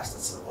the past.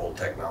 It's an old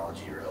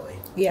technology, really.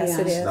 Yes,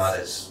 Yeah. it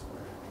It's is.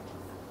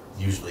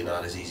 usually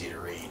not as easy to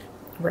read.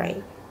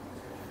 Right.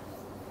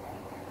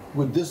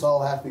 Would this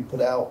all have to be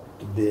put out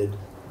to bid?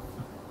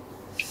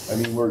 I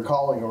mean, we're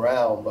calling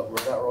around, but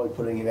we're not really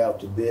putting it out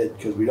to bid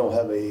because we don't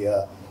have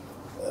a,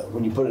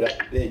 when you put it out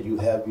to bid, you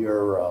have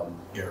your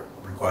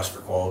request for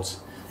quotes.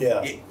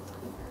 Yeah.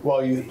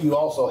 Well, you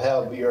also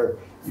have your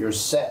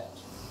set,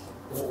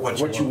 What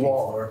you looking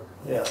want. for.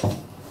 Yeah.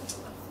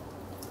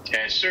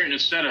 A certain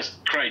set of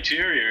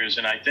criteria,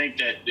 and I think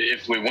that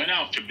if we went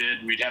out to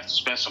bid, we'd have to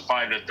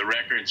specify that the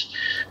records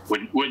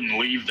wouldn't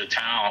leave the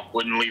town.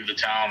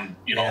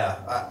 You know.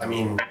 Yeah, I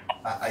mean,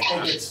 I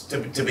think it's,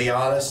 to be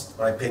honest,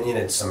 my opinion,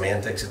 it's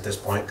semantics at this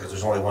point because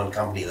there's only one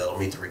company that'll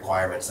meet the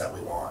requirements that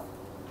we want.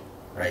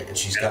 right? And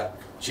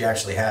she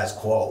actually has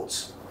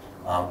quotes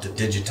to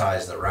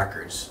digitize the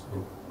records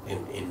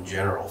in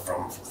general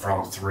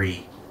from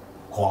 3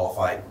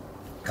 qualified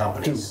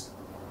companies.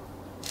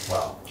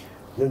 Well,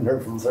 Didn't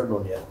heard from the third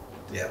one yet.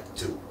 yeah,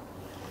 2.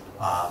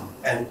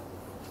 And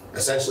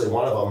essentially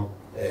one of them,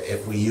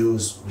 if we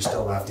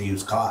still have to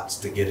use COTS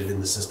to get it in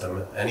the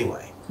system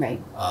anyway.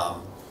 Right.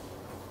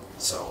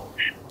 So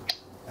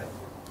I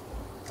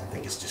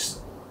think it's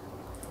just,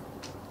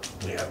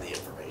 we have the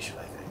information,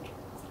 I think.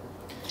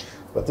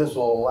 But this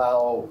will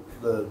allow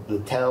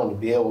the town to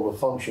be able to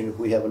function if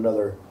we have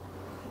another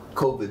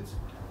COVID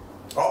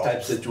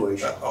type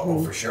situation.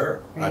 Oh, for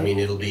sure. I mean,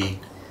 it'll be,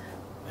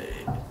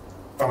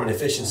 from an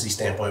efficiency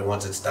standpoint,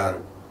 once it's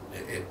done,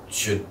 it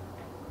should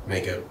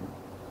make a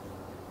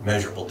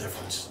measurable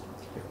difference.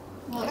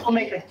 Well, It'll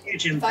make a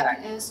huge if I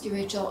impact. can ask you,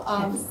 Rachel,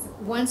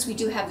 once we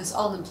do have this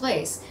all in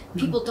place,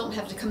 people don't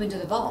have to come into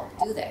the vault,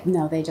 do they?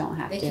 No, they don't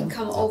have They to. can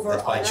come over on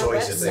It's our by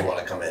choice if they website. want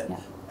to come in. Yeah.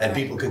 And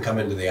people can come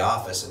into the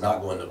office and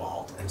not go in the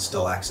vault and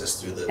still access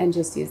through And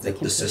just use the the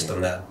computer.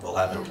 system that we'll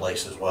have in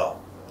place as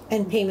well.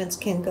 And payments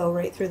can go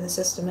right through the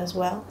system as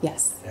well.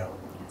 Yes. Yeah.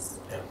 Yes.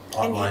 Yeah.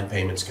 Online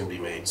payments can be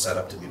made, set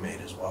up to be made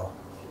as well.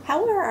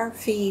 How are our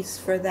fees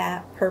for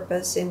that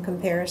purpose in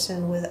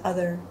comparison with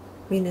other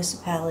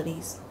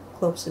municipalities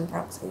close in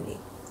proximity?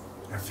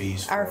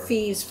 Our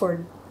fees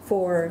for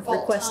Vault time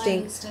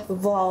requesting and stuff.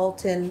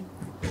 vault and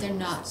They're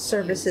not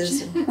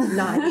services, huge.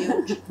 not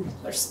huge.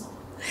 They're small.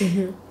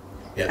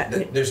 Yeah,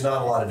 there's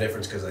not a lot of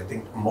difference because I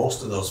think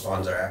most of those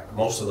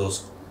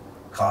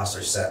costs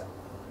are set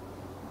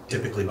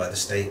typically by the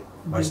state,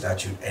 by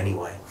statute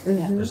anyway.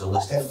 There's a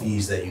list of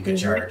fees that you can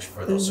charge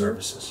for those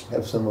services.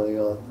 Have somebody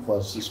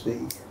wants to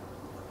speak.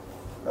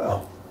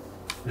 Oh,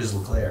 Ms.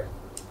 Leclerc.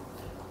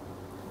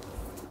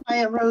 I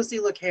am Rosie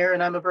LeCare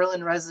and I'm a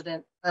Berlin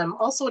resident. I'm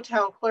also a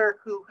town clerk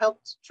who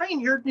helped train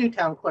your new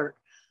town clerk.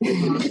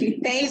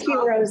 Thank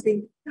you,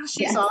 Rosie.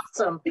 She's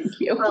awesome. Thank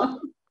you.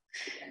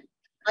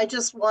 I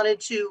just wanted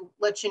to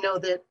let you know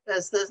that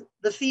as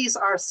the fees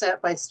are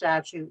set by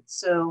statute,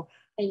 so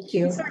thank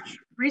you.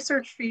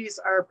 Research fees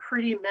are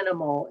pretty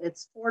minimal.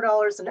 It's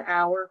 $4 an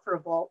hour for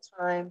vault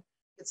time.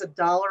 It's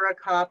 $1 a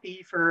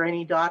copy for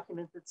any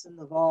document that's in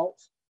the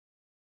vault.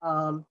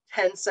 10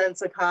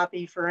 cents a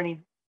copy for any,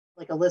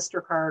 like a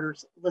Lister card or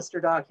Lister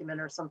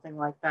document or something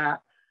like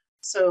that.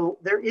 So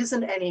there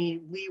isn't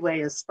any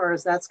leeway as far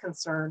as that's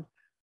concerned.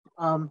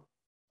 The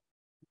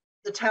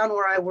town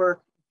where I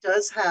work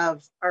does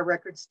have our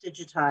records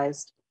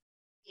digitized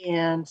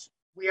and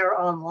we are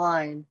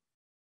online.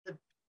 The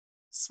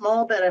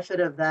small benefit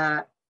of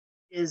that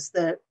is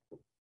that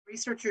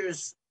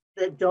researchers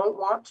that don't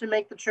want to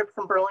make the trip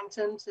from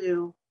Burlington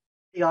to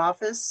the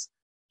office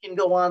can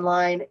go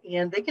online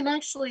and they can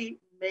actually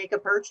make a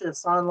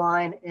purchase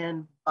online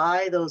and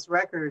buy those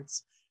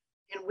records.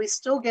 And we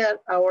still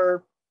get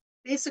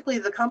basically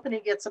the company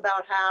gets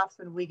about half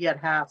and we get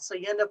half. So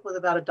you end up with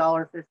about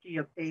 $1.50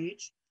 a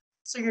page.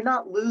 So you're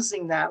not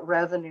losing that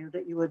revenue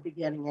that you would be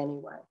getting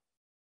anyway.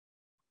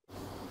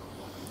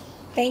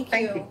 Thank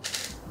you.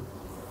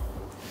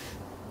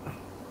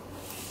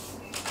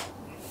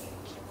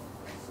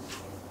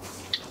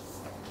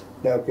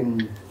 Now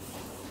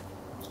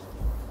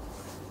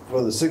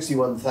for the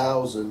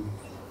 61,000,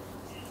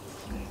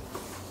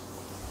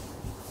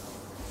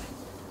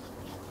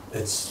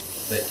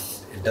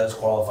 It does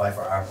qualify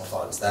for ARPA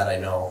funds, that I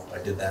know. I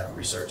did that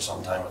research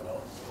some time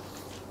ago.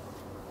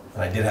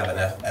 And I did have an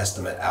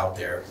estimate out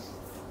there.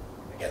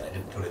 Again, I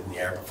didn't put it in the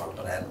ARPA fund,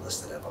 but I had it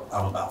listed of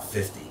about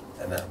 50.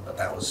 But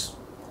that was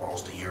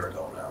almost a year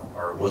ago now,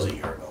 or it was a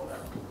year ago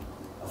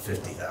now, of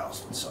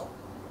 50,000. So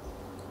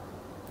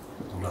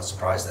I'm not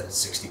surprised that it's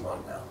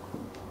 61 now.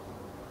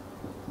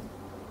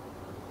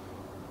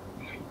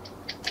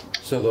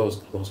 So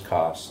those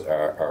costs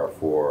are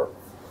for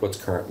what's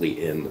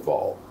currently in the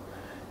vault.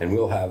 And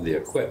we'll have the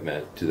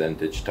equipment to then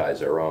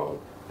digitize our own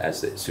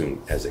as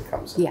soon as it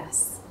comes in.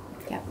 Yes.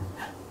 Yep.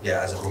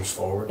 Yeah, as it moves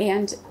forward.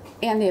 And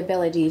the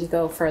ability to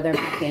go further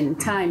back in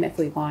time if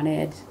we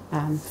wanted,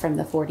 from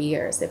the 40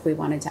 years. If we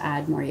wanted to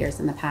add more years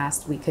in the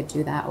past, we could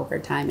do that over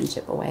time and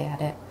chip away at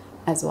it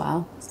as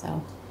well.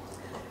 So.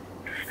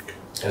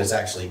 And it's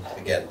actually,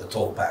 again, the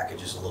total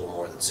package is a little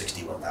more than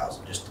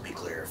 61,000, just to be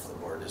clear, if the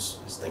board is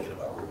thinking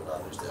about moving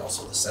on. There's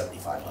also the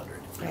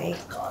 7,500 if you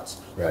want the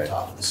costs on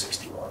top of the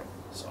 61.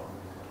 So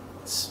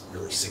it's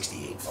really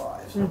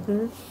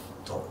 68.5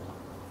 total.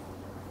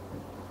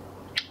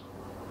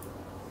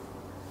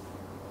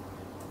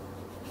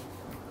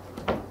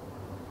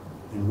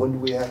 and when do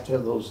we have to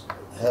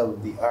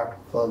have the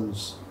ARC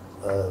funds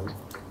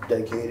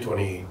dedicated?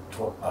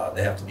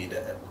 They have to be,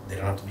 they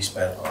don't have to be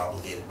spent or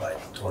obligated by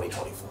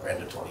 2024,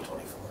 end of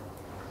 2024.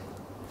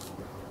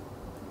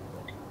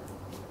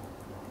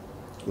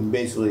 And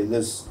basically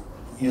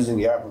using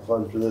the ARPA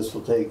funds for this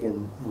will take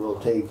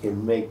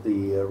and make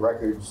the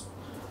records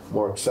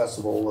more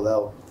accessible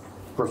without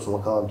personal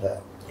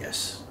contact.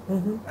 Yes,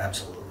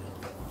 absolutely.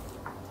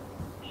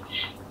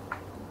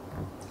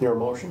 Your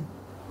motion?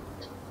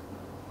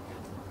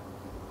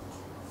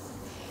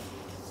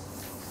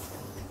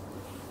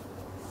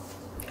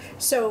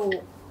 So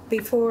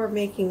before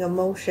making a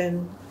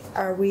motion,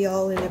 are we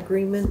all in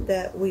agreement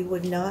that we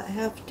would not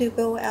have to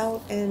go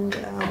out and,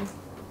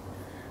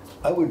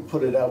 I would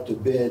put it out to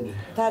bid.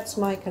 that's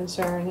my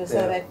concern, is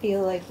that Yeah. I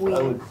feel like we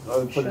I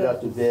would put it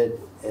out to bid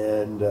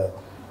and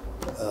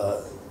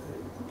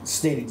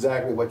state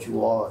exactly what you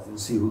want and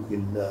see who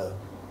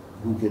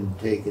can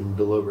take and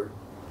deliver.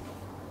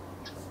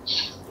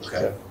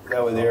 Okay.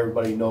 That way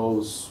everybody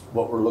knows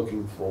what we're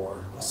looking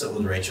for. I'll sit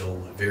with Rachel.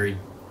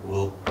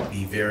 We'll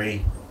be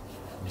very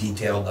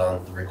detailed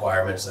on the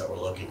requirements that we're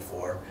looking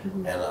for.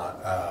 Mhm.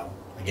 And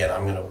again,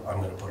 I'm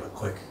gonna put a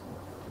quick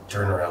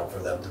turnaround for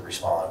them to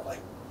respond, like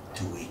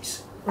 2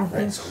 weeks,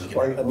 right? So we can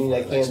Well, have I mean, it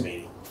I for the next can't-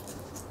 meeting.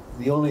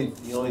 The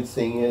only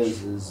thing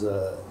is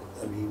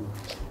I mean,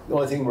 the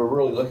only thing we're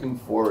really looking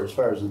for as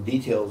far as the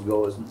details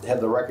go is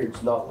have the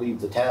records not leave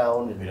the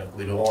town. And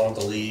We don't want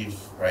them to leave,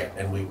 right?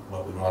 And we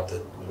want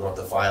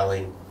the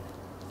filing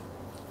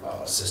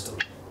system,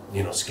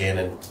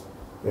 scanning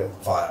Yeah.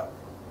 file.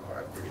 All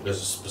right,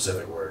 there's a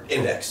specific word,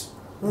 index.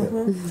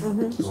 Mhm,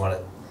 mhm. We want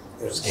it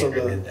Yeah, so scanned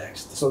and the-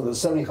 indexed. So the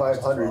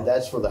 7,500,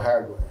 that's for the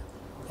hardware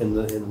and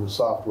the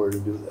software to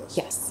do this?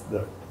 Yes,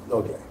 No,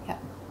 okay.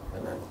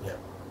 And then, yeah.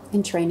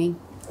 in training.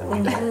 And we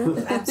don't,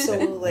 Mhm,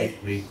 absolutely.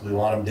 we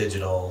want them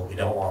digital, we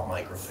don't want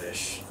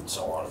microfiche, and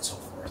so on and so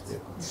forth.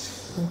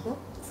 Mhm.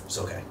 It's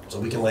okay. So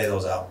we can lay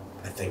those out,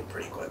 I think,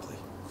 pretty quickly.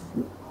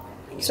 We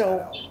can get So-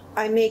 that out.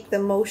 I make the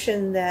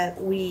motion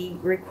that we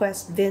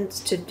request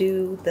Vince to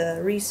do the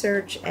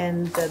research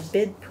and the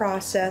bid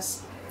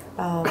process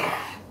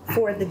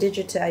for the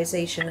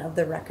digitization of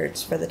the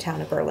records for the town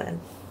of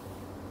Berlin.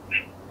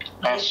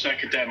 I'll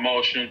second that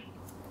motion.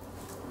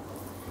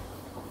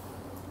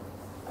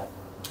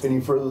 Any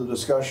further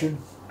discussion?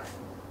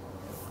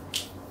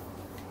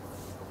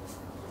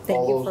 Thank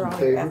All you those for in all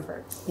your favor?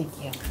 efforts.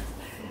 Thank you.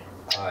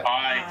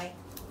 Aye.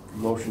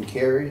 Motion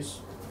carries.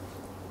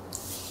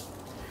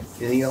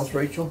 Anything else,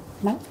 Rachel?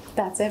 No,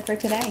 that's it for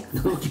today.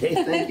 Okay,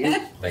 thank you.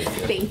 Thank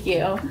you. Thank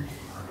you.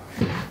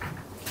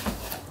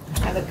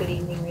 Have a good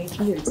evening,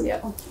 Rachel. You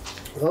too.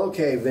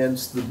 Okay,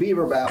 Vince, the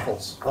beaver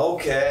baffles.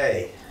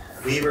 Okay,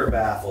 beaver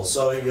baffle.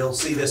 So you'll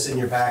see this in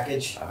your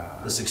package.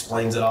 This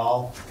explains it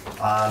all.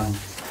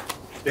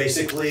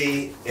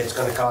 Basically, it's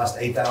gonna cost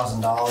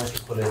 $8,000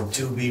 to put in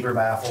 2 beaver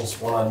baffles,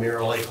 one on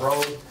Mirror Lake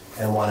Road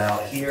and one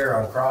out here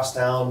on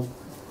Crosstown.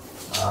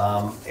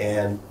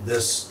 And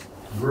this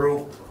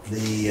group,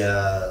 the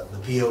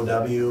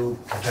POW,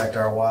 Protect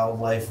Our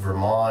Wildlife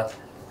Vermont,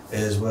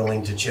 is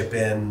willing to chip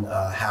in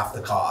half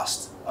the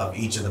cost of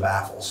each of the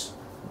baffles.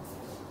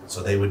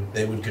 So they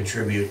would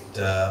contribute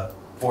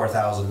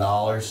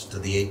 $4,000 to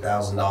the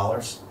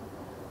 $8,000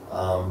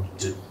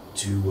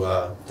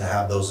 to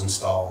have those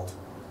installed.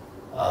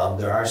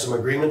 There are some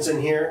agreements in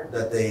here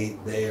that they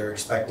are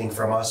expecting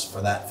from us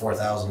for that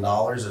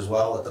 $4,000 as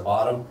well at the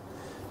bottom.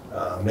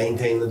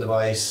 Maintain the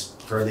device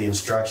per the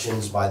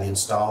instructions by the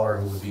installer,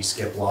 who would be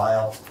Skip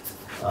Lyle,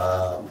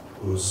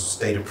 who's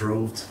state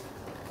approved.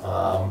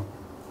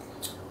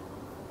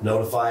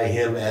 Notify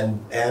him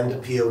and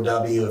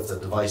POW if the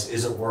device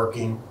isn't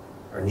working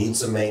or needs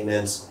some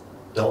maintenance.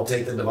 Don't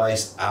take the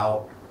device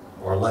out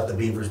or let the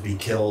beavers be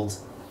killed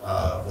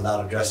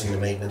without addressing the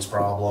maintenance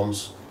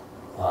problems.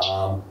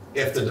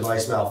 If the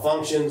device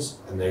malfunctions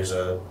and there's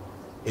a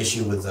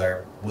issue with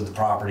the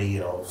property,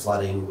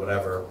 flooding,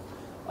 whatever,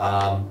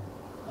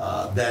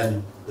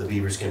 then the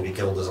beavers can be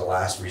killed as a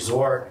last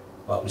resort,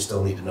 but we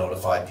still need to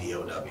notify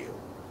POW.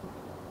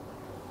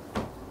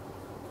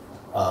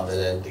 And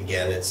then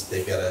again,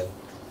 they've got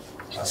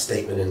a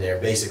statement in there.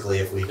 Basically,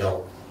 if we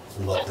don't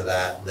live up to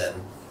that, then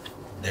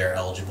they're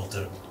eligible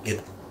to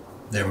get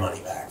their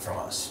money back from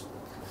us.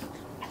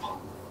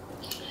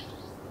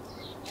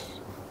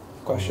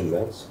 Question,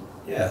 Vince.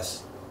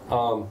 Yes.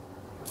 Um,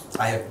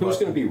 I have. Who's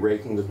gonna be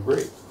raking the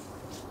debris?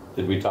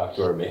 Did we talk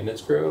to our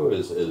maintenance crew?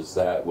 Is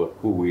that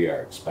who we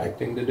are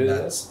expecting to do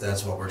this?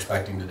 That's what we're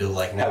expecting to do.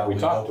 Like now. Have we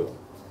talked to them?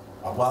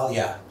 Well,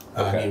 yeah.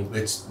 I Okay. mean,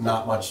 it's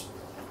not much.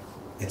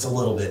 It's a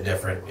little bit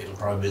different. It'll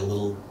probably be a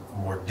little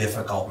more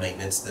difficult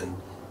maintenance than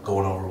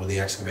going over with the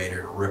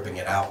excavator and ripping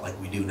it out like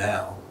we do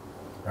now,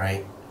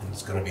 right? And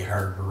it's going to be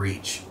harder to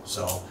reach.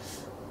 So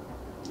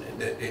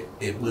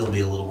it will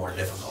be a little more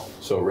difficult.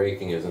 So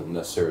raking isn't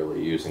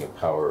necessarily using a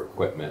power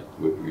equipment,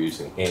 we're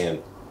using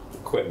hand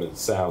equipment,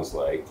 sounds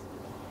like.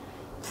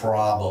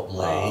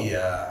 Probably.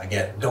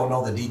 Again, don't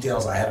know the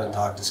details. I haven't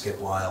talked to Skip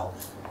Lyle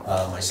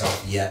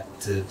myself yet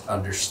to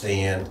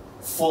understand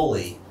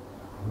fully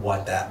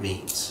what that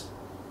means.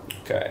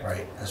 Okay.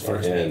 Right, as far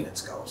as And-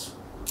 maintenance goes.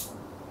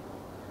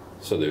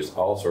 So there's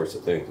all sorts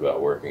of things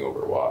about working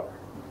over water.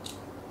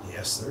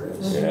 Yes, there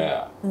is.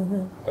 Yeah,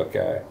 Mhm.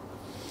 okay.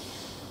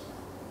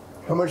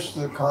 How much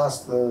does it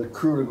cost the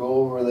crew to go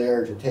over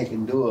there to take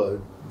and do a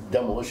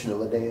demolition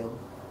of a dam?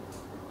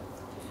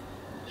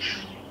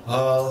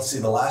 Let's see,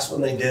 the last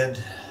one they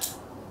did,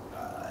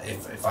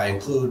 if I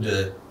include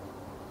the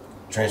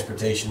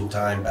transportation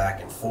time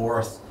back and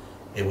forth,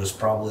 it was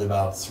probably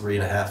about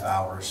 3.5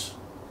 hours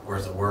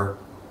worth of work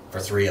for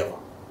 3 of them.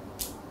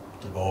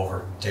 To go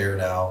over, tear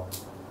it out,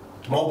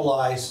 to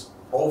mobilize,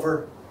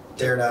 over,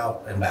 tear it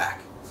out, and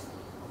back.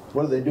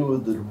 What do they do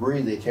with the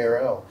debris they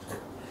tear out?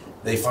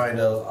 They find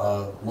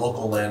a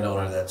local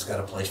landowner that's got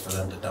a place for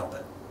them to dump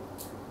it.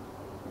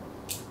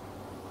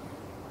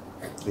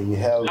 And you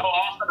have, How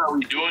often are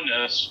we doing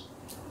this?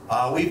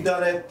 We've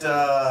done it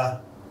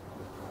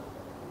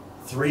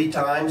 3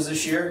 times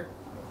this year.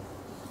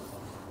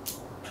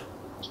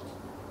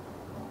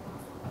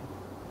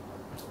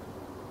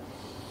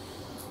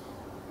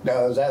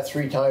 now is that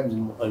 3 times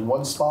in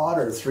one spot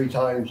or 3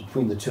 times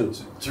between the two?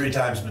 3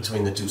 times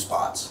between the 2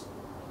 spots.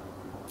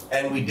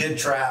 And we did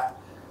trap,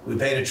 we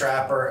paid a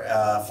trapper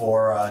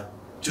for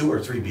 2 or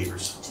 3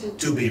 beavers.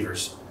 2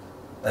 beavers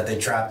that they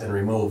trapped and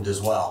removed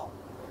as well,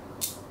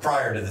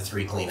 prior to the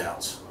 3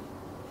 cleanouts.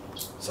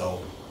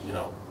 So, you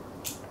know,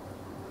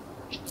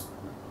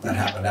 that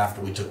happened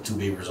after we took 2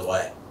 beavers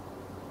away.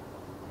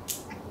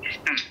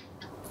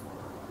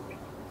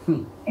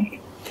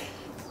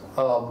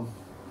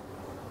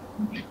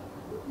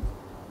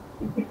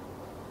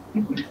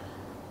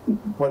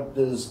 What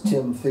does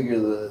Tim figure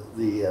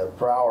the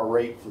per hour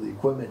rate for the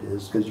equipment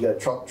is? Because you got a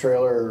truck,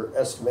 trailer,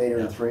 excavator,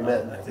 and 3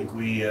 men. I think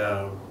we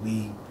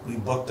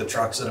booked the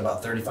trucks at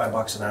about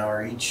 $35 an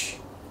hour each.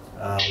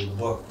 We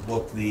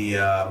booked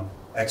the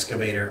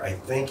excavator, I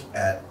think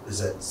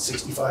is it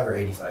 65 or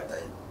 85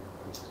 then?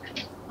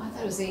 I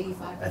thought it was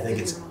 85. I think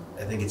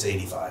it's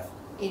 85.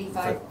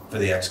 85 for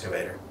the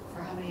excavator.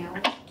 for how many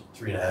hours?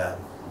 3.5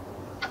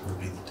 would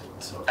be the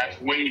so. That's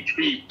way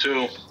cheap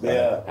too.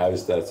 Yeah.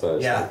 How's that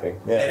size? Yeah,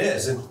 Thing? Yeah. it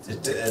is in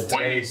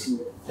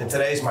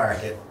today's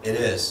market. It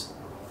is.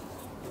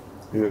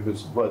 Yeah,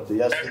 because what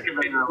the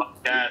Excavator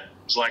like that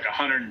is like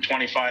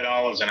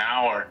 $125 an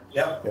hour.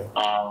 Yep.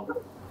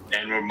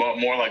 And we're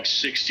more like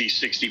 $60,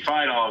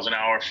 $65 an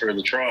hour for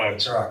the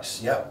trucks.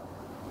 Trucks. Yep.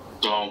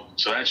 So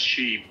that's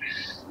cheap.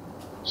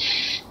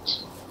 I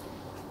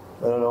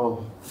don't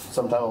know,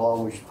 sometime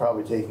along we should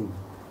probably take and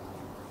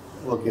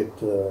look at,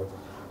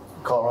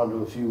 call around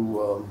to a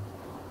few,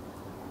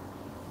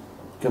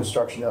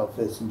 construction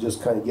outfits and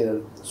just kind of get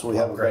it, so we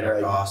have a Upgrade better our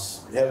idea.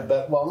 costs.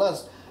 Well,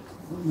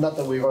 not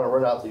that we're gonna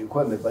run out the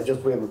equipment, but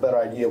just we have a better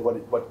idea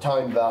what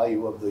time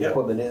value of the Yep.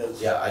 equipment is.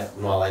 Yeah, I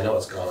know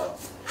it's gone up.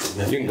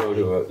 You can go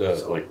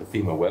to like the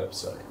FEMA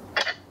website.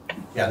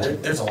 Yeah,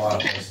 there's a lot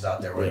of places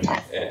out there where you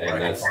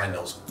can find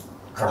those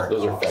current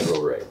Those are costs.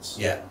 federal rates.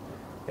 Yeah.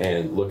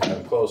 And look at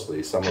them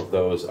closely. Some of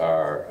those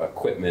are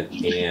equipment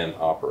and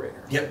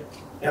operator. Yep.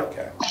 Yep.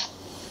 Okay.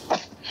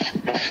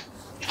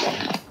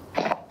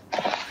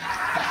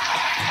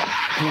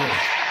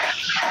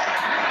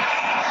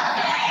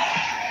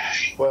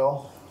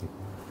 Well,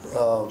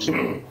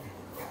 you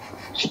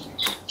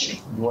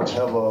wanna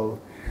have a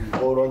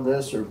vote on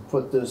this or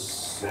put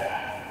this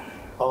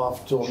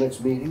off till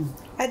next meeting?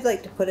 I'd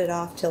like to put it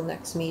off till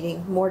next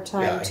meeting, more Yeah,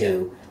 time again,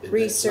 to It's not like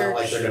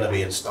research. they're gonna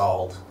be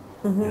installed,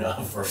 you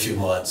know, for a few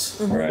months.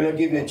 And it'll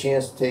give you a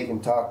chance to take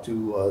and talk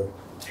to,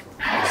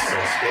 Skip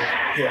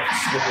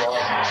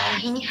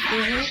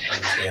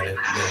Understand it,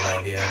 get an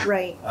idea.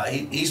 Right.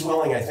 He's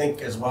willing, I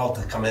think, as well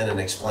to come in and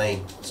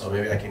explain, so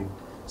maybe I can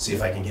see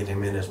if I can get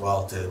him in as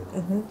well to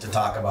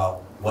talk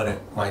about what it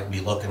might be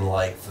looking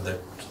like for the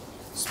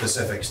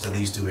specifics to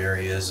these 2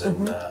 areas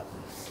and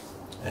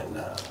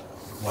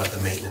what the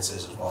maintenance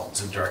is as well,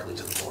 so directly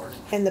to the board.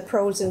 And the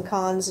pros and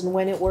cons and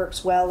when it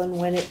works well and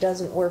when it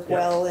doesn't work Yeah.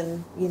 well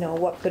and, you know,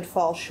 what could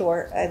fall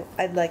short.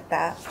 I'd like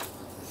that.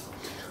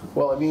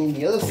 Well, I mean,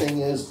 the other thing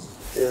is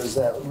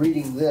that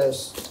reading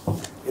this,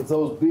 if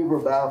those beaver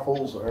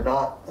baffles are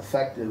not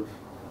effective,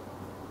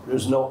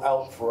 there's no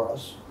out for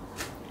us.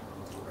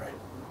 Right.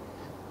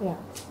 Yeah.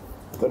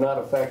 If they're not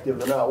effective,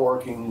 they're not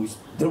working,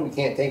 then we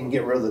can't take and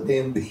get rid of the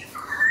damn beaver.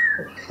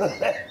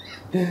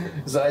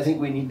 So I think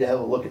we need to have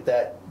a look at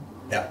that,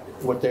 Yeah.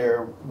 what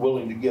they're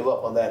willing to give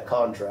up on that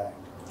contract.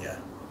 Yeah.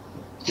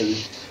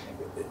 Because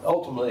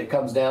ultimately, it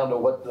comes down to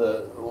what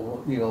the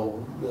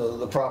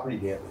property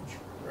damage.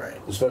 Right.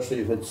 Especially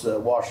if it's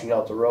washing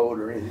out the road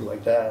or anything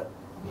like that.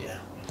 Yeah.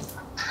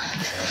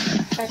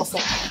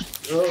 Excellent.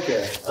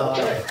 Okay.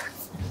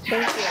 Thank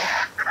you.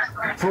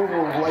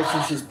 Approval of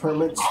licenses,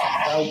 permits,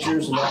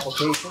 vouchers, and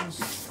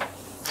applications.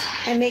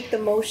 I make the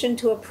motion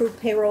to approve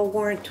payroll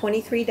warrant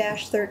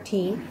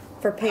 23-13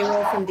 for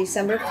payroll from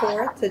December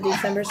 4th to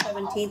December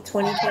 17th,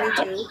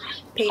 2022,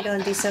 paid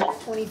on December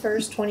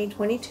 21st,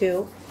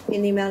 2022,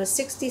 in the amount of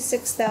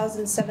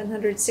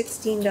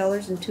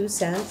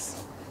 $66,716.02.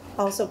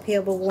 Also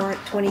payable warrant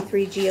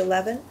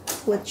 23G11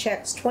 with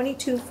checks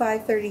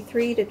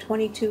 22,533 to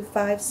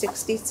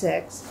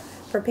 22,566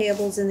 for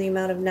payables in the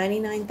amount of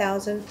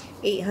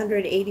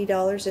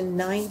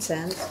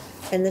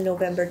 $99,880.09 and the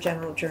November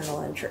general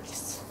journal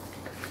entries.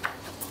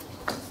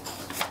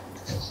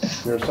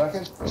 Is there a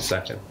second?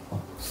 Second.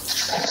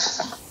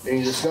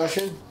 Any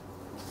discussion?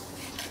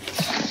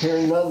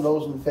 Hearing none,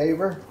 those in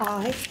favor?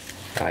 Aye.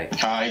 Aye.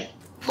 Aye.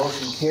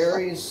 Motion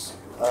carries.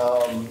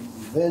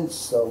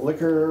 Vince,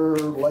 liquor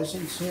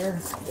license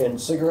here and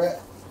cigarette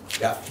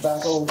Yeah.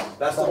 tobacco.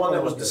 That's the one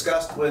that was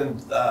discussed when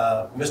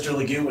Mr.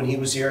 Legue, when he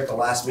was here at the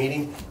last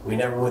meeting. We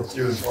never went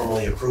through and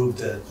formally approved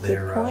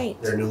their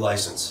point. new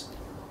license.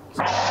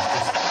 So it's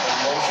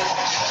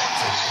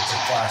a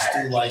Class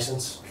 2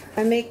 license.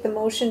 I make the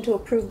motion to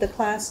approve the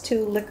Class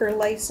 2 liquor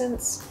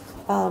license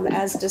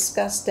as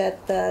discussed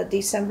at the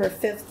December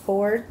 5th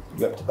board.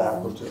 You have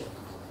tobacco too.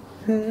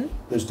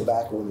 There's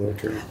tobacco in there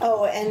too.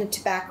 Oh, and a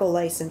tobacco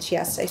license,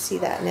 yes, I see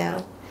that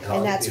now.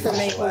 And that's for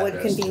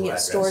Maplewood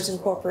Convenience Stores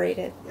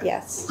Incorporated,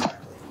 yes.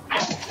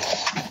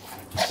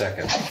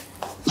 Second.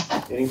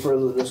 Any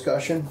further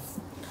discussion?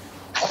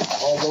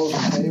 All those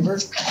in favor?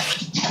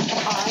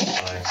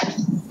 Aye.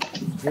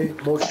 Okay,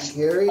 motion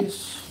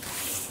carries.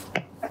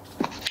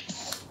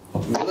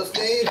 You with us,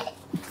 Dave?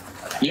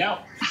 Yeah.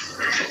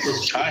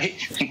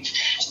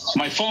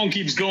 My phone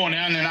keeps going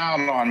in and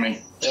out on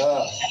me.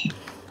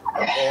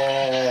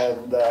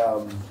 And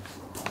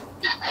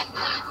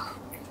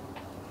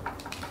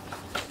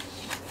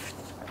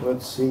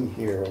let's see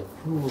here,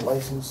 approval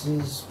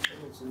licenses,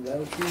 permits and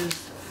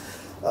vouchers.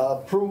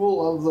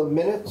 Approval of the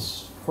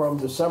minutes from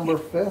December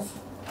 5th.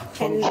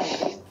 And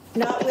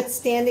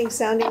notwithstanding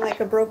sounding like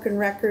a broken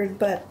record,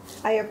 but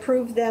I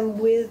approved them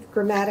with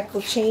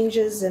grammatical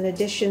changes and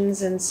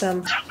additions and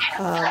some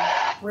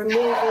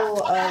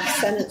removal of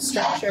sentence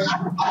structure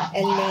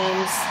and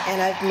names,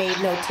 and I've made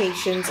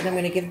notations, and I'm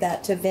gonna give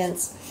that to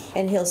Vince,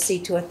 and he'll see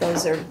to it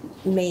those are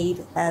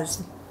made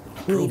as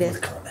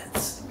needed.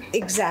 Comments.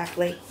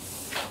 Exactly.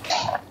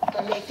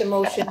 I make the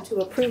motion to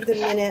approve the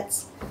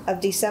minutes of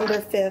December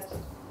 5th,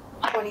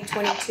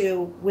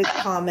 2022 with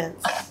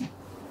comments.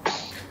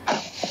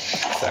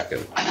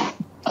 Second.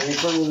 Any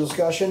further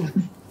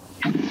discussion?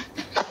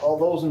 All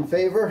those in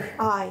favor?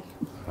 Aye.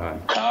 Aye.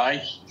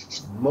 Aye.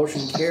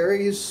 Motion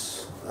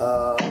carries.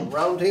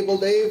 Roundtable,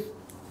 Dave?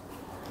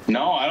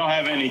 No, I don't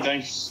have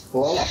anything.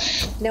 Hello?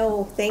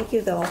 No, thank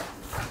you though.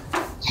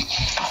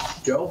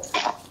 Joe?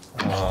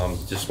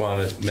 Just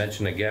want to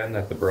mention again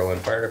that the Berlin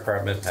Fire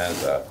Department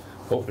has an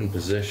open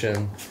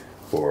position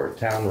for a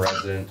town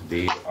resident to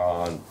be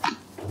on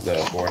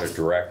the board of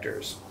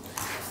directors.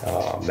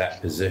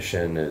 That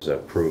position is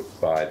approved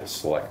by the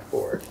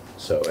Selectboard.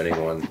 So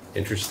anyone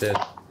interested,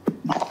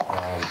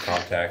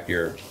 contact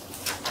your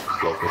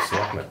local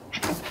selectman.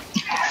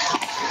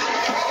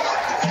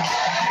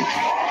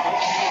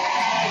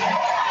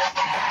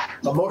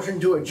 A motion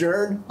to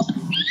adjourn?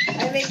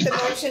 I make the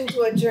motion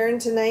to adjourn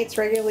tonight's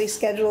regularly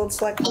scheduled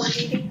select board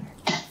meeting.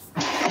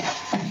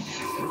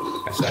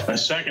 I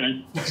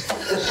second it.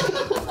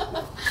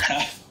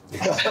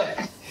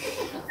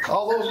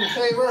 All those in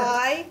favor?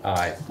 Aye.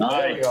 Aye.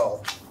 There we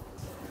go.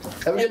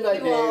 Have a good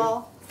night, Thank you Dave.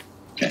 all.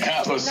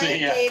 Yeah, we'll Good night, see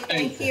ya. Dave.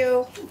 Thank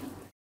you.